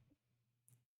trial.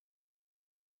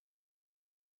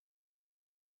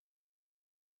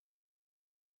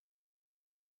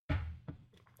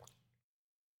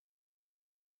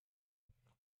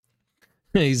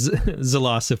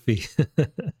 Zilosophy.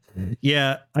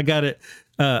 Yeah, I got it.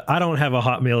 I don't have a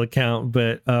Hotmail account,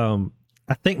 but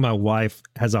I think my wife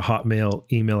has a Hotmail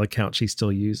email account she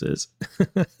still uses.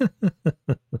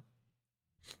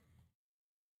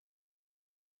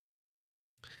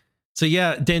 So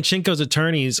yeah, Danchenko's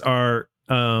attorneys are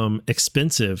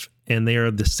expensive, and they are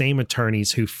the same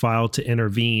attorneys who filed to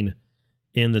intervene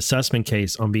in the Sussman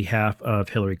case on behalf of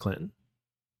Hillary Clinton.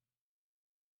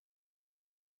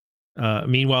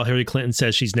 Meanwhile, Hillary Clinton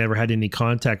says she's never had any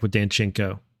contact with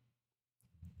Danchenko,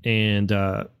 and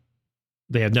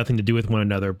they have nothing to do with one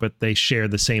another, but they share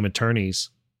the same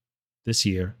attorneys this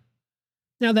year.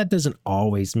 Now, that doesn't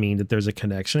always mean that there's a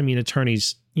connection. I mean,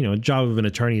 attorneys, a job of an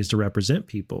attorney is to represent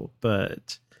people,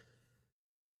 but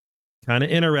kind of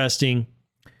interesting.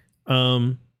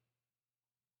 All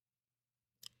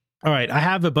right, I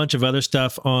have a bunch of other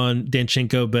stuff on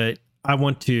Danchenko, but I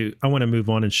want to move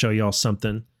on and show y'all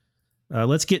something.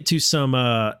 Let's get to some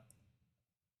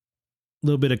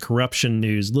little bit of corruption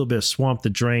news, a little bit of swamp the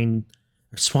drain,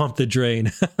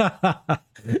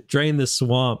 drain the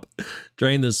swamp.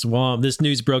 This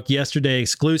news broke yesterday.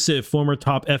 Exclusive. Former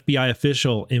top FBI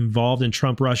official involved in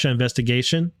Trump-Russia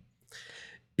investigation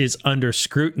is under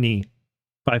scrutiny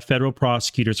by federal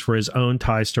prosecutors for his own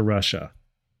ties to Russia.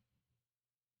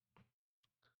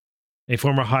 A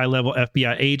former high-level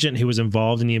FBI agent who was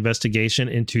involved in the investigation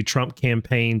into Trump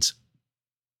campaign's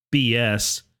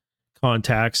BS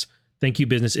contacts. Thank you,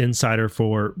 Business Insider,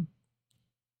 for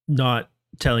not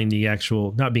telling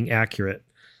not being accurate.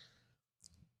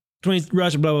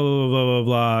 Russia, blah, blah, blah, blah, blah,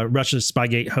 blah, Russia's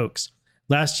Spygate hoax.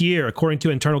 Last year, according to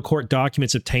internal court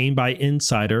documents obtained by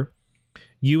Insider,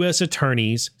 U.S.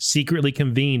 attorneys secretly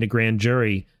convened a grand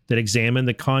jury that examined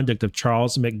the conduct of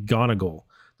Charles McGonigal,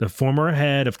 the former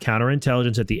head of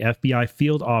counterintelligence at the FBI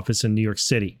field office in New York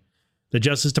City. The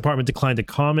Justice Department declined to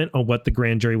comment on what the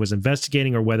grand jury was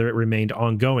investigating or whether it remained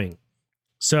ongoing.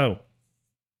 So,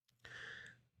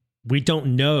 we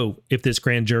don't know if this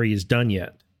grand jury is done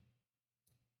yet.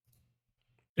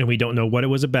 And we don't know what it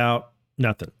was about.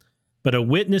 Nothing. But a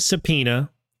witness subpoena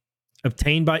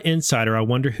obtained by Insider. I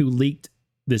wonder who leaked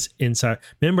this Insider.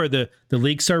 Remember, the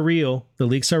leaks are real. The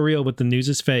leaks are real, but the news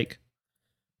is fake.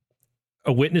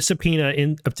 A witness subpoena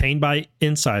obtained by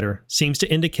Insider seems to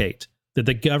indicate that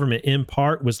the government, in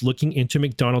part, was looking into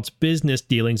McDonald's business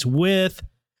dealings with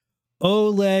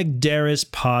Oleg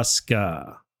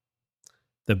Deripaska,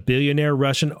 the billionaire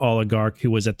Russian oligarch who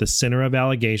was at the center of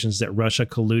allegations that Russia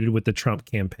colluded with the Trump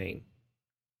campaign.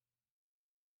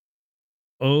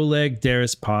 Oleg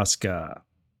Deripaska.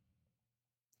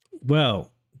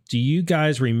 Well, do you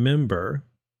guys remember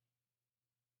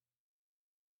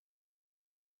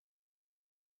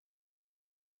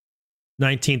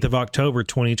October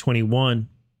 2021,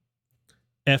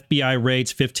 FBI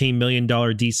raids $15 million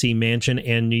DC mansion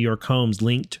and New York homes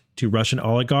linked to Russian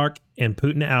oligarch and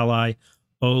Putin ally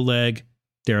Oleg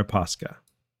Deripaska.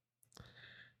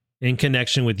 In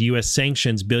connection with U.S.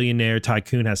 sanctions, billionaire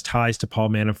tycoon has ties to Paul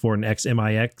Manafort and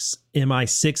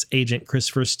ex-MI6 agent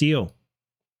Christopher Steele.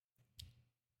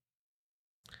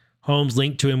 Homes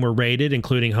linked to him were raided,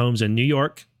 including homes in New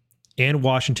York and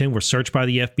Washington, were searched by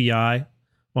the FBI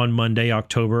on Monday,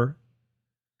 October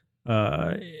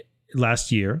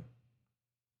last year.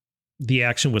 The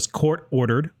action was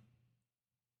court-ordered.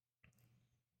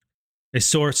 A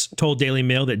source told Daily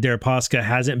Mail that Deripaska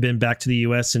hasn't been back to the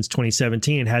U.S. since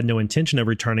 2017 and had no intention of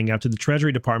returning after the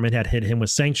Treasury Department had hit him with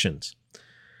sanctions.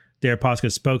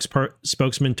 Deripaska's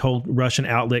spokesman told Russian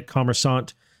outlet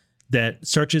Kommersant that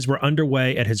searches were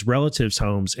underway at his relatives'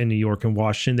 homes in New York and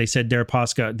Washington. They said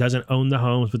Deripaska doesn't own the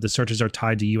homes, but the searches are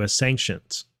tied to U.S.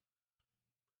 sanctions.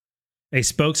 A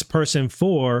spokesperson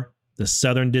for the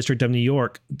Southern District of New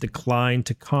York declined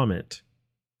to comment.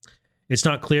 It's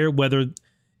not clear whether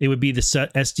it would be the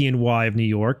SDNY of New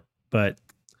York, but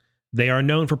They are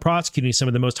known for prosecuting some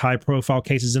of the most high-profile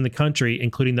cases in the country,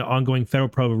 including the ongoing federal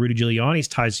probe of Rudy Giuliani's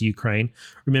ties to Ukraine.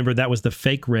 Remember, that was the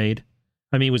fake raid.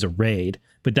 I mean, it was a raid,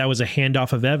 but that was a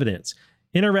handoff of evidence.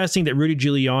 Interesting that Rudy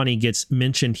Giuliani gets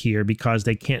mentioned here because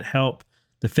they can't help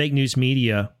the fake news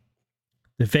media.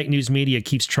 The fake news media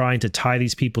keeps trying to tie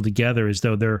these people together as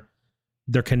though they're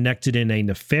connected in a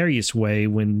nefarious way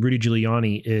when Rudy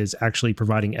Giuliani is actually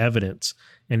providing evidence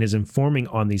and is informing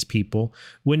on these people.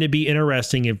 Wouldn't it be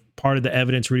interesting if part of the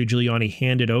evidence Rudy Giuliani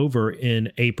handed over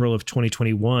in April of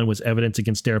 2021 was evidence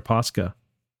against Deripaska?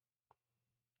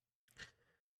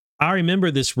 I remember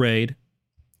this raid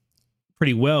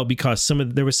pretty well because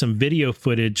there was some video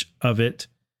footage of it,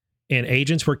 and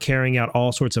agents were carrying out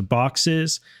all sorts of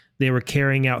boxes. They were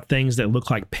carrying out things that looked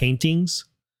like paintings.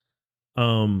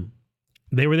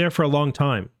 They were there for a long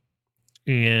time,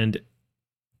 and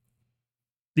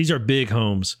these are big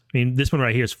homes. I mean, this one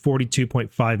right here is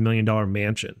 $42.5 million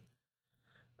mansion.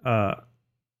 And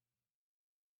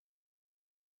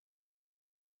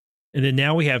then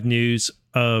now we have news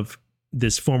of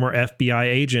this former FBI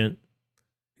agent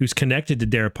who's connected to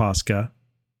Deripaska.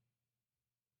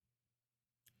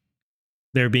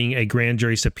 There being a grand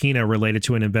jury subpoena related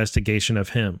to an investigation of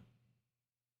him.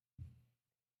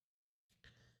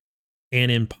 And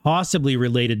in possibly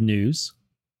related news,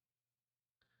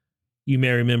 you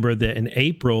may remember that in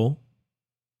April,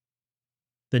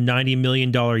 the $90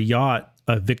 million yacht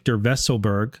of Victor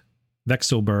Vekselberg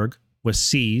was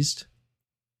seized.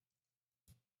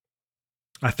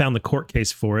 I found the court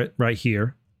case for it right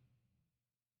here.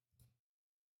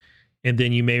 And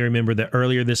then you may remember that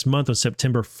earlier this month, on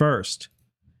September 1st,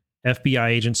 FBI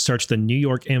agents searched the New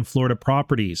York and Florida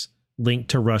properties linked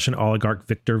to Russian oligarch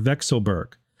Victor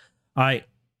Vekselberg. I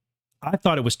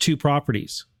thought it was two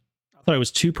properties.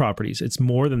 It's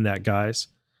more than that, guys.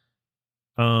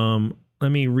 Let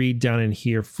me read down in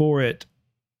here for it.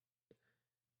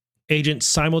 Agents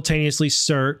simultaneously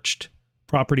searched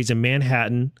properties in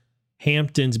Manhattan,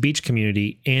 Hamptons beach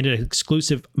community, and an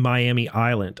exclusive Miami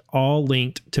island, all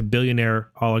linked to billionaire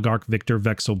oligarch Victor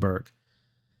Vekselberg.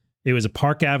 It was a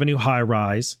Park Avenue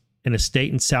high-rise, an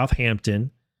estate in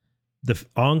Southampton, the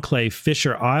enclave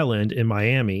Fisher Island in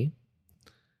Miami,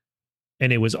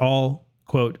 and it was all,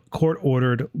 quote,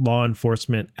 court-ordered law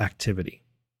enforcement activity.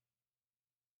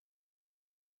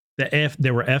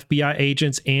 There were FBI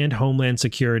agents and Homeland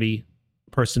Security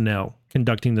personnel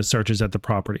conducting the searches at the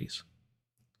properties.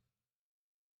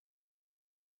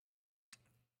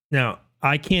 Now,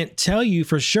 I can't tell you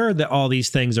for sure that all these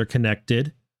things are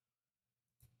connected,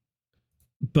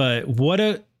 but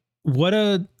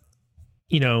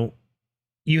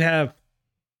you have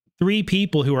three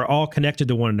people who are all connected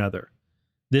to one another.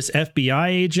 This FBI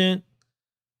agent,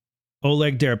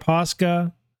 Oleg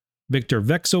Deripaska, Victor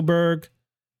Vekselberg,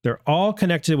 they're all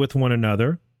connected with one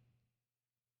another.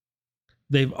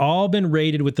 They've all been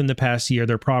raided within the past year.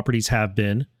 Their properties have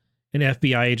been. And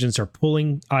FBI agents are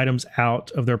pulling items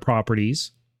out of their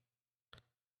properties.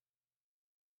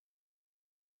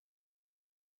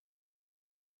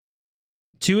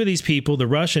 Two of these people, the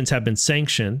Russians, have been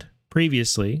sanctioned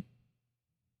previously.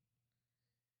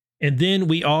 And then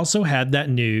we also had that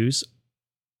news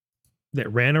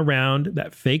that ran around,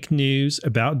 that fake news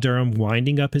about Durham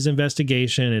winding up his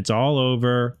investigation. It's all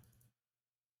over.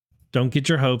 Don't get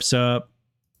your hopes up.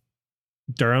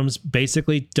 Durham's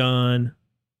basically done.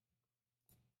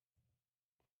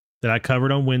 That I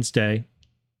covered on Wednesday.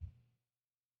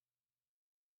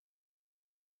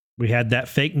 We had that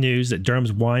fake news that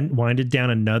Durham's winded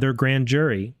down another grand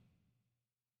jury.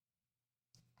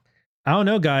 I don't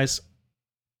know, guys.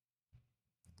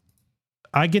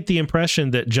 I get the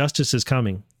impression that justice is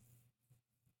coming.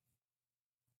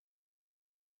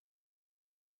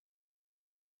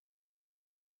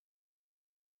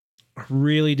 I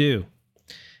really do.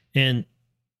 And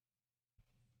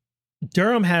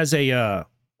Durham has I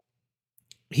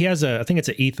think it's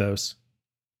an ethos.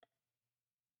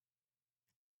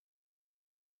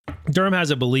 Durham has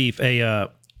a belief, an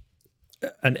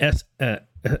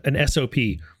SOP.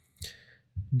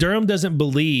 Durham doesn't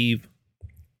believe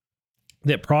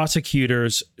that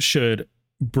prosecutors should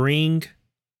bring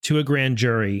to a grand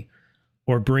jury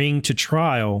or bring to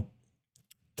trial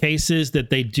cases that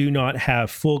they do not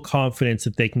have full confidence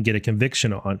that they can get a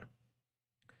conviction on.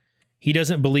 He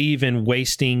doesn't believe in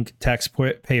wasting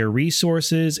taxpayer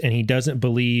resources, and he doesn't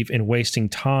believe in wasting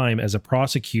time as a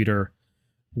prosecutor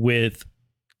with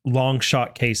long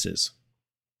shot cases.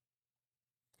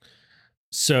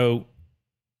 So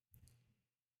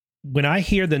when I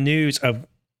hear the news of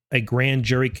a grand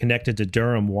jury connected to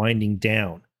Durham winding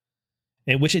down,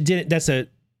 and which it didn't, that's a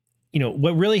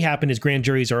what really happened is grand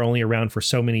juries are only around for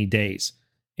so many days,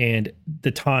 and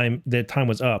the time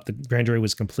was up. The grand jury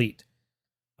was complete.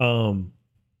 When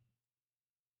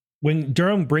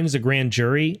Durham brings a grand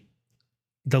jury,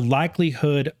 the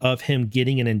likelihood of him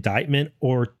getting an indictment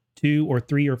or 2 or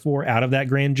 3 or 4 out of that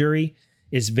grand jury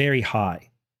is very high.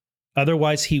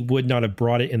 Otherwise, he would not have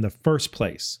brought it in the first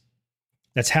place.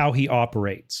 That's how he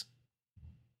operates.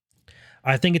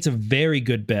 I think it's a very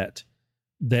good bet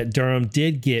that Durham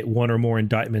did get 1 or more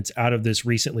indictments out of this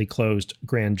recently closed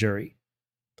grand jury.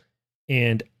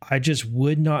 And I just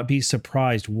would not be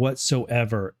surprised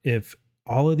whatsoever if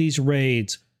all of these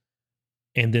raids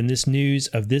and then this news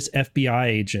of this FBI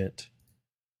agent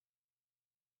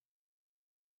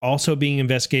also being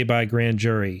investigated by a grand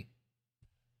jury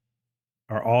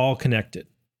are all connected.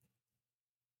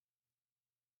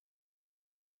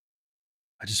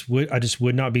 I just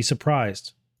would not be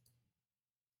surprised.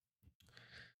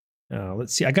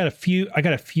 Let's see. I got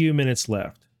a few minutes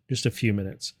left, just a few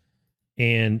minutes.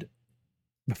 And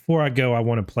before I go, I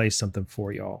want to play something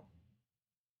for y'all.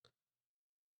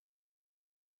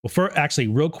 Well, actually,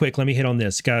 real quick, let me hit on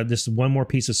this. Got this one more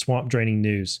piece of swamp draining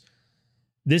news.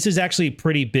 This is actually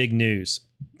pretty big news.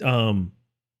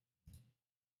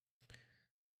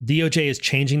 DOJ is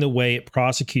changing the way it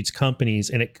prosecutes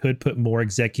companies, and it could put more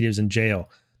executives in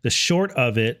jail. The short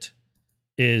of it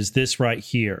is this right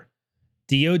here.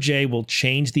 DOJ will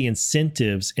change the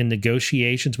incentives in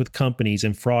negotiations with companies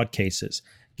in fraud cases,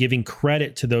 giving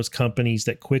credit to those companies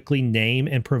that quickly name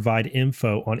and provide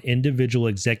info on individual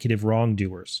executive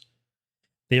wrongdoers.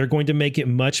 They are going to make it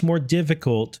much more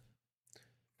difficult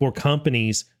for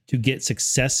companies to get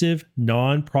successive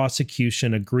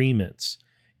non-prosecution agreements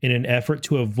in an effort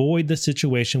to avoid the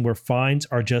situation where fines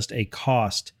are just a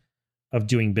cost of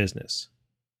doing business.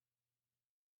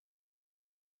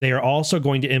 They are also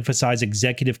going to emphasize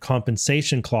executive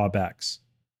compensation clawbacks.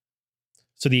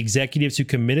 So the executives who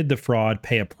committed the fraud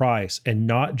pay a price, and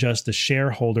not just the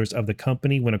shareholders of the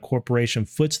company when a corporation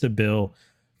foots the bill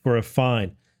for a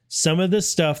fine. Some of the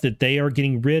stuff that they are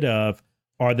getting rid of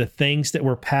are the things that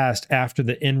were passed after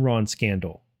the Enron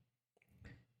scandal.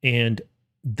 And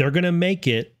they're going to make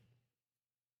it.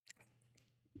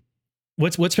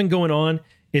 What's been going on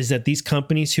is that these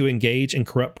companies who engage in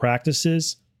corrupt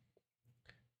practices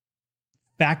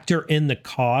factor in the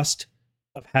cost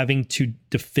of having to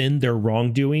defend their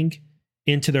wrongdoing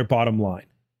into their bottom line.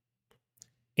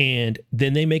 And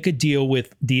then they make a deal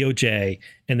with DOJ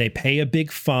and they pay a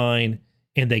big fine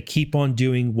and they keep on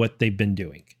doing what they've been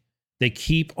doing. They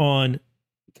keep on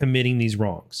committing these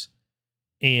wrongs.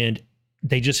 And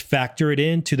they just factor it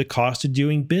into the cost of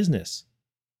doing business.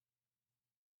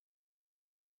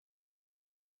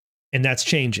 And that's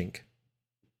changing.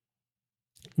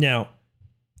 Now,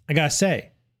 I gotta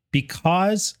say,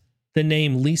 because the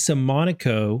name Lisa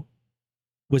Monaco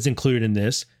was included in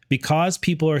this, because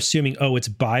people are assuming, oh, it's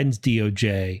Biden's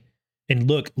DOJ, and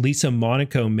look, Lisa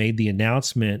Monaco made the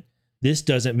announcement, this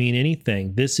doesn't mean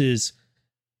anything. This is,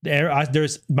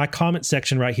 there's my comment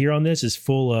section right here on this is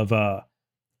full of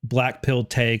black pill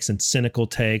takes and cynical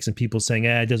takes and people saying,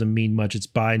 it doesn't mean much. It's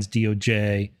Biden's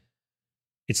DOJ.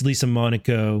 It's Lisa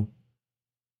Monaco.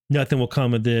 Nothing will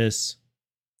come of this.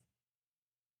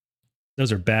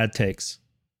 Those are bad takes.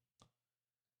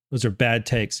 Those are bad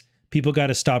takes. People got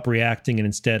to stop reacting and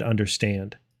instead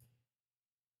understand.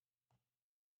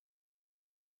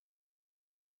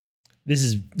 This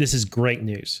is great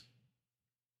news.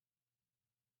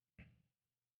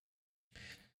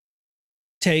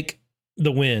 Take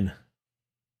the win.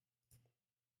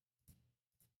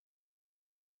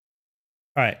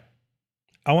 All right.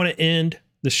 I want to end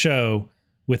the show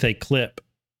with a clip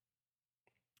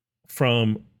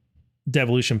from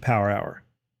Devolution Power Hour.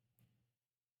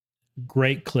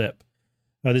 Great clip.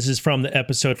 This is from the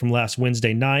episode from last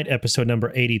Wednesday night, episode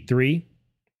number 83.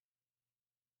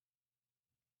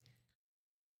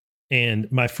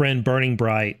 And my friend Burning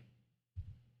Bright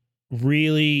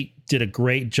really did a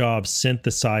great job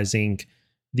synthesizing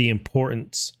the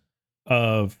importance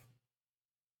of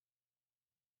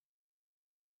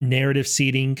narrative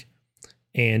seeding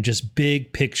and just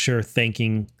big picture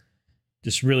thinking.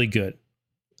 Just really good.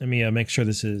 Let me make sure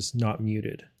this is not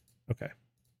muted. Okay.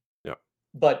 Yeah.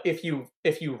 But if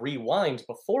you rewind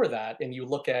before that and you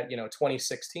look at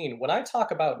 2016, when I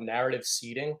talk about narrative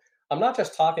seeding, I'm not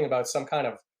just talking about some kind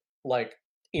of like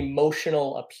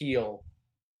emotional appeal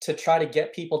to try to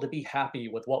get people to be happy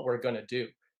with what we're going to do.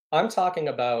 I'm talking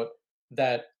about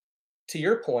that, to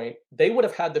your point, they would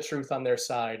have had the truth on their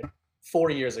side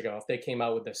 4 years ago if they came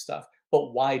out with this stuff.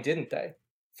 But why didn't they?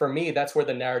 For me, that's where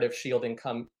the narrative shielding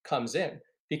comes in,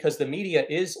 because the media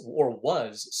is or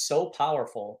was so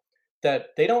powerful that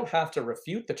they don't have to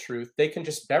refute the truth. They can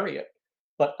just bury it.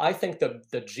 But I think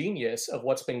the genius of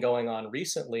what's been going on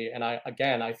recently, and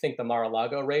I think the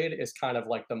Mar-a-Lago raid is kind of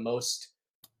like the most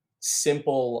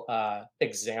simple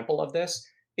example of this,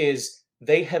 is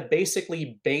they have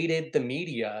basically baited the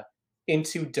media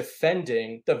into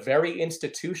defending the very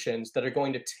institutions that are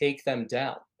going to take them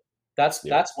down. That's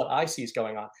what I see is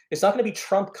going on. It's not going to be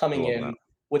Trump coming in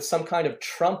with some kind of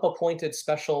Trump-appointed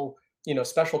special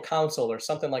counsel or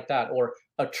something like that, or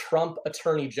a Trump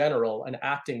attorney general, an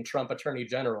acting Trump attorney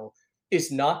general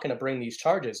is not going to bring these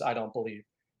charges, I don't believe.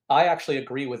 I actually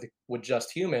agree with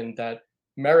Just Human that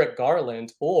Merrick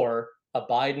Garland or a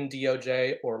Biden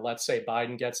DOJ, or let's say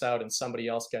Biden gets out and somebody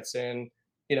else gets in,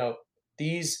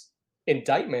 these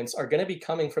indictments are going to be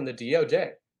coming from the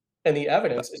DOJ, and the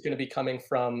evidence is going to be coming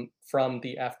from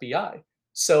the FBI.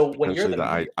 So when you're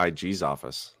the IG's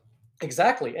office.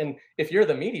 Exactly. And if you're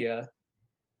the media,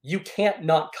 you can't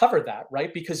not cover that,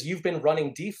 right? Because you've been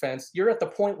running defense. You're at the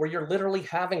point where you're literally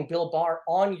having Bill Barr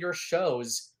on your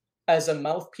shows as a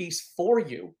mouthpiece for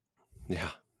you. Yeah.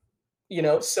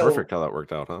 So perfect how that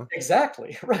worked out, huh?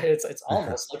 Exactly. Right. It's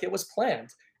almost like it was planned.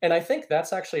 And I think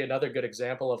that's actually another good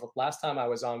example of last time I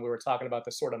was on, we were talking about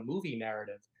the sort of movie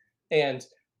narrative. And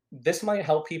this might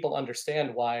help people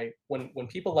understand why when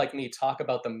people like me talk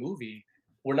about the movie,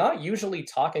 we're not usually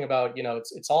talking about,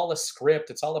 it's all a script.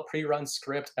 It's all a pre-run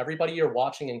script. Everybody you're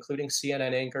watching, including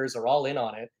CNN anchors, are all in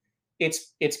on it.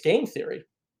 It's game theory.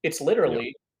 It's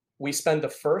literally, we spend the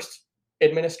first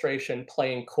administration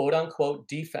playing quote unquote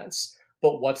defense.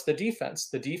 But what's the defense?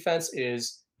 The defense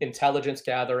is intelligence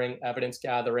gathering, evidence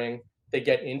gathering. They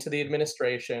get into the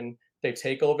administration. They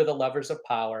take over the levers of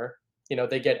power.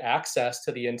 They get access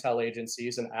to the intel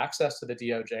agencies and access to the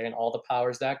DOJ and all the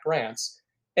powers that grants.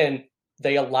 And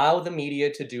they allow the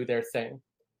media to do their thing.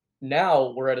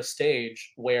 Now we're at a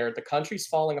stage where the country's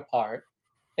falling apart.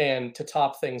 And to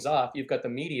top things off, you've got the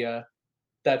media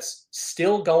that's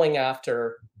still going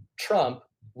after Trump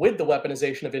with the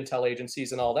weaponization of intel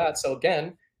agencies and all that. So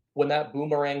again, when that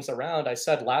boomerangs around, I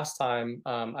said last time,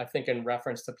 I think in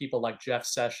reference to people like Jeff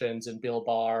Sessions and Bill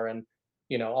Barr and,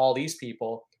 all these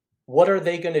people, what are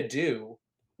they going to do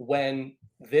when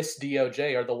this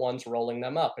DOJ are the ones rolling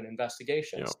them up in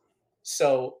investigations? Yeah.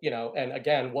 So, and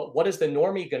again, what is the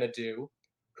normie going to do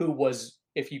who was,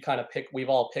 if you kind of we've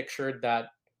all pictured that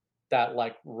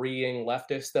like reeing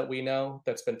leftist that we know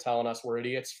that's been telling us we're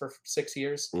idiots for 6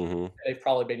 years. Mm-hmm. They've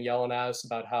probably been yelling at us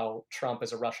about how Trump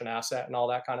is a Russian asset and all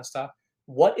that kind of stuff.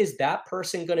 What is that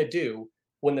person going to do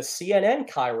when the CNN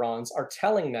chyrons are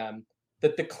telling them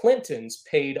that the Clintons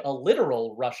paid a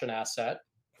literal Russian asset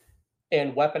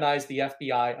and weaponized the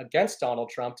FBI against Donald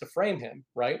Trump to frame him,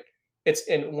 right?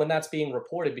 And when that's being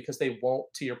reported, because they won't,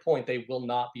 to your point, they will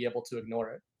not be able to ignore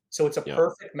it. So it's a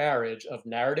perfect marriage of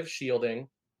narrative shielding.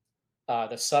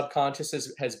 The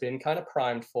subconscious has been kind of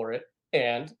primed for it.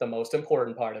 And the most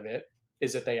important part of it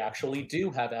is that they actually do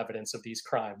have evidence of these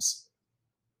crimes.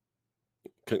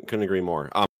 Couldn't agree more.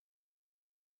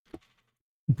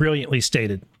 Brilliantly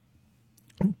stated.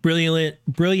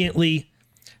 Brilliantly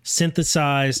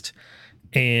synthesized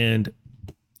and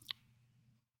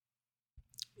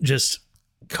just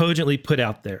cogently put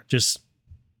out there. Just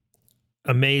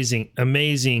amazing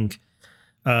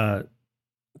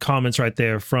comments right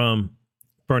there from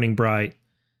Burning Bright.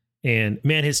 And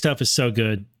man, his stuff is so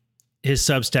good. His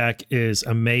Substack is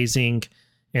amazing.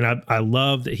 And I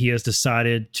love that he has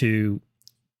decided to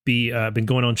be been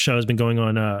going on shows, been going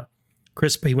on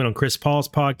he went on Chris Paul's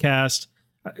podcast.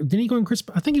 Didn't he go on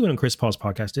I think he went on Chris Paul's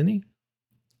podcast, didn't he?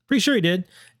 Pretty sure he did.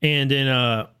 And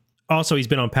then also he's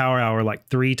been on Power Hour like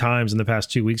 3 times in the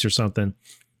past 2 weeks or something.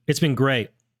 It's been great.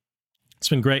 It's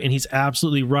been great. And he's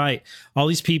absolutely right. All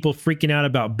these people freaking out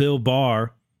about Bill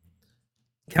Barr.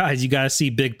 Guys, you got to see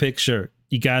big picture.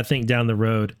 You got to think down the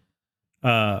road.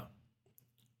 So,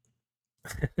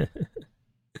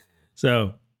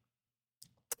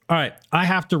 all right. I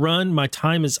have to run. My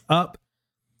time is up.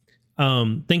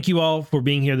 Thank you all for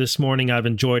being here this morning. I've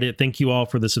enjoyed it. Thank you all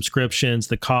for the subscriptions,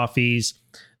 the coffees,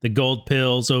 the gold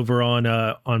pills over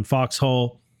on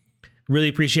Foxhole. Really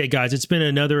appreciate it, guys. It's been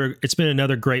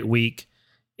another great week,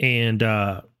 and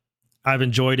I've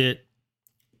enjoyed it.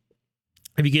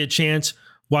 If you get a chance,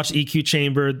 watch EQ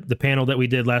Chamber. The panel that we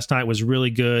did last night was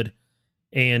really good.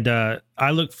 And I'm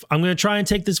going to try and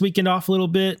take this weekend off a little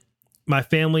bit. My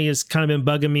family has kind of been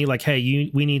bugging me like, hey,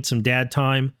 we need some dad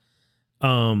time.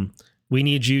 We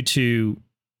need you to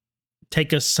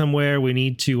take us somewhere. We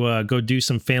need to go do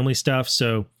some family stuff.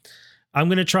 So I'm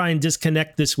going to try and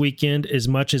disconnect this weekend as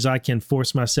much as I can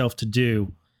force myself to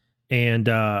do, and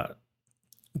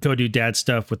go do dad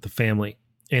stuff with the family.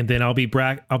 And then I'll be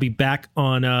back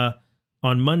on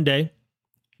Monday,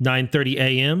 9:30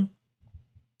 a.m.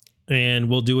 and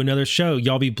we'll do another show.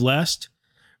 Y'all be blessed.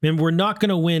 Remember, we're not going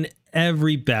to win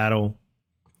every battle,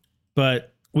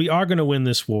 but we are going to win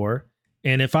this war.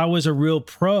 And if I was a real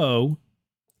pro,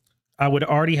 I would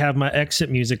already have my exit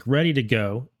music ready to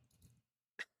go.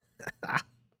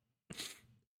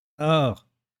 Oh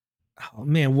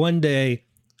man, one day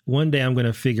I'm going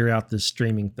to figure out this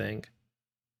streaming thing.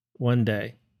 One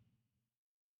day.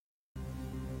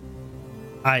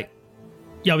 All right.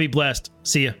 Y'all be blessed.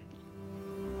 See ya.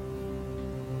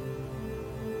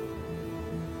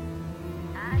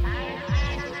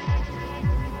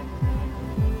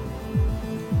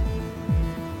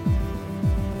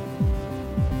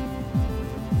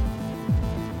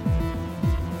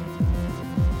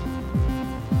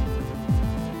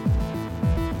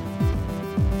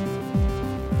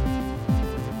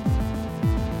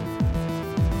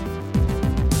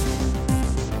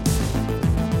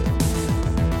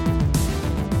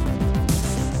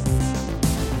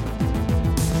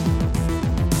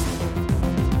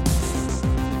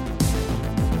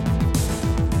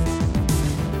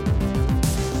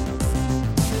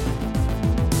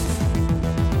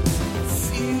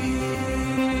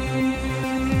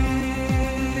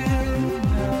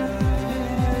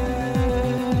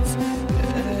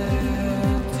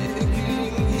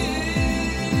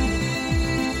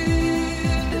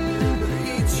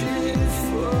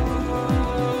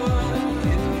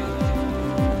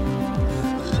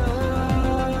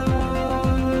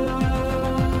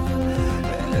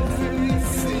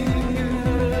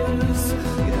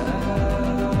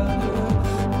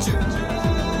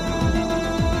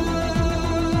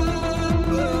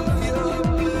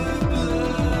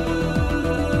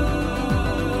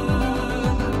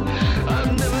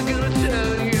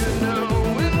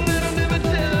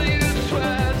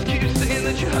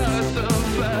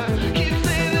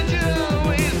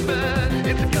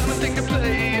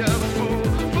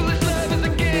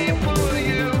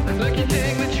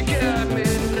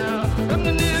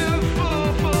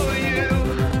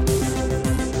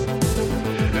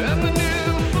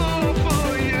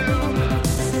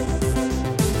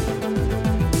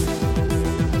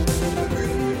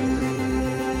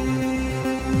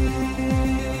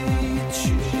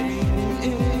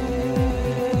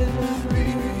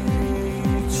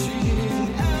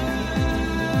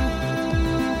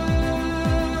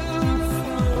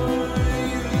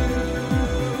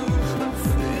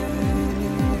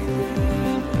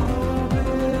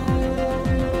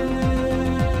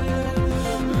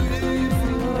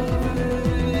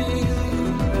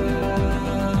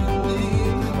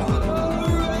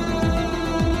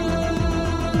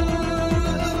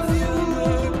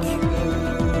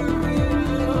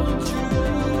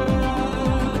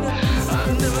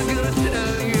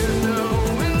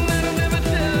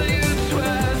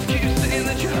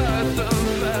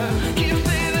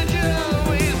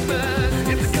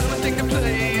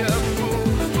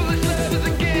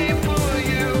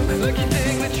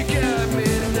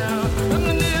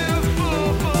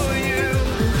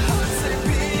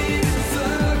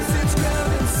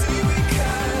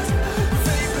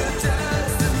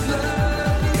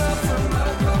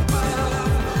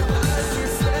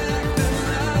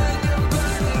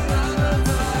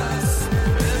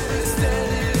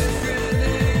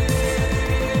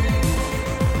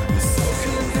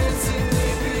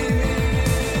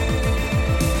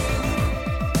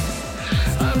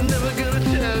 I've never